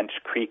branch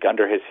creak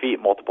under his feet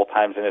multiple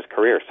times in his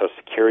career. So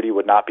security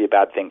would not be a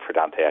bad thing for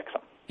Dante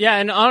Exum. Yeah,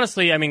 and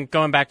honestly, I mean,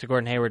 going back to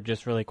Gordon Hayward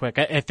just really quick,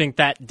 I think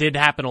that did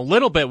happen a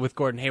little bit with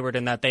Gordon Hayward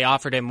in that they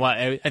offered him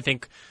I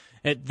think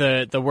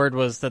the word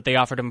was that they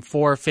offered him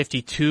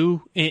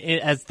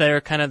 $452 as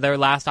their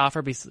last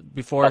offer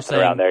before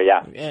saying around there,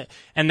 yeah.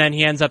 And then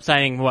he ends up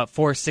signing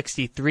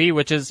 $463,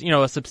 which is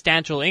a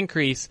substantial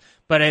increase,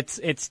 but it's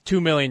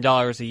 $2 million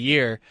a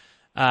year.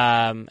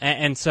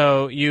 And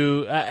so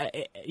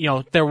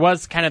there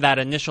was kind of that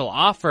initial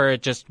offer.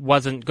 It just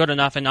wasn't good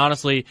enough. And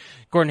honestly,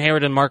 Gordon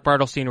Hayward and Mark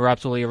Bartelstein were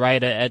absolutely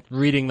right at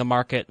reading the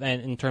market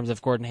in terms of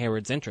Gordon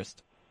Hayward's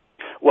interest.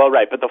 Well,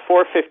 right, but the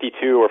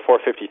 452 or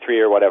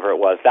 453 or whatever it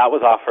was, that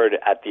was offered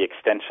at the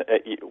extension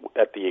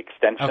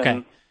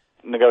Okay.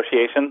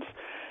 Negotiations.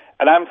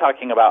 And I'm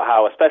talking about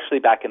how, especially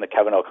back in the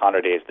Kevin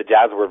O'Connor days, the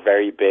Jazz were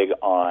very big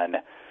on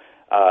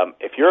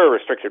if you're a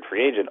restricted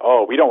free agent,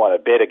 we don't want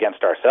to bid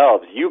against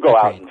ourselves. You go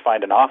out and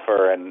find an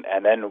offer, and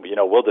then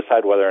we'll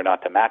decide whether or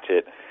not to match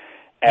it.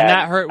 And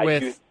that hurt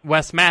with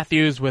Wes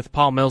Matthews, with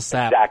Paul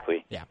Millsap.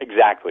 Exactly. Yeah.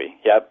 Exactly.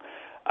 Yep.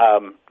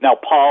 Now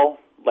Paul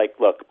like,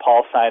 look,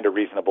 Paul signed a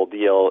reasonable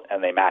deal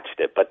and they matched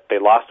it, but they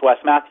lost Wes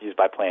Matthews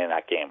by playing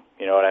that game.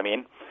 You know what I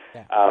mean?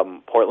 Yeah.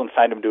 Portland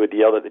signed him to a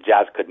deal that the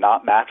Jazz could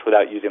not match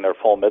without using their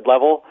full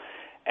mid-level,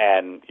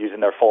 and using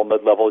their full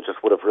mid-level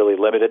just would have really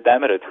limited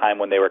them at a time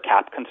when they were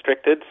cap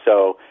constricted,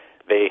 so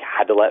they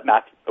had to let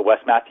Wes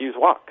Matthews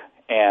walk.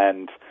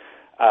 And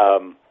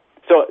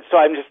so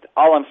I'm just,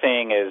 all I'm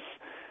saying is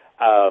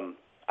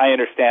I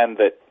understand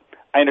that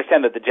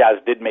the Jazz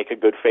did make a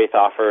good faith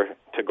offer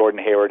to Gordon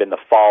Hayward in the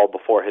fall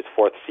before his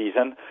fourth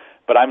season,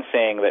 but I'm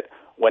saying that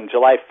when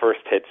July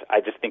 1st hits, I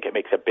just think it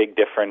makes a big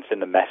difference in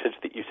the message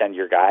that you send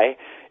your guy.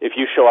 If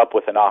you show up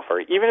with an offer,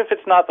 even if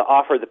it's not the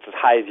offer that's as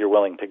high as you're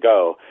willing to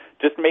go,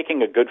 just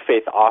making a good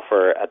faith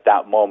offer at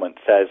that moment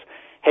says,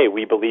 hey,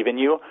 we believe in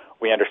you.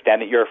 We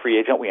understand that you're a free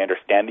agent. We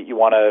understand that you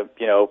want to,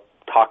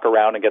 talk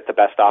around and get the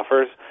best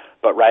offers.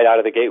 But right out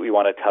of the gate, we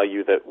want to tell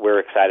you that we're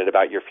excited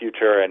about your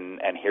future, and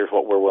here's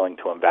what we're willing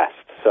to invest.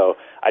 So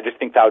I just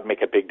think that would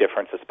make a big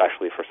difference,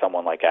 especially for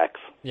someone like X.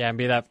 Yeah, and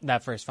be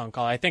that first phone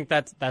call. I think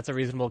that's a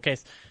reasonable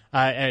case.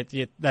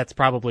 That's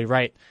probably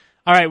right.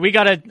 All right, we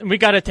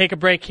gotta take a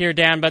break here,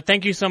 Dan. But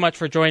thank you so much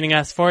for joining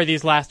us for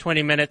these last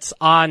 20 minutes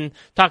on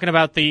talking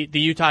about the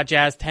Utah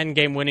Jazz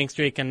 10-game winning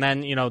streak, and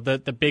then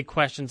the big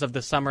questions of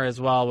the summer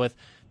as well with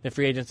the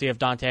free agency of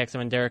Dante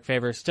Exum and Derek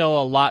Favors. Still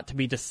a lot to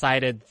be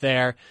decided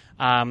there.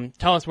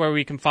 Tell us where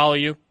we can follow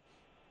you.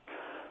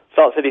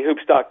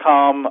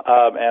 SaltCityHoops.com,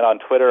 and on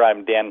Twitter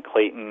I'm Dan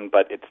Clayton,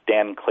 but it's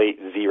Dan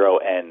Clayt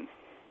 0N.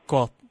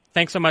 Cool.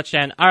 Thanks so much,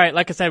 Dan. All right,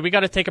 like I said, we got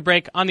to take a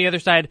break. On the other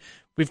side,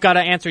 we've got to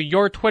answer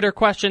your Twitter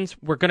questions.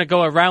 We're going to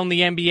go around the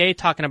NBA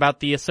talking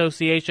about the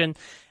association,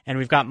 and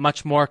we've got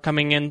much more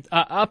coming in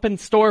up in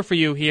store for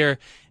you here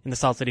in the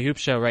Salt City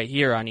Hoops Show right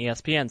here on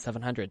ESPN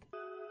 700.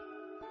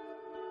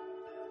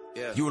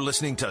 Yeah. You're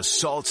listening to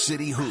Salt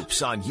City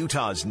Hoops on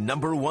Utah's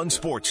 #1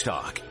 sports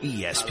talk,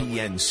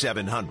 ESPN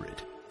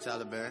 700.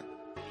 Taliban.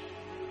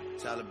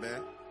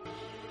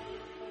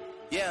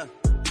 Yeah.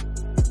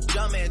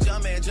 Jumpin'.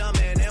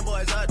 Them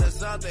boys up to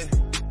something.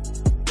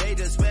 They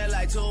just spent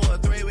like 2 or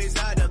 3 weeks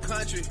out the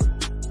country.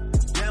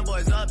 Them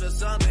boys up to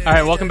something. All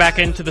right, welcome back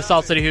into the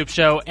Salt City Hoops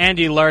Show.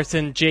 Andy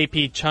Larson,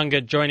 JP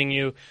Chunga joining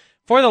you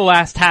for the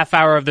last half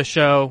hour of the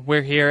show.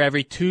 We're here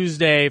every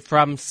Tuesday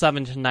from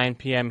 7 to 9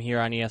 p.m. here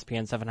on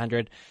ESPN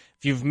 700.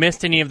 If you've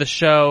missed any of the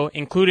show,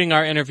 including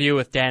our interview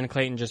with Dan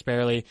Clayton just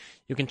barely,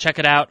 you can check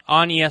it out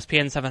on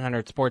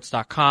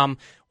ESPN700sports.com.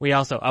 We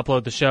also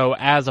upload the show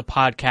as a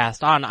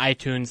podcast on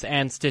iTunes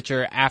and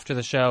Stitcher after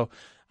the show.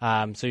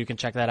 So you can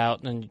check that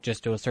out and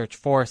just do a search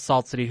for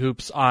Salt City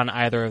Hoops on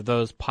either of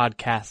those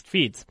podcast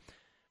feeds.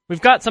 We've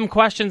got some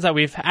questions that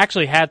we've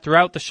actually had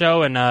throughout the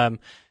show, and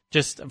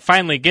just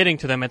finally getting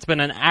to them. It's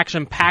been an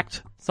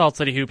action-packed Salt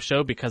City Hoops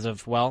show because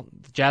of, the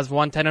Jazz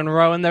won 10 in a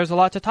row, and there's a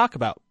lot to talk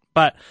about.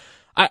 But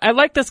I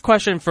like this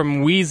question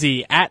from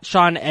Wheezy at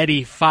Sean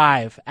Eddy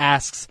 5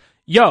 asks,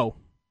 who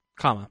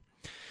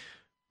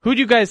do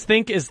you guys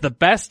think is the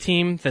best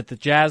team that the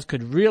Jazz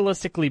could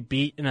realistically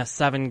beat in a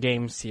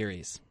 7-game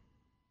series?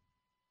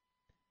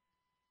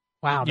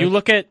 Wow. You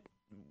look at,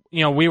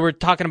 we were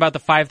talking about the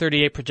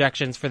 538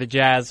 projections for the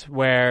Jazz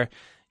where,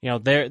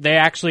 they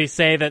actually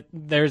say that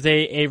there's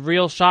a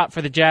real shot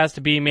for the Jazz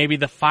to be maybe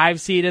the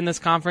 5 seed in this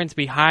conference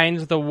behind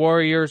the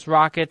Warriors,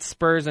 Rockets,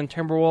 Spurs, and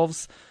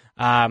Timberwolves.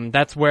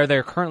 That's where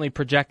they're currently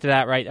projected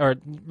at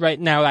right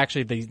now,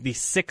 actually the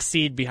 6th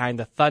seed behind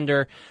the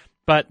Thunder.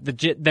 But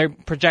they're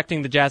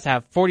projecting the Jazz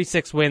have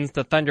 46 wins,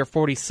 the Thunder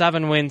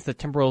 47 wins, the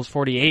Timberwolves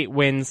 48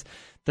 wins,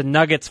 the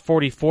Nuggets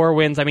 44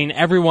 wins. I mean,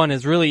 everyone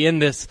is really in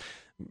this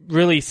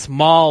really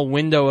small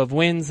window of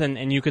wins,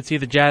 and you could see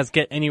the Jazz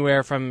get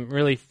anywhere from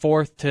really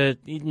 4th to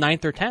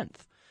 9th or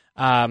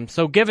 10th.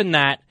 So given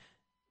that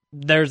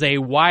there's a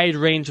wide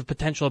range of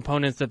potential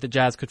opponents that the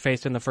Jazz could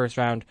face in the first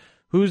round,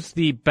 who's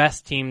the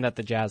best team that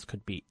the Jazz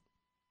could beat?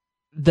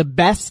 The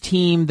best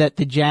team that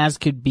the Jazz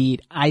could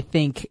beat, I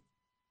think,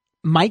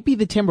 might be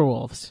the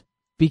Timberwolves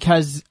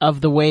because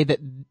of the way that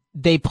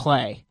they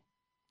play.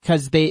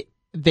 Because they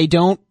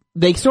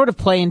sort of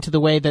play into the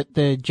way that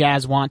the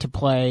Jazz want to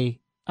play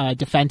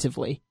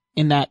defensively,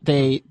 in that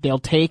they'll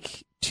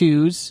take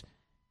twos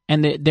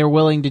and they're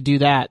willing to do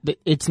that.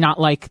 It's not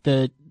like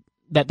that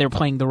they're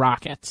playing the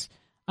Rockets,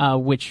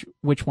 which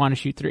want to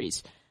shoot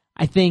threes.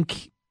 I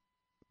think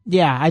the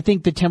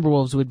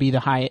Timberwolves would be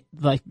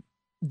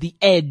the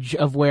edge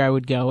of where I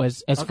would go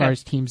as far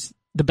as teams,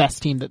 the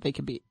best team that they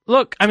could beat.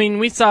 Look, I mean,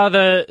 we saw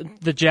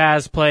the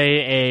Jazz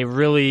play a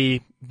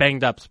really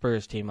banged up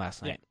Spurs team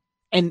last night.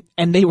 And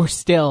they were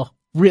still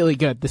really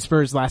good, the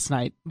Spurs last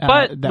night.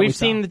 But we've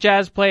seen the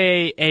Jazz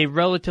play a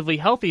relatively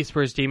healthy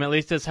Spurs team, at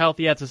least as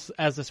healthy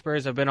as the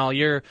Spurs have been all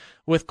year,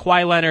 with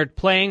Kawhi Leonard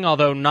playing,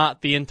 although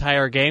not the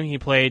entire game. He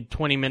played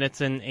 20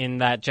 minutes in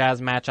that Jazz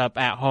matchup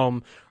at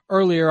home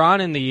earlier on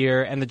in the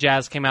year, and the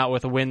Jazz came out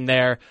with a win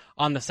there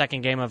on the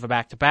second game of a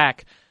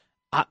back-to-back.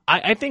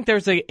 I think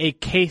there's a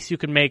case you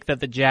could make that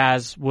the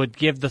Jazz would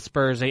give the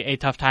Spurs a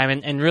tough time.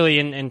 And really,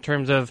 in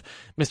terms of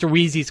Mr.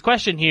 Weezy's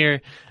question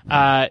here,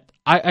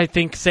 I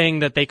think saying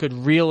that they could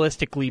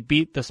realistically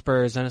beat the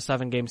Spurs in a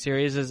 7-game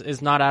series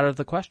is not out of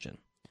the question.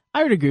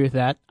 I would agree with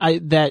that.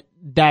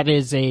 That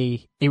is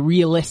a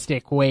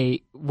realistic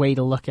way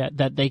to look at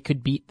that. They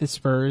could beat the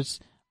Spurs.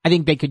 I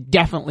think they could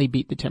definitely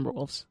beat the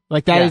Timberwolves.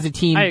 Like that is a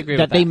team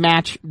that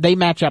they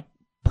match up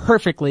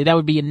perfectly. That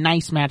would be a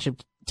nice matchup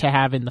to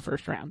have in the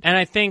first round. And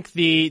I think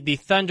the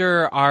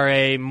Thunder are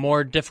a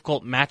more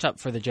difficult matchup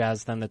for the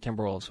Jazz than the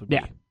Timberwolves would be.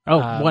 Yeah. Oh,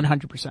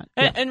 100%.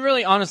 Yeah. And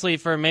really, honestly,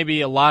 for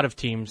maybe a lot of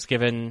teams,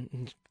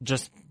 given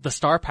just the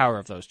star power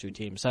of those two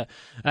teams,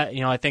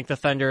 I think the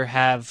Thunder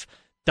have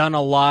done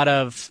a lot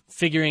of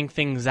figuring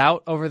things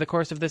out over the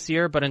course of this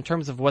year, but in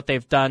terms of what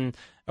they've done,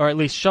 or at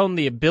least shown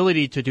the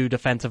ability to do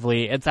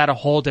defensively, it's at a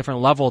whole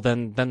different level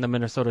than the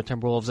Minnesota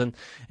Timberwolves. And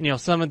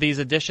some of these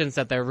additions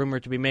that they're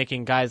rumored to be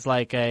making, guys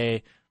like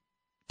a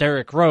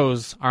Derrick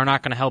Rose, are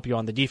not going to help you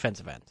on the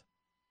defensive end.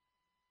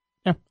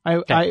 Yeah,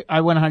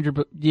 I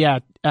 100. Yeah,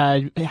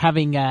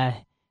 having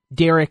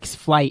Derrick's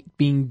flight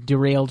being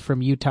derailed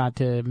from Utah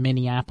to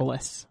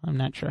Minneapolis, I'm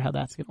not sure how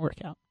that's going to work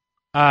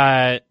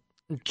out.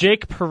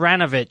 Jake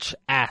Paranovich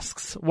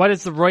asks, what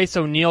is the Royce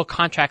O'Neal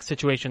contract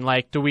situation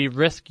like? Do we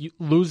risk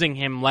losing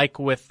him like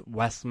with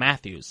Wes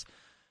Matthews?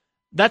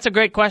 That's a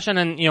great question,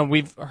 and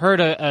we've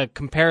heard a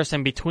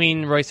comparison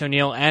between Royce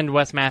O'Neal and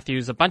Wes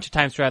Matthews a bunch of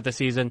times throughout the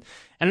season,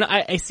 and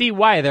I see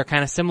why. They're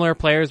kind of similar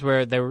players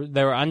where they were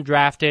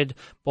undrafted.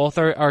 Both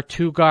are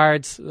two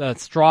guards,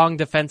 strong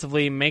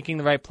defensively, making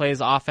the right plays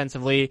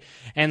offensively,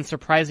 and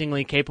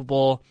surprisingly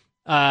capable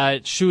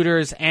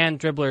shooters and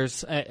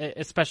dribblers,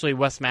 especially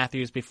Wes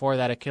Matthews before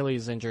that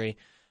Achilles injury.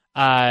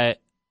 The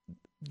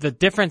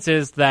difference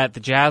is that the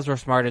Jazz were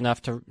smart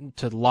enough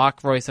to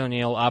lock Royce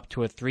O'Neal up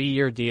to a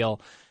 3-year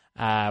deal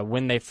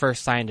when they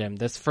first signed him.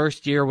 This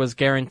first year was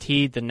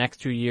guaranteed. The next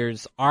 2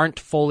 years aren't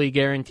fully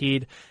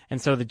guaranteed.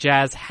 And so the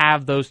Jazz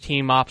have those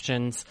team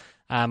options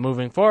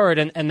moving forward.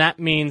 And that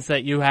means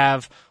that you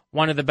have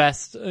one of the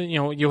best,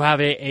 you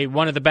have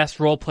one of the best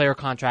role player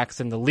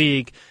contracts in the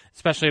league,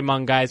 especially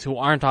among guys who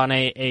aren't on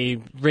a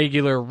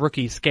regular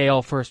rookie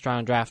scale first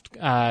round draft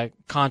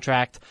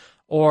contract,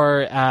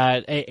 or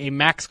a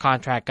max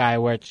contract guy,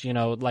 which,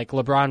 like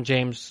LeBron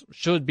James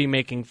should be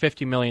making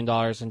 $50 million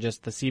and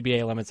just the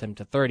CBA limits him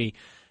to 30.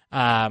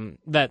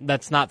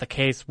 That's not the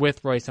case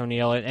with Royce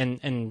O'Neal,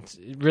 and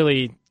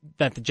really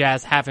that the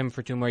Jazz have him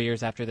for 2 more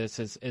years after this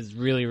is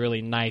really,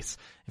 really nice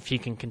if he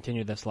can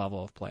continue this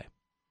level of play.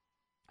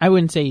 I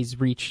wouldn't say he's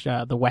reached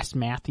the Wes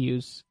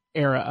Matthews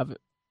era of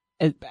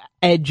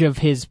edge of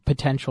his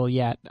potential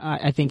yet.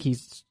 I think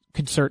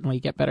could certainly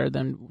get better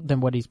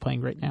than what he's playing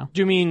right now.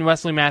 Do you mean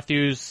Wesley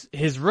Matthews,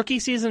 his rookie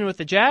season with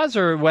the Jazz,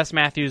 or Wes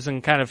Matthews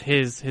and kind of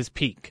his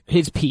peak?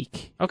 His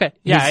peak. Okay.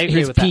 Yeah, I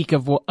agree with that. His peak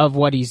of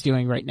what he's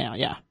doing right now,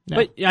 yeah. No.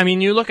 But,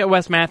 you look at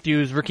Wes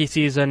Matthews' rookie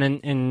season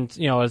and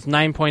his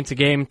 9 points a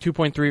game,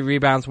 2.3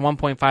 rebounds,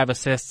 1.5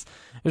 assists.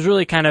 It was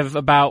really kind of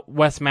about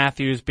Wes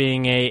Matthews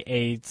being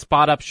a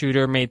spot-up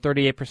shooter, made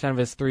 38% of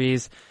his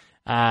threes,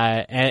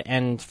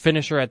 and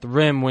finisher at the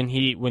rim when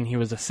he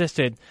was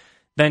assisted.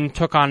 Then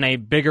took on a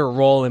bigger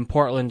role in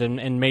Portland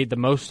and made the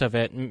most of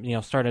it.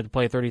 Started to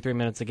play 33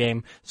 minutes a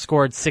game,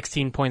 scored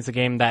 16 points a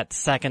game that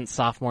second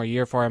sophomore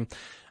year for him.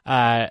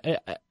 I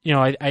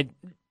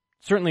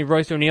certainly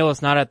Royce O'Neal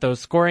is not at those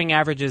scoring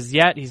averages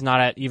yet. He's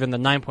not at even the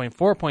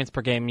 9.4 points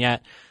per game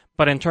yet.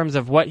 But in terms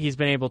of what he's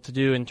been able to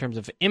do in terms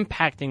of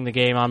impacting the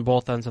game on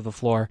both ends of the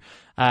floor,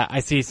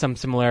 I see some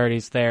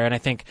similarities there. And I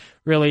think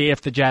really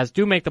if the Jazz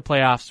do make the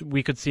playoffs,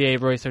 we could see a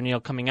Royce O'Neal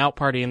coming out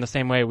party in the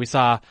same way we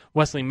saw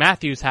Wesley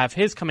Matthews have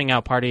his coming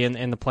out party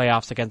in the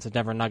playoffs against the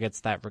Denver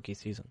Nuggets that rookie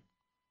season.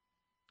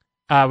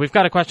 We've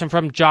got a question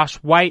from Josh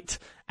White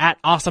at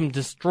Awesome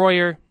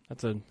Destroyer.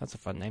 That's a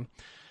fun name.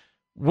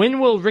 When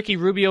will Ricky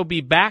Rubio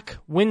be back?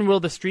 When will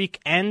the streak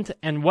end?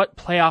 And what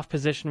playoff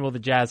position will the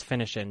Jazz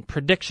finish in?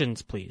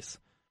 Predictions, please.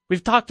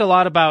 We've talked a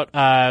lot about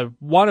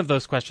one of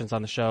those questions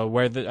on the show,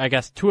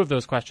 two of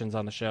those questions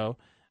on the show,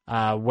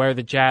 where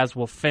the Jazz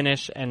will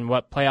finish and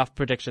what playoff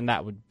prediction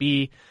that would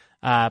be,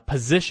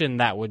 position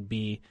that would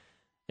be.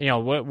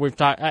 We've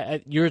talked.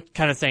 You're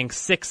kind of saying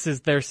 6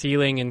 is their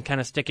ceiling and kind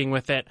of sticking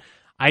with it.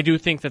 I do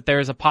think that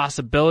there's a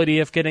possibility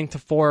of getting to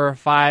 4 or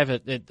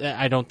 5.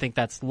 I don't think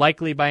that's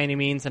likely by any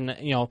means.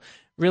 And,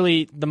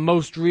 really the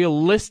most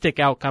realistic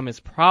outcome is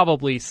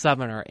probably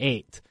 7 or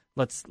 8.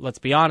 Let's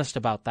be honest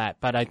about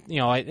that. But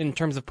in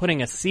terms of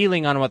putting a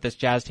ceiling on what this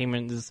Jazz team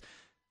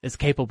is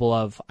capable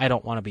of, I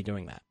don't want to be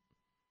doing that.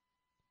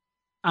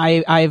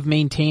 I've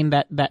maintained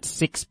that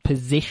 6th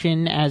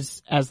position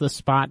as the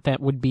spot that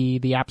would be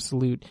the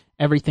absolute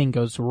everything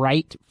goes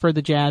right for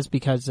the Jazz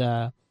because,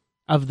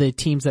 of the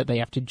teams that they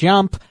have to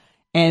jump.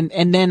 And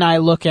then I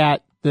look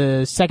at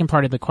the second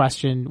part of the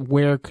question,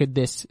 where could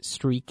this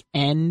streak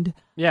end?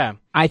 Yeah.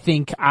 I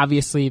think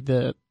obviously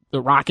the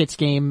Rockets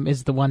game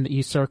is the one that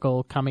you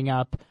circle coming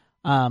up.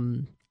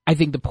 I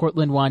think the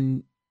Portland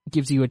one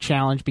gives you a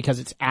challenge because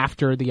it's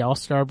after the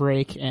All-Star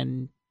break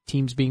and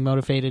teams being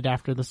motivated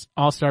after the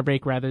All-Star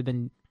break rather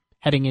than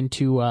heading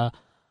into a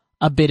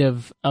bit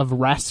of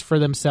rest for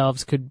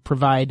themselves could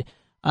provide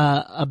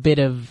a bit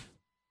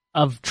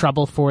of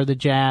trouble for the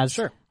Jazz.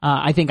 Sure.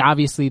 I think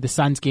obviously the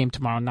Suns game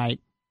tomorrow night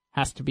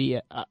has to be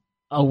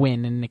a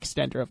win and an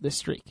extender of this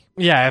streak.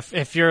 Yeah,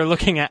 if you're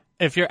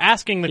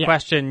asking the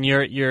question,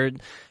 you're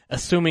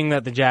assuming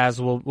that the Jazz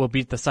will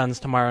beat the Suns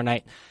tomorrow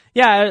night.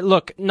 Yeah,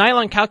 look,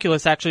 Nylon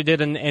Calculus actually did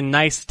a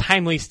nice,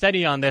 timely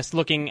study on this,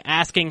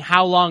 asking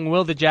how long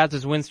will the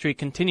Jazz's win streak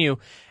continue.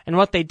 And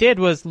what they did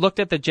was looked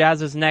at the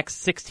Jazz's next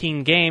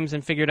 16 games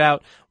and figured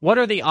out what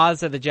are the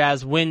odds that the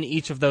Jazz win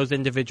each of those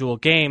individual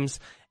games.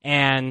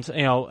 And,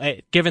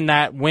 given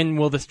that, when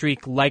will the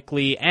streak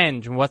likely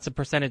end? What's the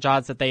percentage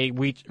odds that they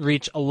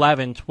reach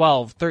 11,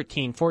 12,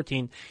 13,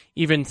 14,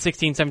 even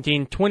 16,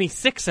 17,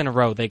 26 in a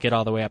row they get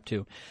all the way up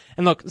to?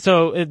 And look,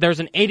 so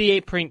there's an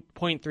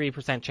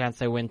 88.3% chance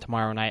they win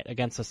tomorrow night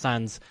against the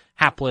Suns,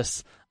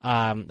 hapless.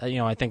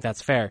 I think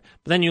that's fair.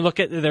 But then you look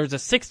at, there's a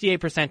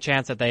 68%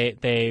 chance that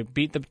they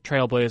beat the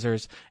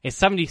Trailblazers, a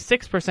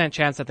 76%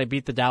 chance that they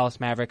beat the Dallas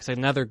Mavericks,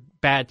 another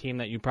bad team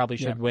that you probably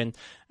should win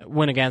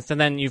against. And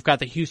then you've got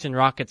the Houston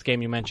Rockets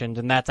game you mentioned,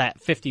 and that's at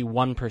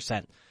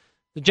 51%.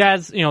 The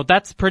Jazz,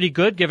 that's pretty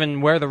good given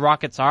where the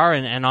Rockets are,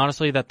 and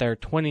honestly that they're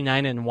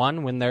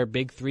 29-1 when their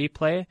big three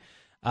play.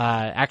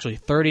 Actually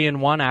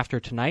 30-1 after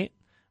tonight.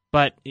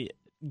 But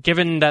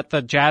given that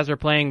the Jazz are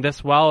playing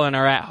this well and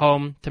are at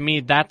home, to me,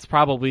 that's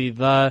probably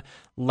the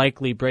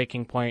likely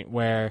breaking point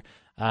where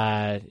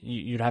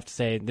you'd have to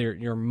say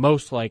you're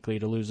most likely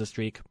to lose a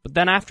streak. But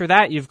then after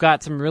that, you've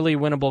got some really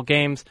winnable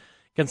games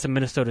against the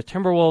Minnesota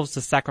Timberwolves,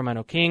 the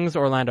Sacramento Kings,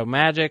 Orlando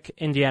Magic,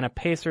 Indiana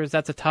Pacers.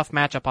 That's a tough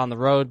matchup on the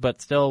road,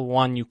 but still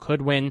one you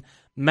could win.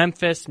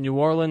 Memphis, New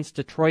Orleans,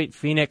 Detroit,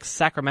 Phoenix,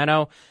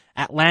 Sacramento,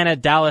 Atlanta,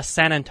 Dallas,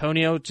 San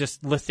Antonio,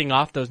 just listing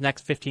off those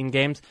next 15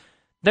 games.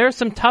 There's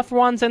some tough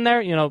ones in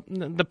there.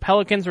 The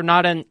Pelicans are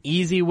not an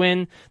easy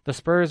win. The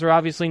Spurs are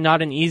obviously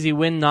not an easy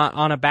win, not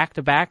on a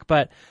back-to-back,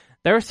 but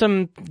there are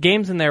some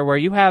games in there where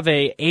you have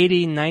a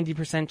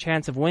 80-90%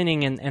 chance of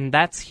winning, and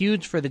that's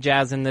huge for the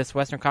Jazz in this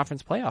Western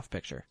Conference playoff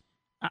picture.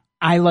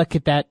 I look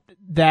at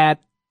that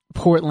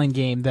Portland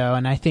game, though,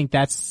 and I think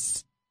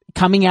that's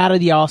coming out of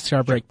the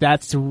All-Star break.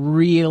 That's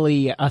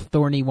really a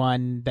thorny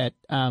one that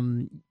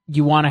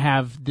you want to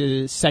have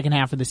the second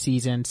half of the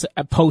season,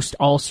 post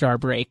All-Star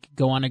break,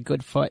 go on a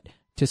good foot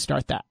to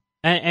start that.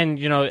 And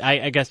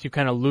I guess you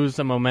kind of lose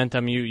the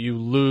momentum. You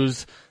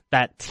lose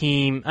that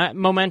team.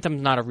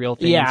 Momentum's not a real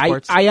thing in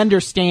sports. I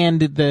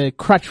understand the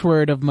crutch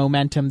word of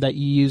momentum that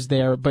you use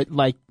there, but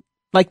like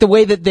the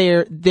way that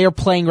they're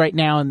playing right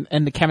now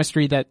and the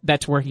chemistry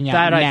that's working out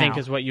that now. I think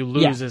is what you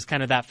lose is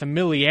kind of that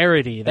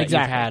familiarity that you've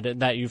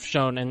had, that you've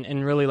shown.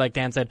 And really, like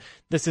Dan said,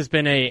 this has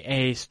been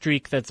a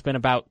streak that's been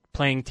about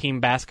playing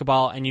team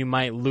basketball, and you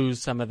might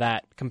lose some of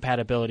that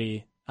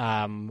compatibility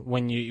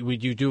when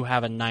you do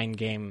have a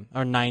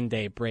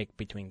 9-day break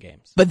between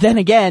games. But then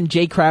again,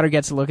 Jay Crowder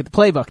gets to look at the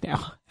playbook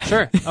now.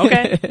 Sure.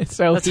 Okay.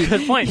 So that's a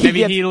good point.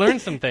 Maybe he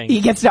learned some things.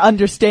 He gets to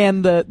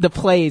understand the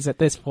plays at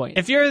this point.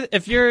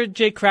 If you're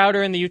Jay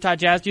Crowder and the Utah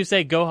Jazz, do you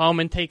say go home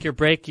and take your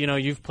break?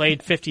 You've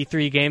played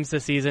 53 games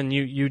this season.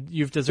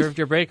 You've deserved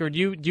your break, or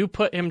do you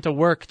put him to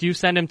work? Do you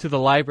send him to the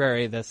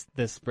library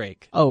this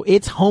break? Oh,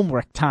 it's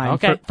homework time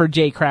for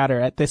Jay Crowder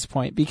at this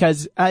point,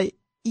 because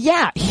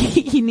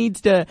he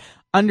needs to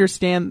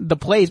understand the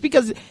plays,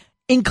 because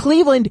in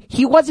Cleveland,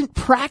 he wasn't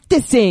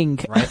practicing.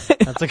 Right.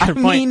 That's a good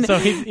point. So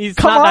he's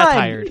not that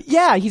tired.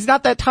 Yeah, he's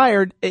not that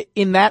tired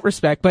in that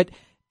respect, but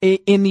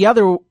in the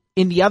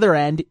other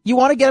end, you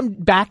want to get him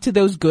back to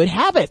those good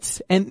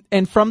habits and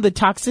from the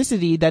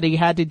toxicity that he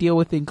had to deal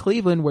with in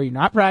Cleveland, where you're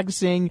not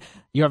practicing,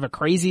 you have a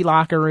crazy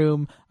locker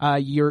room,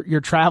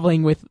 you're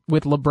traveling with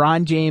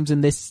LeBron James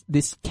and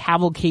this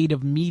cavalcade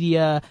of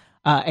media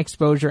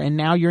exposure, and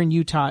now you're in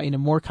Utah in a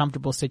more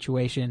comfortable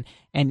situation,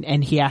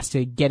 and he has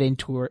to get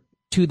into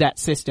that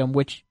system,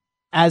 which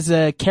as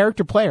a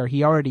character player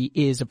he already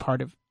is a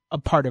part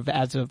of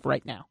as of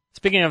right now.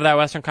 Speaking of that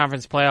Western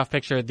Conference playoff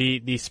picture,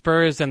 the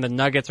Spurs and the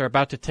Nuggets are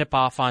about to tip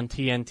off on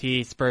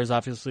TNT. Spurs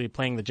obviously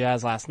playing the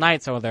Jazz last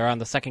night, so they're on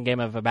the second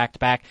game of a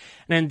back-to-back.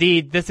 And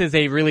indeed, this is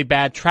a really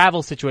bad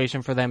travel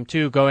situation for them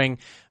too, going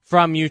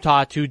from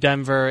Utah to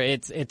Denver.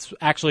 It's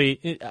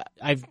actually,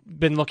 I've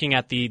been looking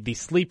at the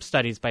sleep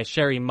studies by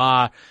Sherry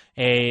Ma,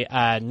 a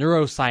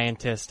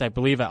neuroscientist, I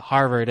believe at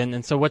Harvard.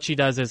 And so what she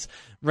does is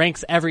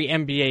ranks every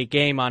NBA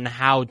game on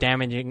how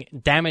damaging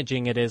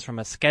it is from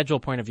a schedule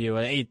point of view,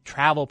 a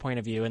travel point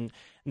of view. And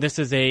this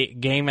is a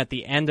game at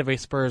the end of a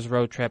Spurs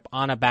road trip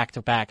on a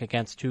back-to-back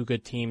against two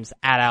good teams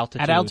at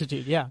altitude. At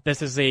altitude, yeah.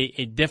 This is a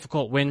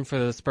difficult win for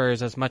the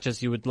Spurs, as much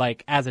as you would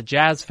like, as a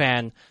Jazz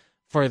fan,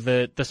 for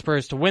the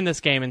Spurs to win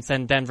this game and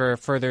send Denver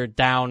further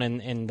down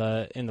in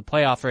the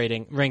playoff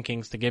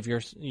rankings to give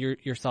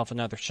yourself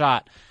another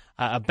shot,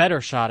 a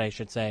better shot, I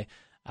should say.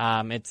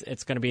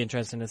 It's going to be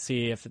interesting to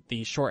see if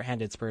the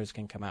shorthanded Spurs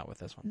can come out with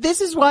this one.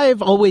 This is why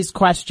I've always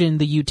questioned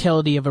the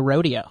utility of a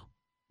rodeo,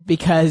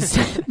 because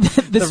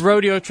the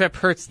rodeo trip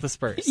hurts the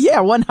Spurs. Yeah,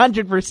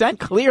 100%.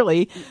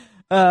 Clearly,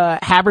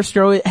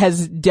 Haberstroh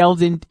has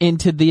delved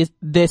into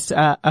this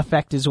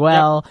effect as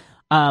well.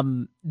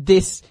 Yep.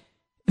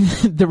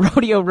 The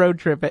rodeo road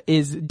trip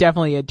is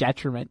definitely a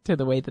detriment to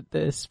the way that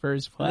the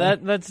Spurs play.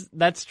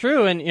 That's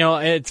true. And,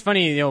 it's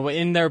funny,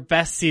 in their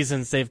best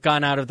seasons, they've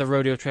gone out of the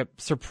rodeo trip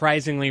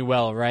surprisingly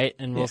well, right?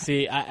 And we'll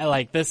see, I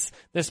like this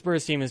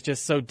Spurs team is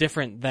just so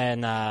different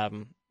than,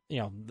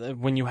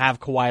 when you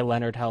have Kawhi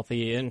Leonard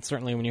healthy, and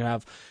certainly when you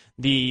have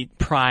the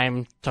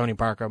prime Tony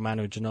Parker,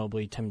 Manu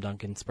Ginobili, Tim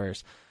Duncan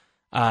Spurs.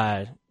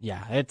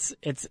 It's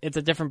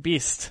a different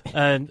beast.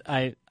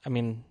 I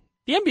mean,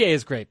 the NBA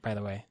is great, by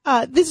the way.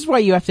 This is why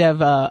you have to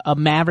have a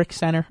Maverick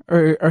Center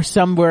or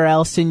somewhere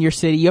else in your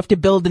city. You have to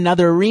build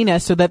another arena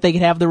so that they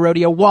can have the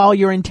rodeo while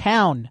you're in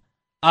town.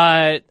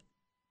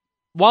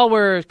 While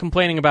we're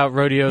complaining about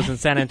rodeos in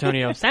San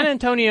Antonio, San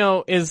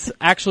Antonio is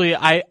actually,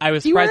 I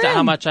was surprised at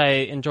how much I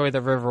enjoy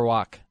the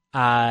Riverwalk.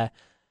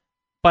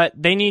 But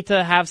they need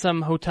to have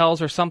some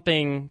hotels or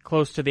something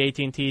close to the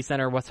AT&T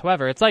Center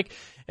whatsoever. It's like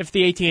if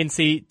the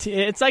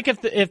it's like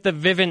if the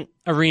Vivint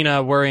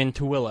Arena were in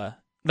Tooele.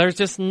 There's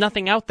just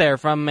nothing out there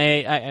from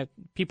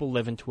people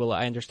live in Tooele,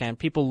 I understand.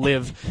 People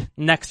live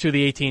next to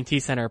the AT&T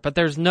Center, but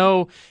there's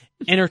no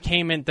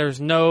entertainment,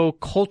 there's no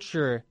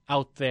culture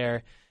out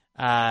there,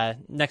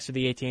 next to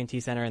the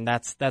AT&T Center, and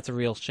that's a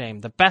real shame.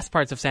 The best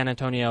parts of San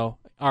Antonio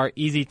are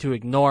easy to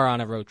ignore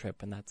on a road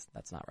trip, and that's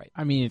not right.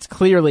 I mean, it's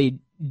clearly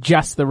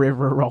just the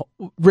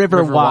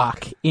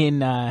Riverwalk in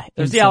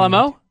There's the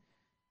Alamo?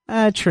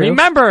 True.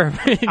 Remember,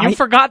 you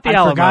forgot the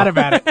Alamo. I forgot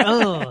about it.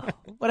 Oh,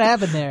 what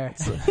happened there?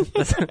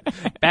 That's a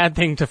bad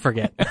thing to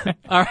forget.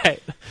 All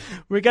right.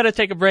 We got to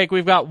take a break.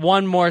 We've got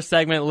one more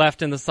segment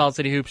left in the Salt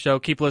City Hoop Show.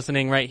 Keep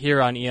listening right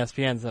here on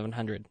ESPN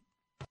 700.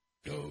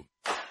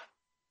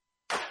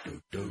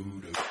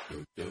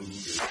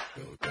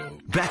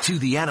 Back to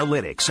the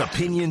analytics,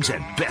 opinions,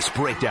 and best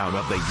breakdown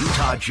of the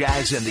Utah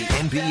Jazz and the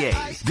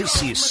NBA.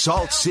 This is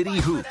Salt City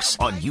Hoops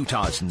on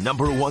Utah's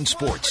 #1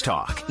 sports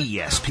talk,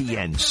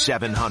 ESPN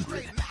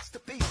 700.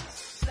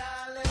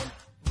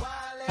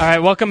 All right,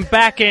 welcome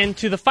back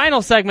into the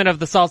final segment of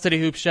the Salt City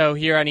Hoop Show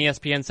here on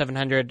ESPN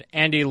 700.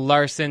 Andy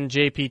Larson,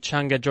 JP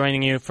Chunga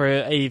joining you for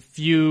a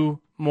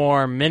few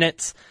more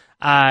minutes,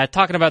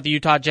 talking about the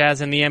Utah Jazz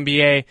and the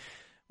NBA.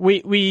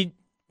 We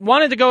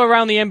wanted to go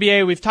around the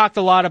NBA. We've talked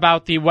a lot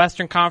about the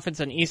Western Conference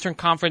and Eastern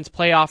Conference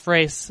playoff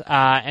race,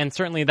 and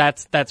certainly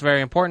that's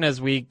very important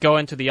as we go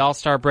into the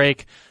All-Star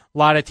break. A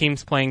lot of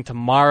teams playing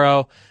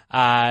tomorrow,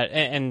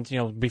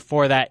 and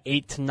before that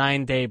 8 to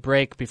 9 day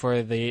break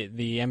before the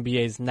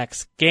NBA's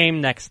next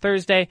game next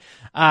Thursday.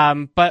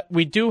 But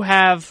we do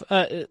have,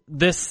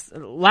 this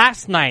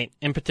last night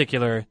in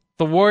particular,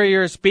 the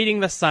Warriors beating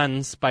the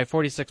Suns by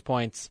 46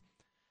 points,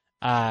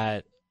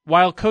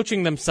 while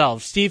coaching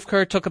themselves. Steve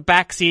Kerr took a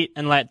backseat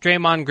and let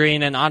Draymond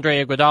Green and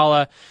Andre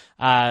Iguodala,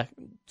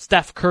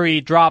 Steph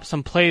Curry drop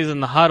some plays in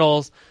the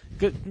huddles,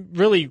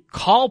 really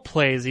call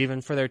plays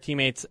even for their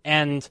teammates,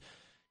 and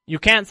you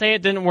can't say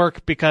it didn't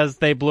work because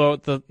they blew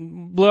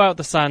out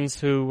the Suns,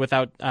 who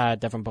without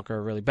Devin Booker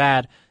are really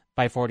bad,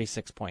 by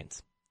 46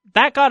 points.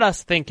 That got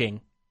us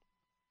thinking.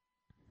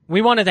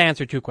 We wanted to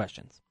answer two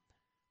questions.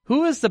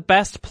 Who is the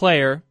best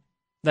player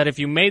that if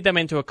you made them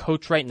into a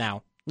coach right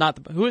now,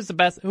 who is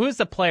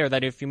the player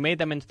that if you made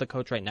them into the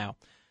coach right now,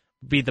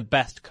 would be the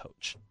best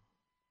coach?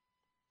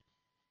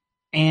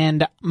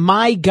 And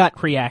my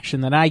gut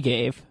reaction that I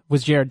gave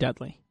was Jared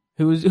Dudley,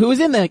 who was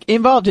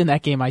involved in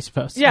that game, I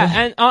suppose.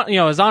 Yeah,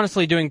 and is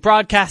honestly doing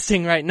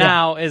broadcasting right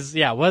now.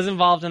 Was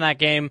involved in that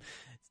game.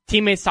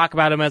 Teammates talk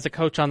about him as a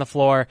coach on the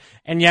floor,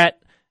 and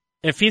yet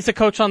if he's a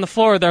coach on the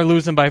floor, they're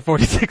losing by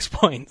 46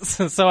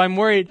 points. So I'm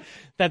worried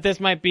that this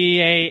might be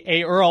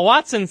a Earl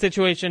Watson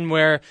situation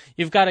where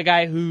you've got a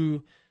guy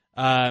who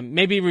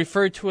may be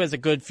referred to as a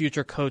good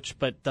future coach,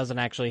 but doesn't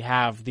actually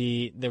have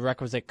the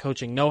requisite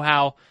coaching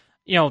know-how.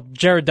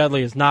 Jared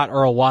Dudley is not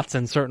Earl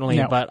Watson, certainly,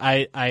 no. But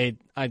I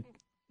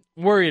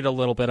worried a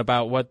little bit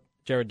about what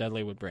Jared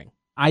Dudley would bring.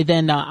 I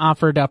then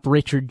offered up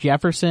Richard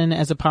Jefferson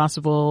as a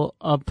possible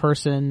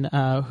person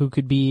who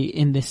could be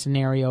in this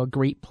scenario, a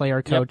great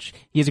player coach.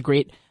 Yep. He has a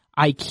great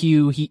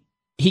IQ.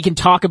 He can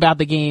talk about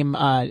the game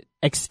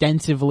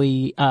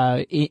extensively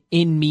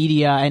in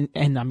media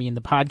and I mean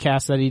the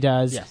podcast that he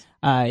does.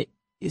 Yes.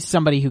 Is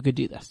somebody who could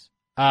do this.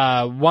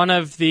 One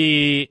of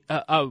the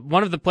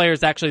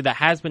players actually that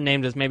has been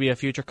named as maybe a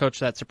future coach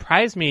that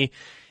surprised me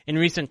in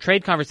recent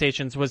trade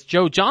conversations was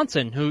Joe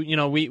Johnson, who,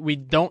 we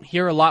don't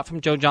hear a lot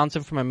from Joe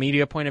Johnson from a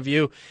media point of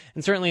view.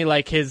 And certainly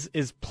like his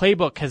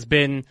playbook has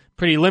been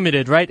pretty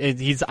limited, right?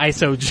 He's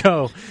ISO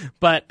Joe,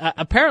 but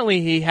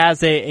apparently he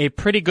has a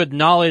pretty good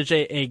knowledge,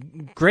 a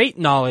great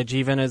knowledge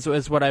even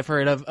is what I've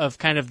heard of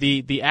kind of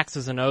the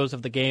X's and O's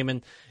of the game.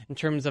 And in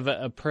terms of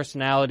a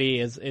personality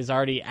is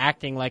already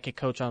acting like a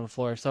coach on the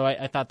floor. So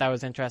I thought that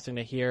was interesting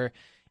to hear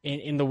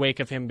in the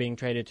wake of him being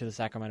traded to the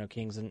Sacramento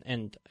Kings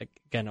and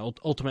again,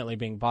 ultimately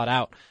being bought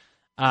out.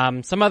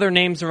 Some other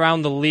names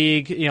around the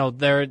league,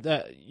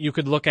 you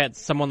could look at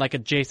someone like a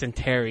Jason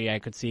Terry, I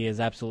could see as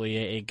absolutely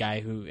a guy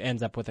who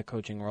ends up with a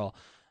coaching role.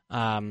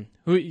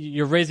 Who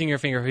you're raising your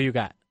finger, who you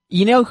got?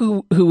 You know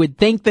who would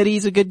think that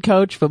he's a good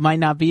coach but might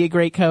not be a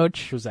great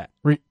coach? Who's that?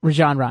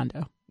 Rajon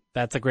Rondo.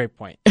 That's a great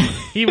point.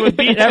 He would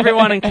beat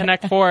everyone in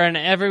Connect Four, and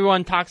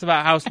everyone talks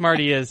about how smart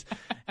he is.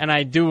 And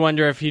I do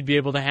wonder if he'd be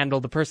able to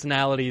handle the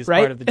personalities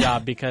part of the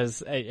job,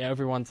 because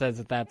everyone says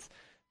that that's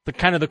the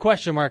kind of the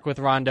question mark with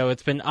Rondo.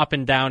 It's been up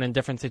and down in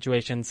different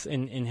situations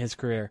in his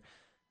career.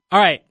 All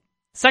right,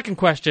 second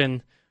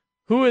question.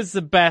 Who is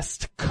the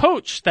best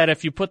coach that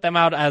if you put them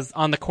out as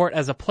on the court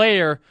as a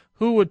player,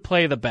 who would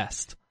play the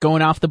best?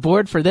 Going off the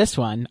board for this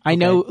one. I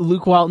know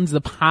Luke Walton's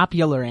the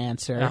popular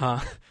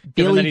answer.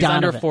 Billy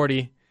Donovan. Under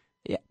 40.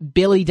 Yeah,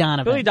 Billy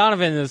Donovan. Billy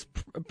Donovan is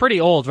pretty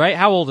old, right?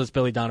 How old is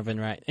Billy Donovan,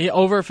 right?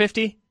 Over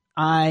 50?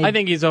 I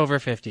think he's over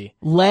 50.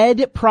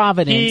 Led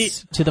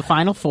Providence to the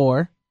Final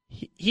Four.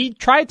 He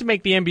tried to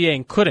make the NBA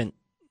and couldn't.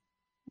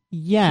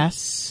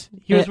 Yes.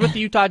 He was with the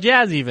Utah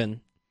Jazz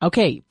even.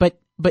 Okay, but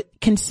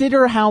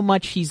consider how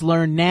much he's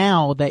learned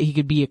now that he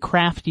could be a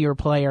craftier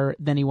player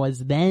than he was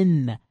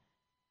then.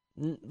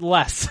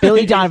 Less.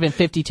 Billy Donovan,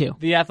 52.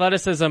 The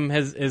athleticism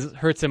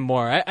hurts him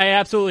more. I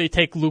absolutely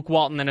take Luke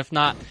Walton, and if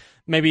not,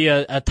 maybe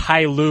a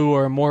Ty Lue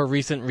or a more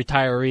recent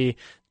retiree.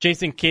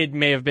 Jason Kidd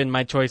may have been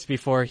my choice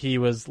before he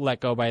was let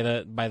go by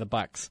the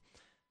Bucks.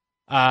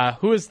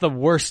 Who is the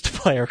worst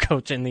player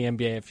coach in the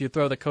NBA? If you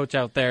throw the coach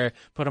out there,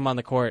 put him on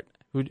the court,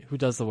 who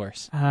does the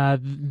worst?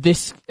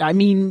 This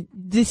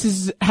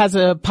has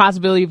a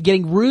possibility of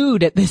getting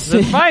rude at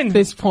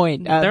this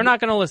point. They're not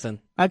going to listen.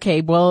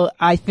 Okay, well,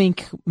 I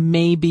think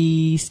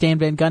maybe Stan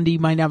Van Gundy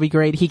might not be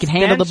great. He can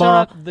handle the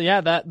ball.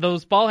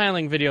 Those ball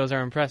handling videos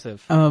are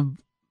impressive.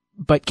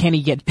 But can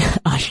he get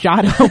a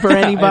shot over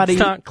anybody? It's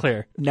not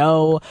clear.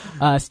 No.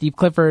 Steve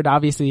Clifford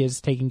obviously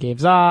is taking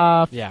games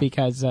off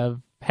because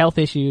of health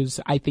issues.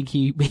 I think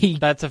he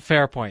that's a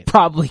fair point.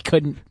 Probably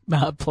couldn't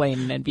play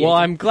in an NBA. Well,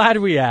 I'm glad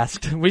we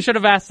asked. We should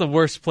have asked the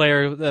worst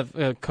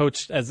player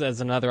coach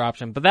as another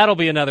option, but that'll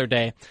be another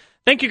day.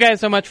 Thank you guys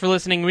so much for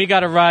listening. We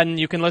got to run.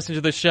 You can listen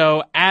to the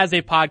show as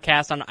a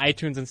podcast on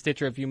iTunes and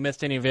Stitcher if you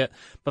missed any of it.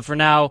 But for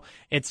now,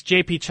 it's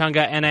JP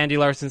Chunga and Andy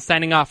Larson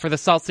signing off for the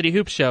Salt City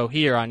Hoops Show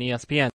here on ESPN.